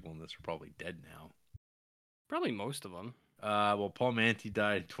bunch of people in this are probably dead now. Probably most of them. Well, Paul Manti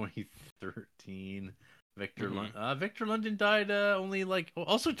died in 2013. Victor London died only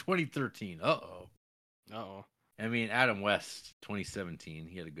also 2013. Uh-oh. I mean, Adam West, 2017.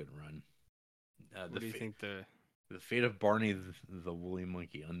 He had a good run. What do you think the fate of Barney the woolly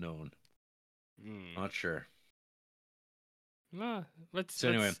monkey, unknown. Not sure.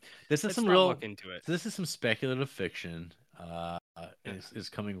 Anyway, this is some real look into it. So this is some speculative fiction. Is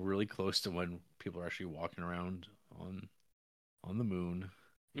coming really close to when people are actually walking around on the moon,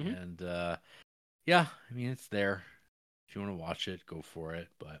 and yeah, I mean it's there. If you want to watch it, go for it.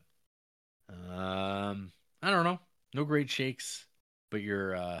 But I don't know, no great shakes. But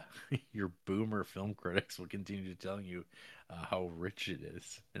your boomer film critics will continue to tell you how rich it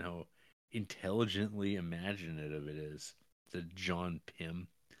is and how intelligently imaginative it is. The John Pym.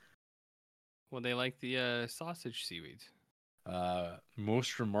 Well, they like the sausage seaweeds.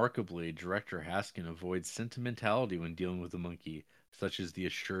 Most remarkably, director Haskin avoids sentimentality when dealing with the monkey, such as the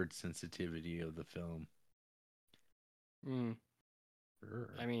assured sensitivity of the film.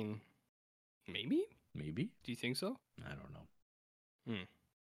 I mean, maybe? Maybe? Do you think so? I don't know.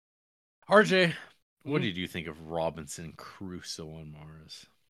 RJ, what did you think of Robinson Crusoe on Mars?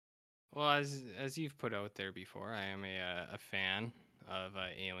 Well, as you've put out there before, I am a fan of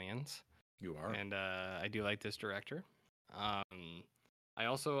Aliens. You are, and I do like this director. I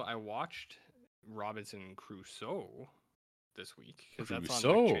watched Robinson Crusoe this week because that's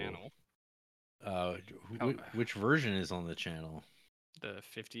on the channel. Which version is on the channel? The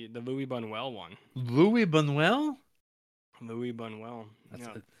Louis Buñuel one. Louis Buñuel. Louis Buñuel.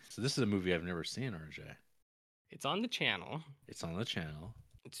 So this is a movie I've never seen, RJ. It's on the channel. It's on the channel.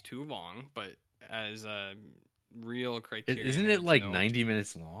 It's too long, but as a real Criterion, isn't it like 90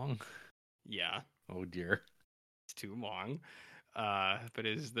 minutes long? Yeah. Oh dear. It's too long. But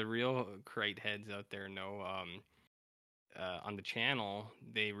as the real Crite heads out there know, on the channel,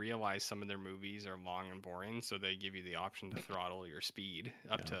 they realize some of their movies are long and boring, so they give you the option to throttle your speed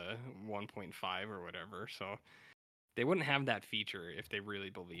up to 1.5 or whatever. So they wouldn't have that feature if they really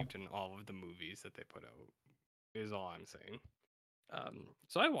believed in all of the movies that they put out, is all I'm saying.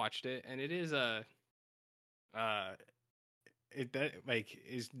 So I watched it, and it is like,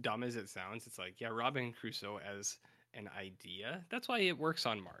 as dumb as it sounds, it's like, yeah, Robin Crusoe as an idea. That's why it works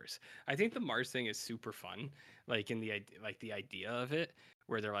on Mars. I think the Mars thing is super fun, like in the idea of it,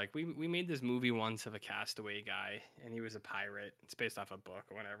 where they're like, we made this movie once of a castaway guy, and he was a pirate. It's based off a book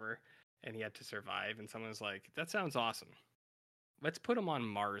or whatever, and he had to survive. And someone's like, that sounds awesome. Let's put him on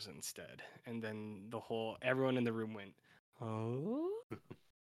Mars instead. And then everyone in the room went, oh.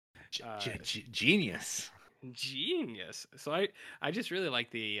 Genius. Genius. So I just really like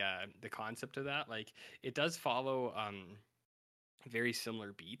the concept of that. Like, it does follow very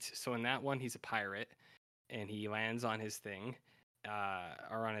similar beats. So in that one, he's a pirate and he lands on his thing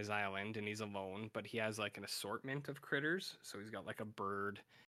or on his island, and he's alone, but he has like an assortment of critters. So he's got like a bird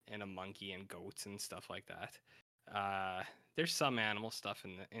and a monkey and goats and stuff like that. There's some animal stuff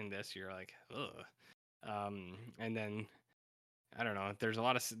in this. You're like, ugh. And then I don't know.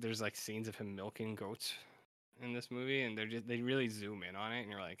 There's like scenes of him milking goats in this movie, and they really zoom in on it,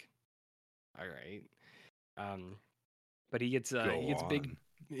 and you're like, all right. But he gets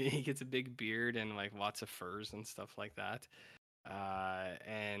he gets a big beard and like lots of furs and stuff like that.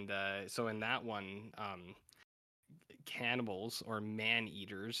 So in that one, cannibals, or man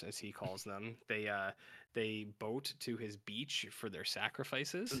eaters as he calls them, they boat to his beach for their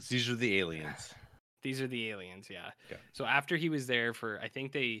sacrifices. These are the aliens. These are the aliens, yeah. Yeah. So after he was there for, I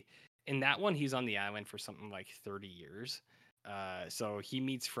think in that one, he's on the island for something like 30 years. So he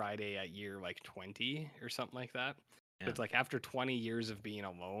meets Friday at year like 20 or something like that. Yeah. But it's like after 20 years of being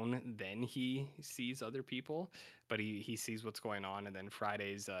alone, then he sees other people, but he sees what's going on. And then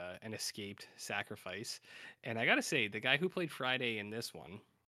Friday's an escaped sacrifice. And I got to say, the guy who played Friday in this one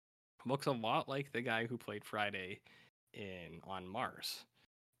looks a lot like the guy who played Friday on Mars.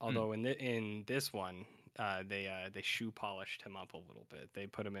 Although in this one, they shoe polished him up a little bit. They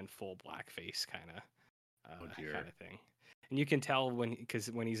put him in full blackface kind of thing, and you can tell because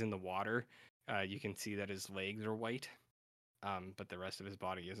when he's in the water, you can see that his legs are white, but the rest of his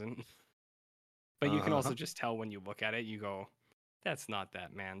body isn't. But you can also just tell when you look at it, you go, "That's not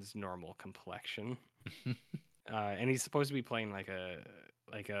that man's normal complexion." And he's supposed to be playing like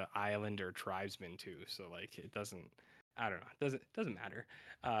a islander tribesman too, so like it doesn't. I don't know. It doesn't matter.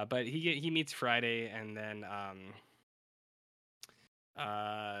 But he meets Friday, and then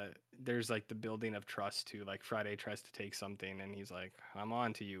there's like the building of trust too. Like Friday tries to take something, and he's like, "I'm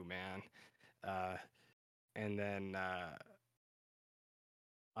on to you, man." And then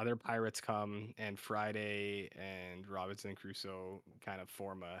other pirates come, and Friday and Robinson Crusoe kind of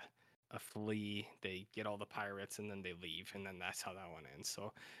form a flee. They get all the pirates, and then they leave, and then that's how that one ends.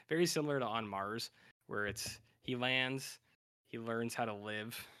 So very similar to On Mars, where he lands, he learns how to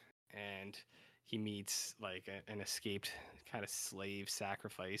live, and he meets like an escaped kind of slave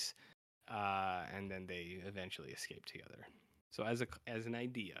sacrifice, and then they eventually escape together. So as an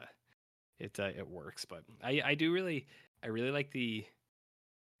idea, it works. But I really like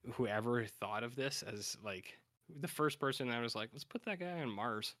whoever thought of this as like the first person that was like, let's put that guy on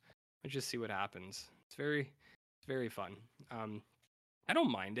Mars and just see what happens. It's very fun. I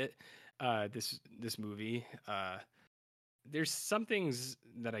don't mind it. This movie. There's some things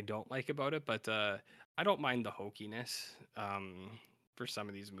that I don't like about it, but I don't mind the hokiness for some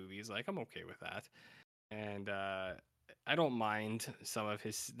of these movies. Like, I'm okay with that, and I don't mind some of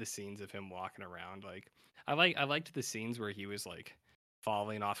the scenes of him walking around. Like, I liked the scenes where he was like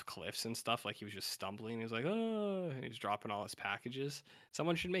falling off cliffs and stuff. Like he was just stumbling. He was like, oh, and he's dropping all his packages.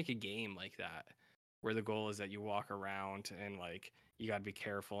 Someone should make a game like that, where the goal is that you walk around and like you got to be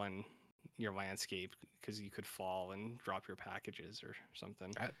careful in your landscape because you could fall and drop your packages or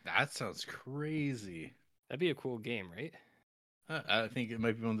something. That sounds crazy. That'd be a cool game, right? I think it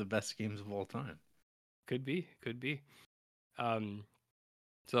might be one of the best games of all time. Could be.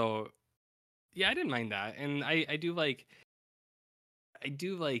 So yeah, I didn't mind that, and I do like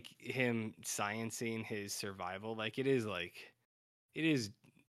him sciencing his survival. Like it is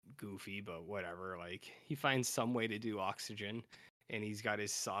goofy, but whatever. Like he finds some way to do oxygen, and he's got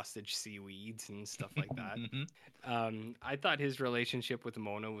his sausage seaweeds and stuff like that. I thought his relationship with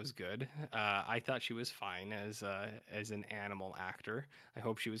Mona was good. I thought she was fine as an animal actor. I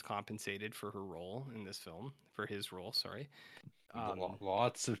hope she was compensated for her role in this film, for his role, sorry.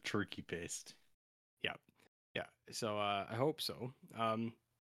 Lots of turkey paste. Yeah. So I hope so.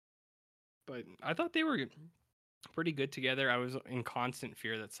 But I thought they were pretty good together. I was in constant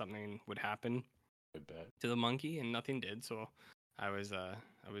fear that something would happen I bet. to the monkey, and nothing did. So I was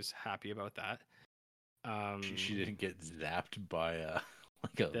happy about that. She didn't get zapped by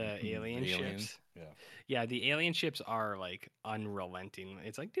The alien aliens. ships. Yeah. Yeah, the alien ships are like unrelenting.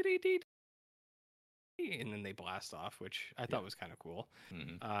 It's like dee and then they blast off, which I thought was kind of cool.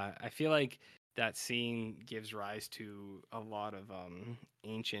 Mhm. I feel like that scene gives rise to a lot of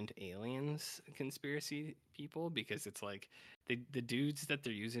ancient aliens conspiracy people, because it's like the dudes that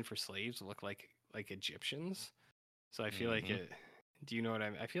they're using for slaves look like Egyptians. So I feel like Mhm. it. Do you know what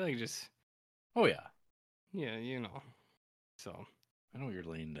I mean? I feel like just Oh yeah. yeah, you know. So I know what you're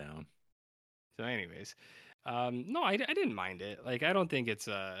laying down. anyways, no, I didn't mind it. Like I don't think it's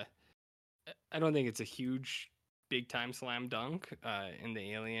a huge big time slam dunk in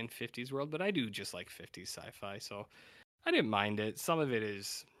the alien 50s world, but I do just like 50s sci-fi, so I didn't mind it. Some of it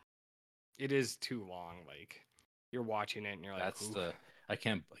is too long. Like you're watching it and you're like, That's "Oof." I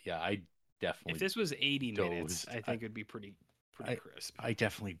can't. Yeah, I definitely. If this was 80 minutes, dozed. I think it'd be pretty crisp. I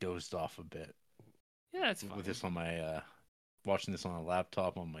definitely dozed off a bit Yeah, that's fine. with this on my watching this on a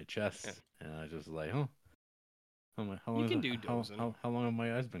laptop on my chest, Yeah. and I was just like, oh, how You long? can do dozing. How long have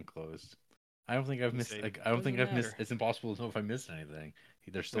my eyes been closed? I don't think I've missed. Say, Like, I don't think "Doesn't I've missed. matter." It's impossible to know if I missed anything.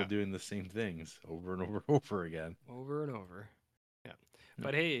 They're still Yeah. doing the same things over and over and over again. Over and over. Yeah. Yeah.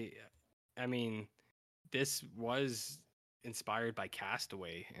 But hey, I mean, this was inspired by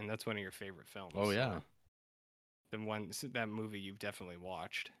Castaway, and that's one of your favorite films. Oh yeah. That movie you've definitely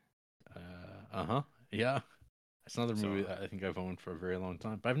watched. Yeah. It's another So, movie that I think I've owned for a very long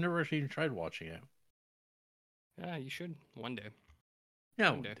time, but I've never actually even tried watching it. Yeah, you should one day.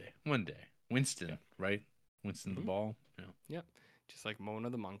 Yeah, one day. Winston, Yeah. right? Winston the ball. Yeah. Yep. Just like Mona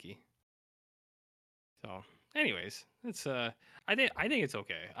the monkey. So, anyways, it's I think it's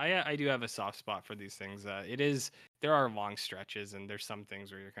okay. I do have a soft spot for these things. There are long stretches, and there's some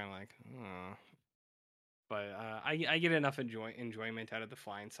things where you're kind of like, oh. But I get enough enjoyment out of the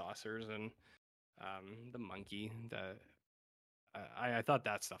flying saucers and the monkey. I thought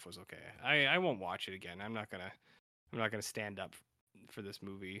that stuff was okay. I won't watch it again. I'm not gonna stand up for this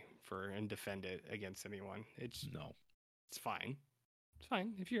movie and defend it against anyone. It's fine. It's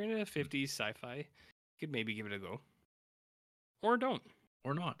fine. If you're into 50s sci-fi, you could maybe give it a go. Or don't.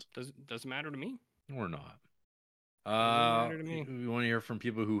 Or not. Doesn't matter to me. Or not. Doesn't matter to me. We want to hear from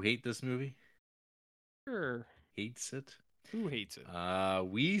people who hate this movie? Sure. Hates it? Who hates it?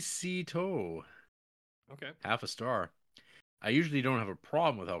 We see Toe. Okay. Half a star. I usually don't have a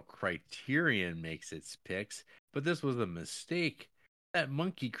problem with how Criterion makes its picks, but this was a mistake. That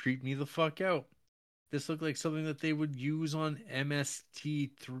monkey creeped me the fuck out. This looked like something that they would use on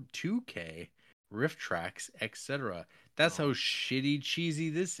MST2K, riff tracks, etc. That's how shitty cheesy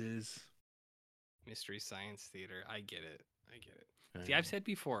this is. Mystery Science Theater. I get it. See, I've said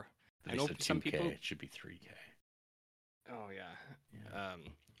before. I know some 2K. people. It should be 3K. Oh yeah.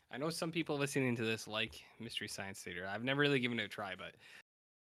 I know some people listening to this like Mystery Science Theater. I've never really given it a try, but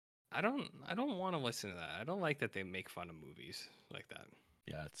I don't want to listen to that. I don't like that they make fun of movies like that.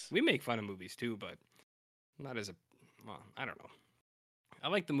 Yeah, we make fun of movies too, but not as I don't know. I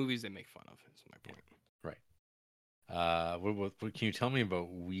like the movies they make fun of. Is my point. Right. What can you tell me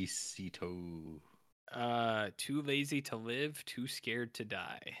about We See Toe? Too lazy to live, too scared to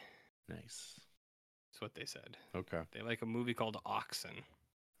die. Nice. That's what they said. Okay. They like a movie called Oxen.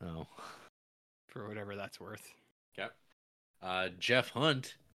 Oh. For whatever that's worth. Yep. Jeff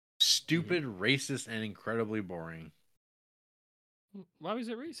Hunt. Stupid, racist, and incredibly boring. Why was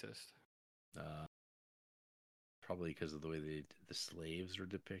it racist? Probably because of the way the slaves are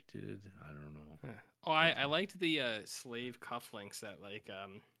depicted. I don't know. Yeah. Oh, I liked the slave cufflinks that like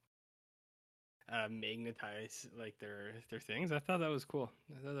magnetize like their things. I thought that was cool.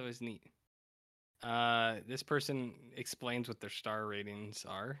 I thought that was neat. This person explains what their star ratings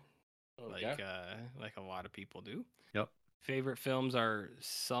are, like a lot of people do. Yep. Favorite films are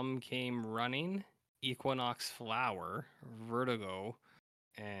Some Came Running, Equinox Flower, Vertigo,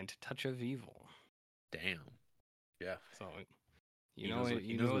 and Touch of Evil. Damn. Yeah. So you know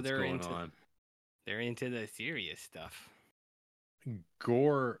they're into the serious stuff.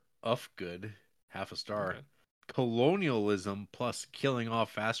 Gore Ufgood, half a star. Okay. Colonialism plus killing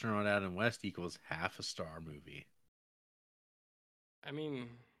off astronaut Adam West equals half a star movie. I mean,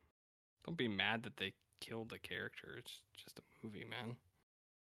 don't be mad that they killed the character. It's just a movie, man.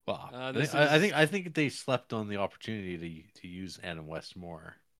 Well, I think they slept on the opportunity to use Adam West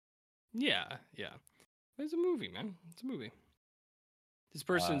more. Yeah. It's a movie, man. It's a movie. This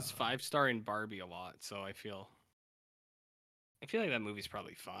person's 5-star in Barbie a lot, so I feel like that movie's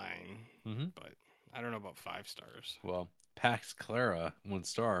probably fine. Mm-hmm. But I don't know about 5 stars. Well, Pax Clara, 1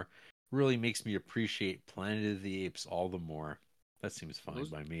 star, really makes me appreciate Planet of the Apes all the more. That seems fine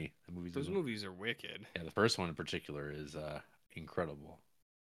by me. Those movies are wicked. Yeah, the first one in particular is incredible.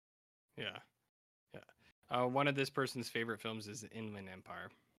 Yeah. Yeah. One of this person's favorite films is Inland Empire.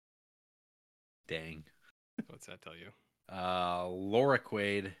 Dang. What's that tell you? Laura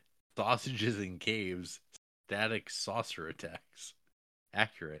Quaid, sausages in caves, static saucer attacks.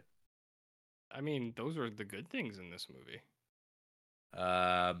 Accurate. I mean, those were the good things in this movie.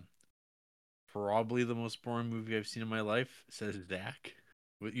 Probably the most boring movie I've seen in my life, says Zach,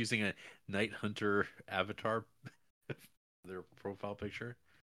 using a Night Hunter avatar, their profile picture.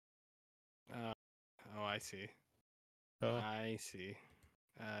 Oh, I see. I see.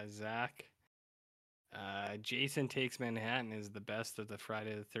 Zach. Jason Takes Manhattan is the best of the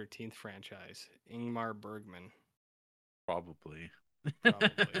Friday the 13th franchise. Ingmar Bergman. Probably.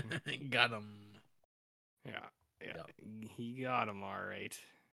 Probably. Got him. Yeah. Yep. He got him all right.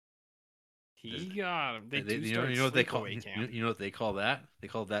 He got him. You know what they call you know what they call that? They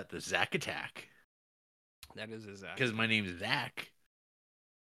call that the Zach attack. That is a Zach. Because my name's Zach.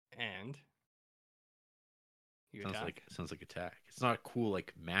 And you sounds like attack. It's not cool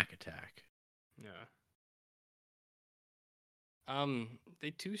like Mac Attack. Yeah.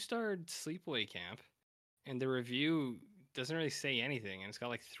 They 2-starred Sleepaway Camp, and the review doesn't really say anything, and it's got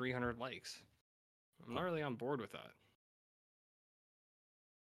like 300 likes. I'm not really on board with that.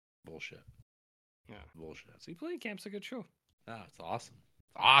 Bullshit. Yeah. Bullshit. Sleepaway Camp's a good show. Ah, it's awesome.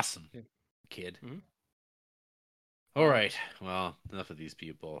 Awesome, yeah. Kid. Mm-hmm. All right. Well, enough of these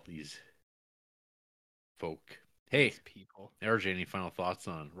people. These folk. Hey, these people. RJ, any final thoughts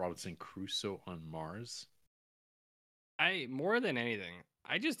on Robinson Crusoe on Mars? More than anything,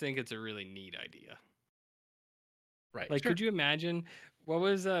 I just think it's a really neat idea. Right. Like, could you imagine what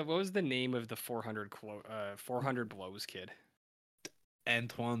was the name of the 400 blows kid?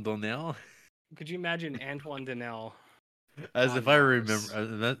 Antoine Donnell. Could you imagine Antoine Donnell? As if I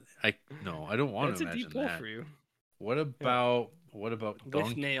remember I don't want to imagine that's a deep pull that. for you. What about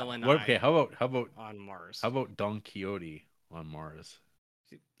with Nail and Okay, how about on Mars? How about Don Quixote on Mars?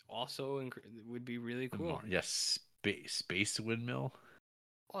 Also, would be really cool. Yes, space windmill.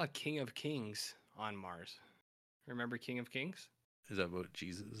 Oh, King of Kings on Mars. Remember King of Kings? Is that about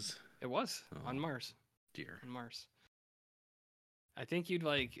Jesus? It was on Mars. Dear. On Mars. I think you'd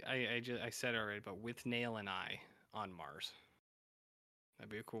like. I said it already, but with Nail and I on Mars.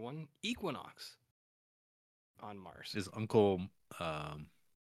 That'd be a cool one. Equinox on Mars. Is Uncle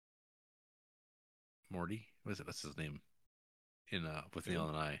Morty? What's his name? In with Nail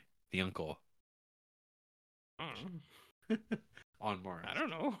and I, the uncle. On Mars. I don't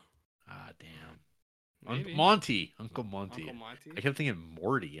know. Ah, damn. Maybe. Monty. Uncle Monty. Uncle Monty. I kept thinking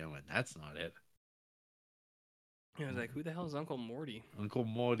Morty. I went, that's not it. I was like, who the hell is Uncle Morty? Uncle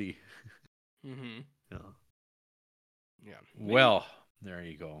Morty. Mm-hmm. Yeah. Yeah. Well, there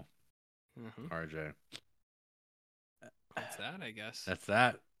you go. Mm-hmm. RJ. That's that, I guess. That's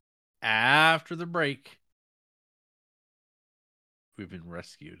that. After the break, we've been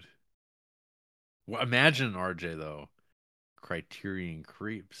rescued. Well, imagine, RJ, though, Criterion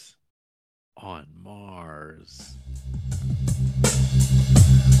Creeps on Mars.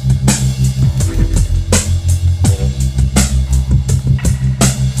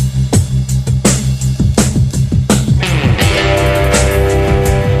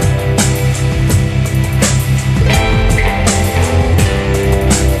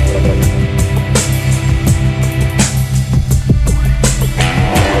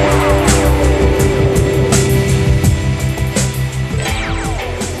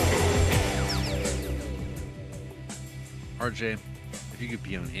 RJ, if you could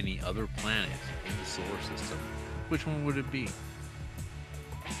be on any other planet in the solar system, which one would it be?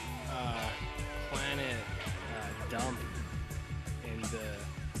 Planet dump in the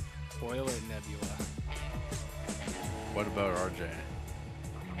Toilet Nebula. What about RJ?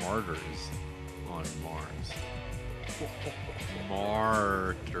 Martyrs on Mars.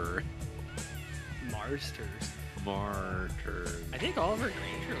 Martyrs. Martyrs. I think Oliver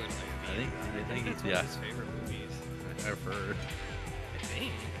Granger would like I think that's yeah. one of his favorite movies. I've heard. I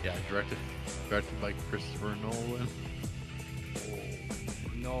think. Yeah, directed by Christopher Nolan.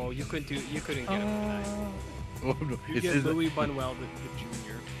 No, you couldn't get him for that. Oh no, You get Louis Buñuel the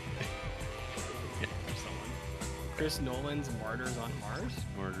Jr. Yeah. Or someone. Chris Nolan's Martyrs on Mars.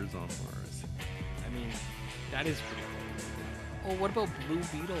 Martyrs on Mars. I mean, that is pretty cool. Oh, what about Blue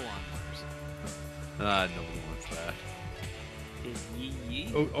Beetle on Mars? Nobody wants that. Is Yee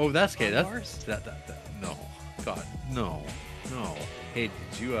Yee? Oh, that's okay. On That's Mars? that. No, God, no. No. Hey,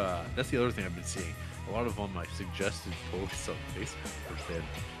 did you? That's the other thing I've been seeing. A lot of on my suggested posts on Facebook were saying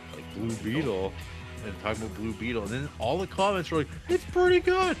like Blue Beetle and talking about Blue Beetle, and then all the comments were like, "It's pretty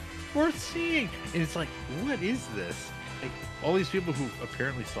good, worth seeing." And it's like, what is this? Like all these people who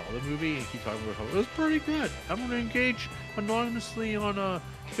apparently saw the movie and keep talking about how it was pretty good. I'm gonna engage anonymously on a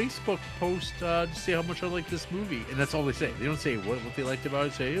Facebook post to say how much I like this movie, and that's all they say. They don't say what they liked about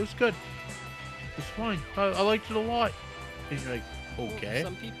it. They say it was good. It's fine. I liked it a lot. And you're like, okay.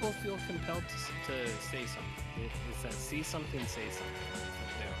 Well, some people feel compelled to say something. It says, see something, say something. That's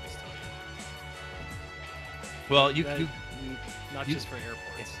what they always tell you. Well, Not just for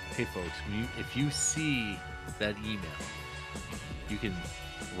airports. Hey, folks, if you see that email, you can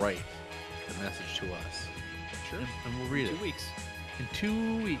write a message to us. Sure. And we'll read it. 2 weeks. In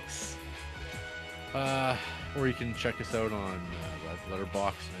 2 weeks. Or you can check us out on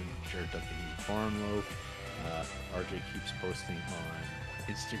Letterboxd and Jared W. Farnlow. RJ keeps posting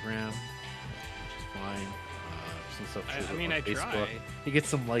on Instagram, which is fine. Some stuff I mean, on I Facebook. try. He gets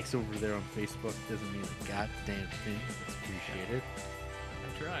some likes over there on Facebook. Doesn't mean a goddamn thing. It's appreciated. I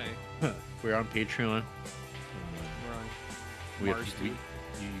try. We're on Patreon. We're on Mars, you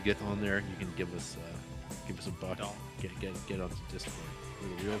get on there. You can give us a buck. Doll. Get onto Discord. Where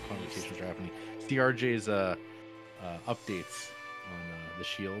the real conversations are happening. CRJ's updates on the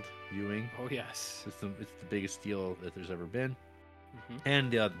Shield viewing. Oh yes. It's the biggest deal that there's ever been. Mm-hmm.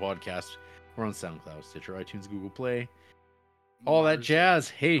 And the podcast. We're on SoundCloud, Stitcher, iTunes, Google Play, all that Mars, jazz.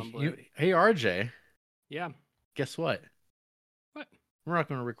 Hey, Tumblr. hey, RJ. Yeah. Guess what? What? We're not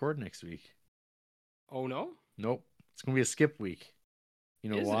going to record next week. Oh no? Nope. It's going to be a skip week.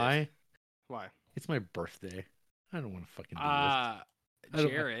 You know Is why? it? Why? It's my birthday. I don't want to fucking do this.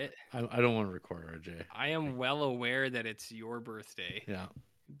 Jarrett, I don't want to record, RJ. I am well aware that it's your birthday Yeah.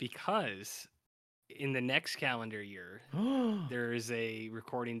 because in the next calendar year, there is a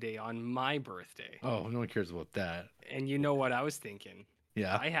recording day on my birthday. Oh, no one cares about that. And you know what I was thinking?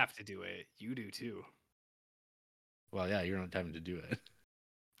 Yeah. I have to do it. You do too. Well, yeah, you're not having to do it.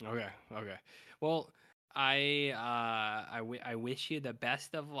 Okay. Well, I wish you the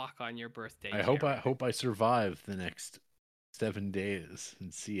best of luck on your birthday. I hope I survive the next 7 days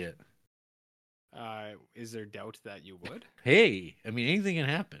and see it. Is there doubt that you would? Hey, I mean, anything can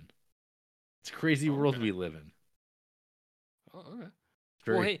happen. It's a crazy world Okay. we live in. Oh,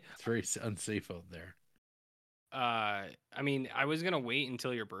 okay. It's very unsafe out there. I mean, I was gonna wait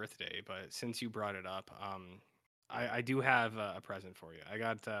until your birthday, but since you brought it up, I do have a present for you. I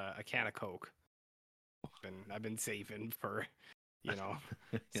got a can of Coke. I've been saving for,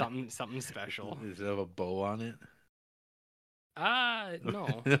 something special. Does it have a bow on it?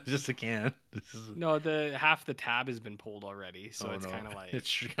 No. Just a can. No, half the tab has been pulled already, so it's kind of like.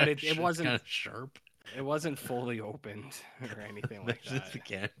 But it wasn't kind of sharp. It wasn't fully opened or anything like that. Just a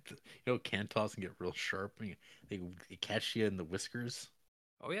can. Can toss and get real sharp. And they catch you in the whiskers.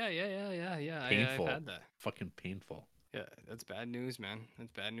 Oh yeah. Painful. I've had that. Fucking painful. Yeah, that's bad news, man.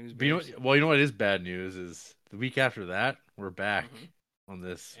 That's bad news. But you know what is bad news is the week after that we're back on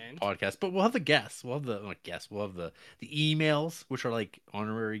this podcast, but we'll have the guests. We'll have the emails, which are like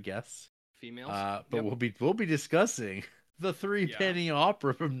honorary guests. Females. But we'll be discussing the Three Penny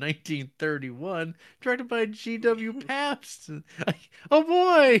Opera from 1931, directed by G.W. Pabst. Oh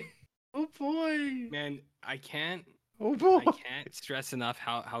boy! Man, I can't. Oh boy! I can't stress enough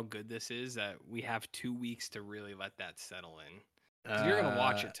how good this is. That we have 2 weeks to really let that settle in. 'Cause you're gonna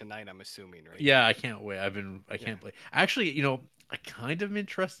watch it tonight, I'm assuming, right? Yeah, I can't wait. I can't play. Actually, I kind of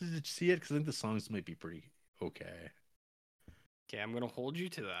interested to see it because I think the songs might be pretty okay. Okay, I'm gonna hold you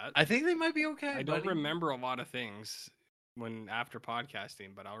to that. I think they might be okay. I don't remember a lot of things after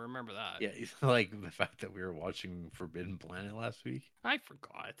podcasting, but I'll remember that. Yeah, like the fact that we were watching Forbidden Planet last week. I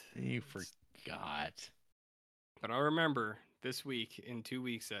forgot. You forgot. But I'll remember this week, in 2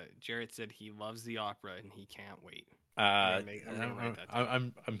 weeks, that Jarrett said he loves the opera and he can't wait. I'm gonna write that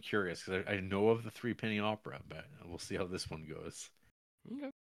down. I'm curious because I know of the Three Penny Opera, but we'll see how this one goes.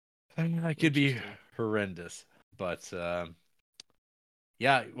 Okay. It could be horrendous, but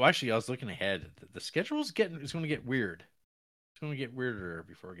yeah. Well, actually, I was looking ahead. The schedule's going to get weird. It's going to get weirder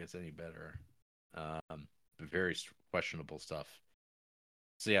before it gets any better. Very questionable stuff.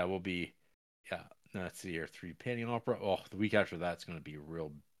 So yeah, we'll be That's the year Three Penny Opera. Oh, the week after that's going to be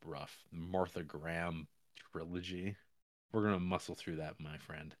real rough. Martha Graham trilogy. We're going to muscle through that, my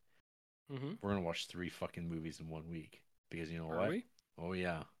friend. Mm-hmm. We're going to watch 3 fucking movies in 1 week. Because you know Are what? we? Oh,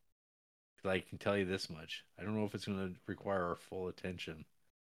 yeah. I can tell you this much. I don't know if it's going to require our full attention.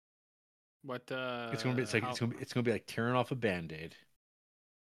 What? It's going to be like tearing off a Band-Aid.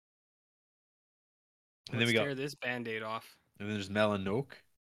 And then we got tear this Band-Aid off. And then there's Melanoke,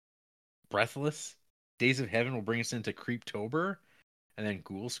 Breathless. Days of Heaven will bring us into Creeptober. And then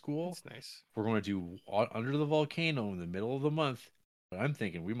Ghoul School. That's nice. We're going to do Under the Volcano in the middle of the month. But I'm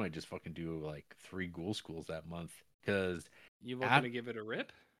thinking we might just fucking do like 3 Ghoul Schools that month. Because You looking to give it a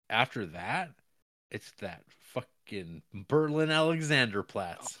rip? after that, it's that fucking Berlin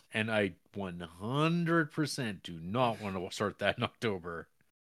Alexanderplatz. And I 100% do not want to start that in October.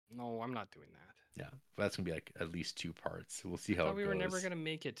 No, I'm not doing that. Yeah, that's going to be like at least 2 parts. We'll see I how thought it we goes. were never going to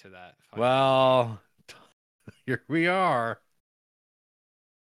make it to that. Well, here we are.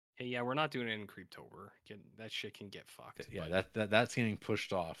 Hey, yeah, we're not doing it in Creeptober. That shit can get fucked. Yeah, that's getting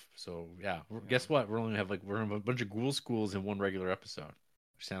pushed off. So yeah, guess what? We're only have we're gonna have a bunch of Ghoul Schools in one regular episode.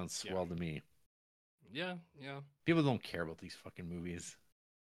 Which sounds swell to me. Yeah. People don't care about these fucking movies.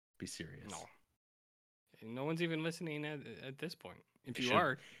 Be serious. No. No one's even listening at this point. If They you should. are,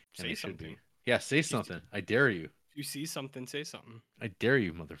 And say they should something. be. Yeah, say something. I dare you. If you see something, say something. I dare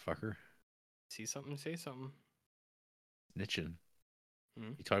you, motherfucker. See something, say something. Snitching.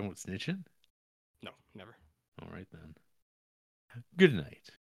 Hmm? You talking about snitching? No, never. All right then. Good night.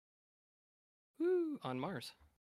 Woo, on Mars.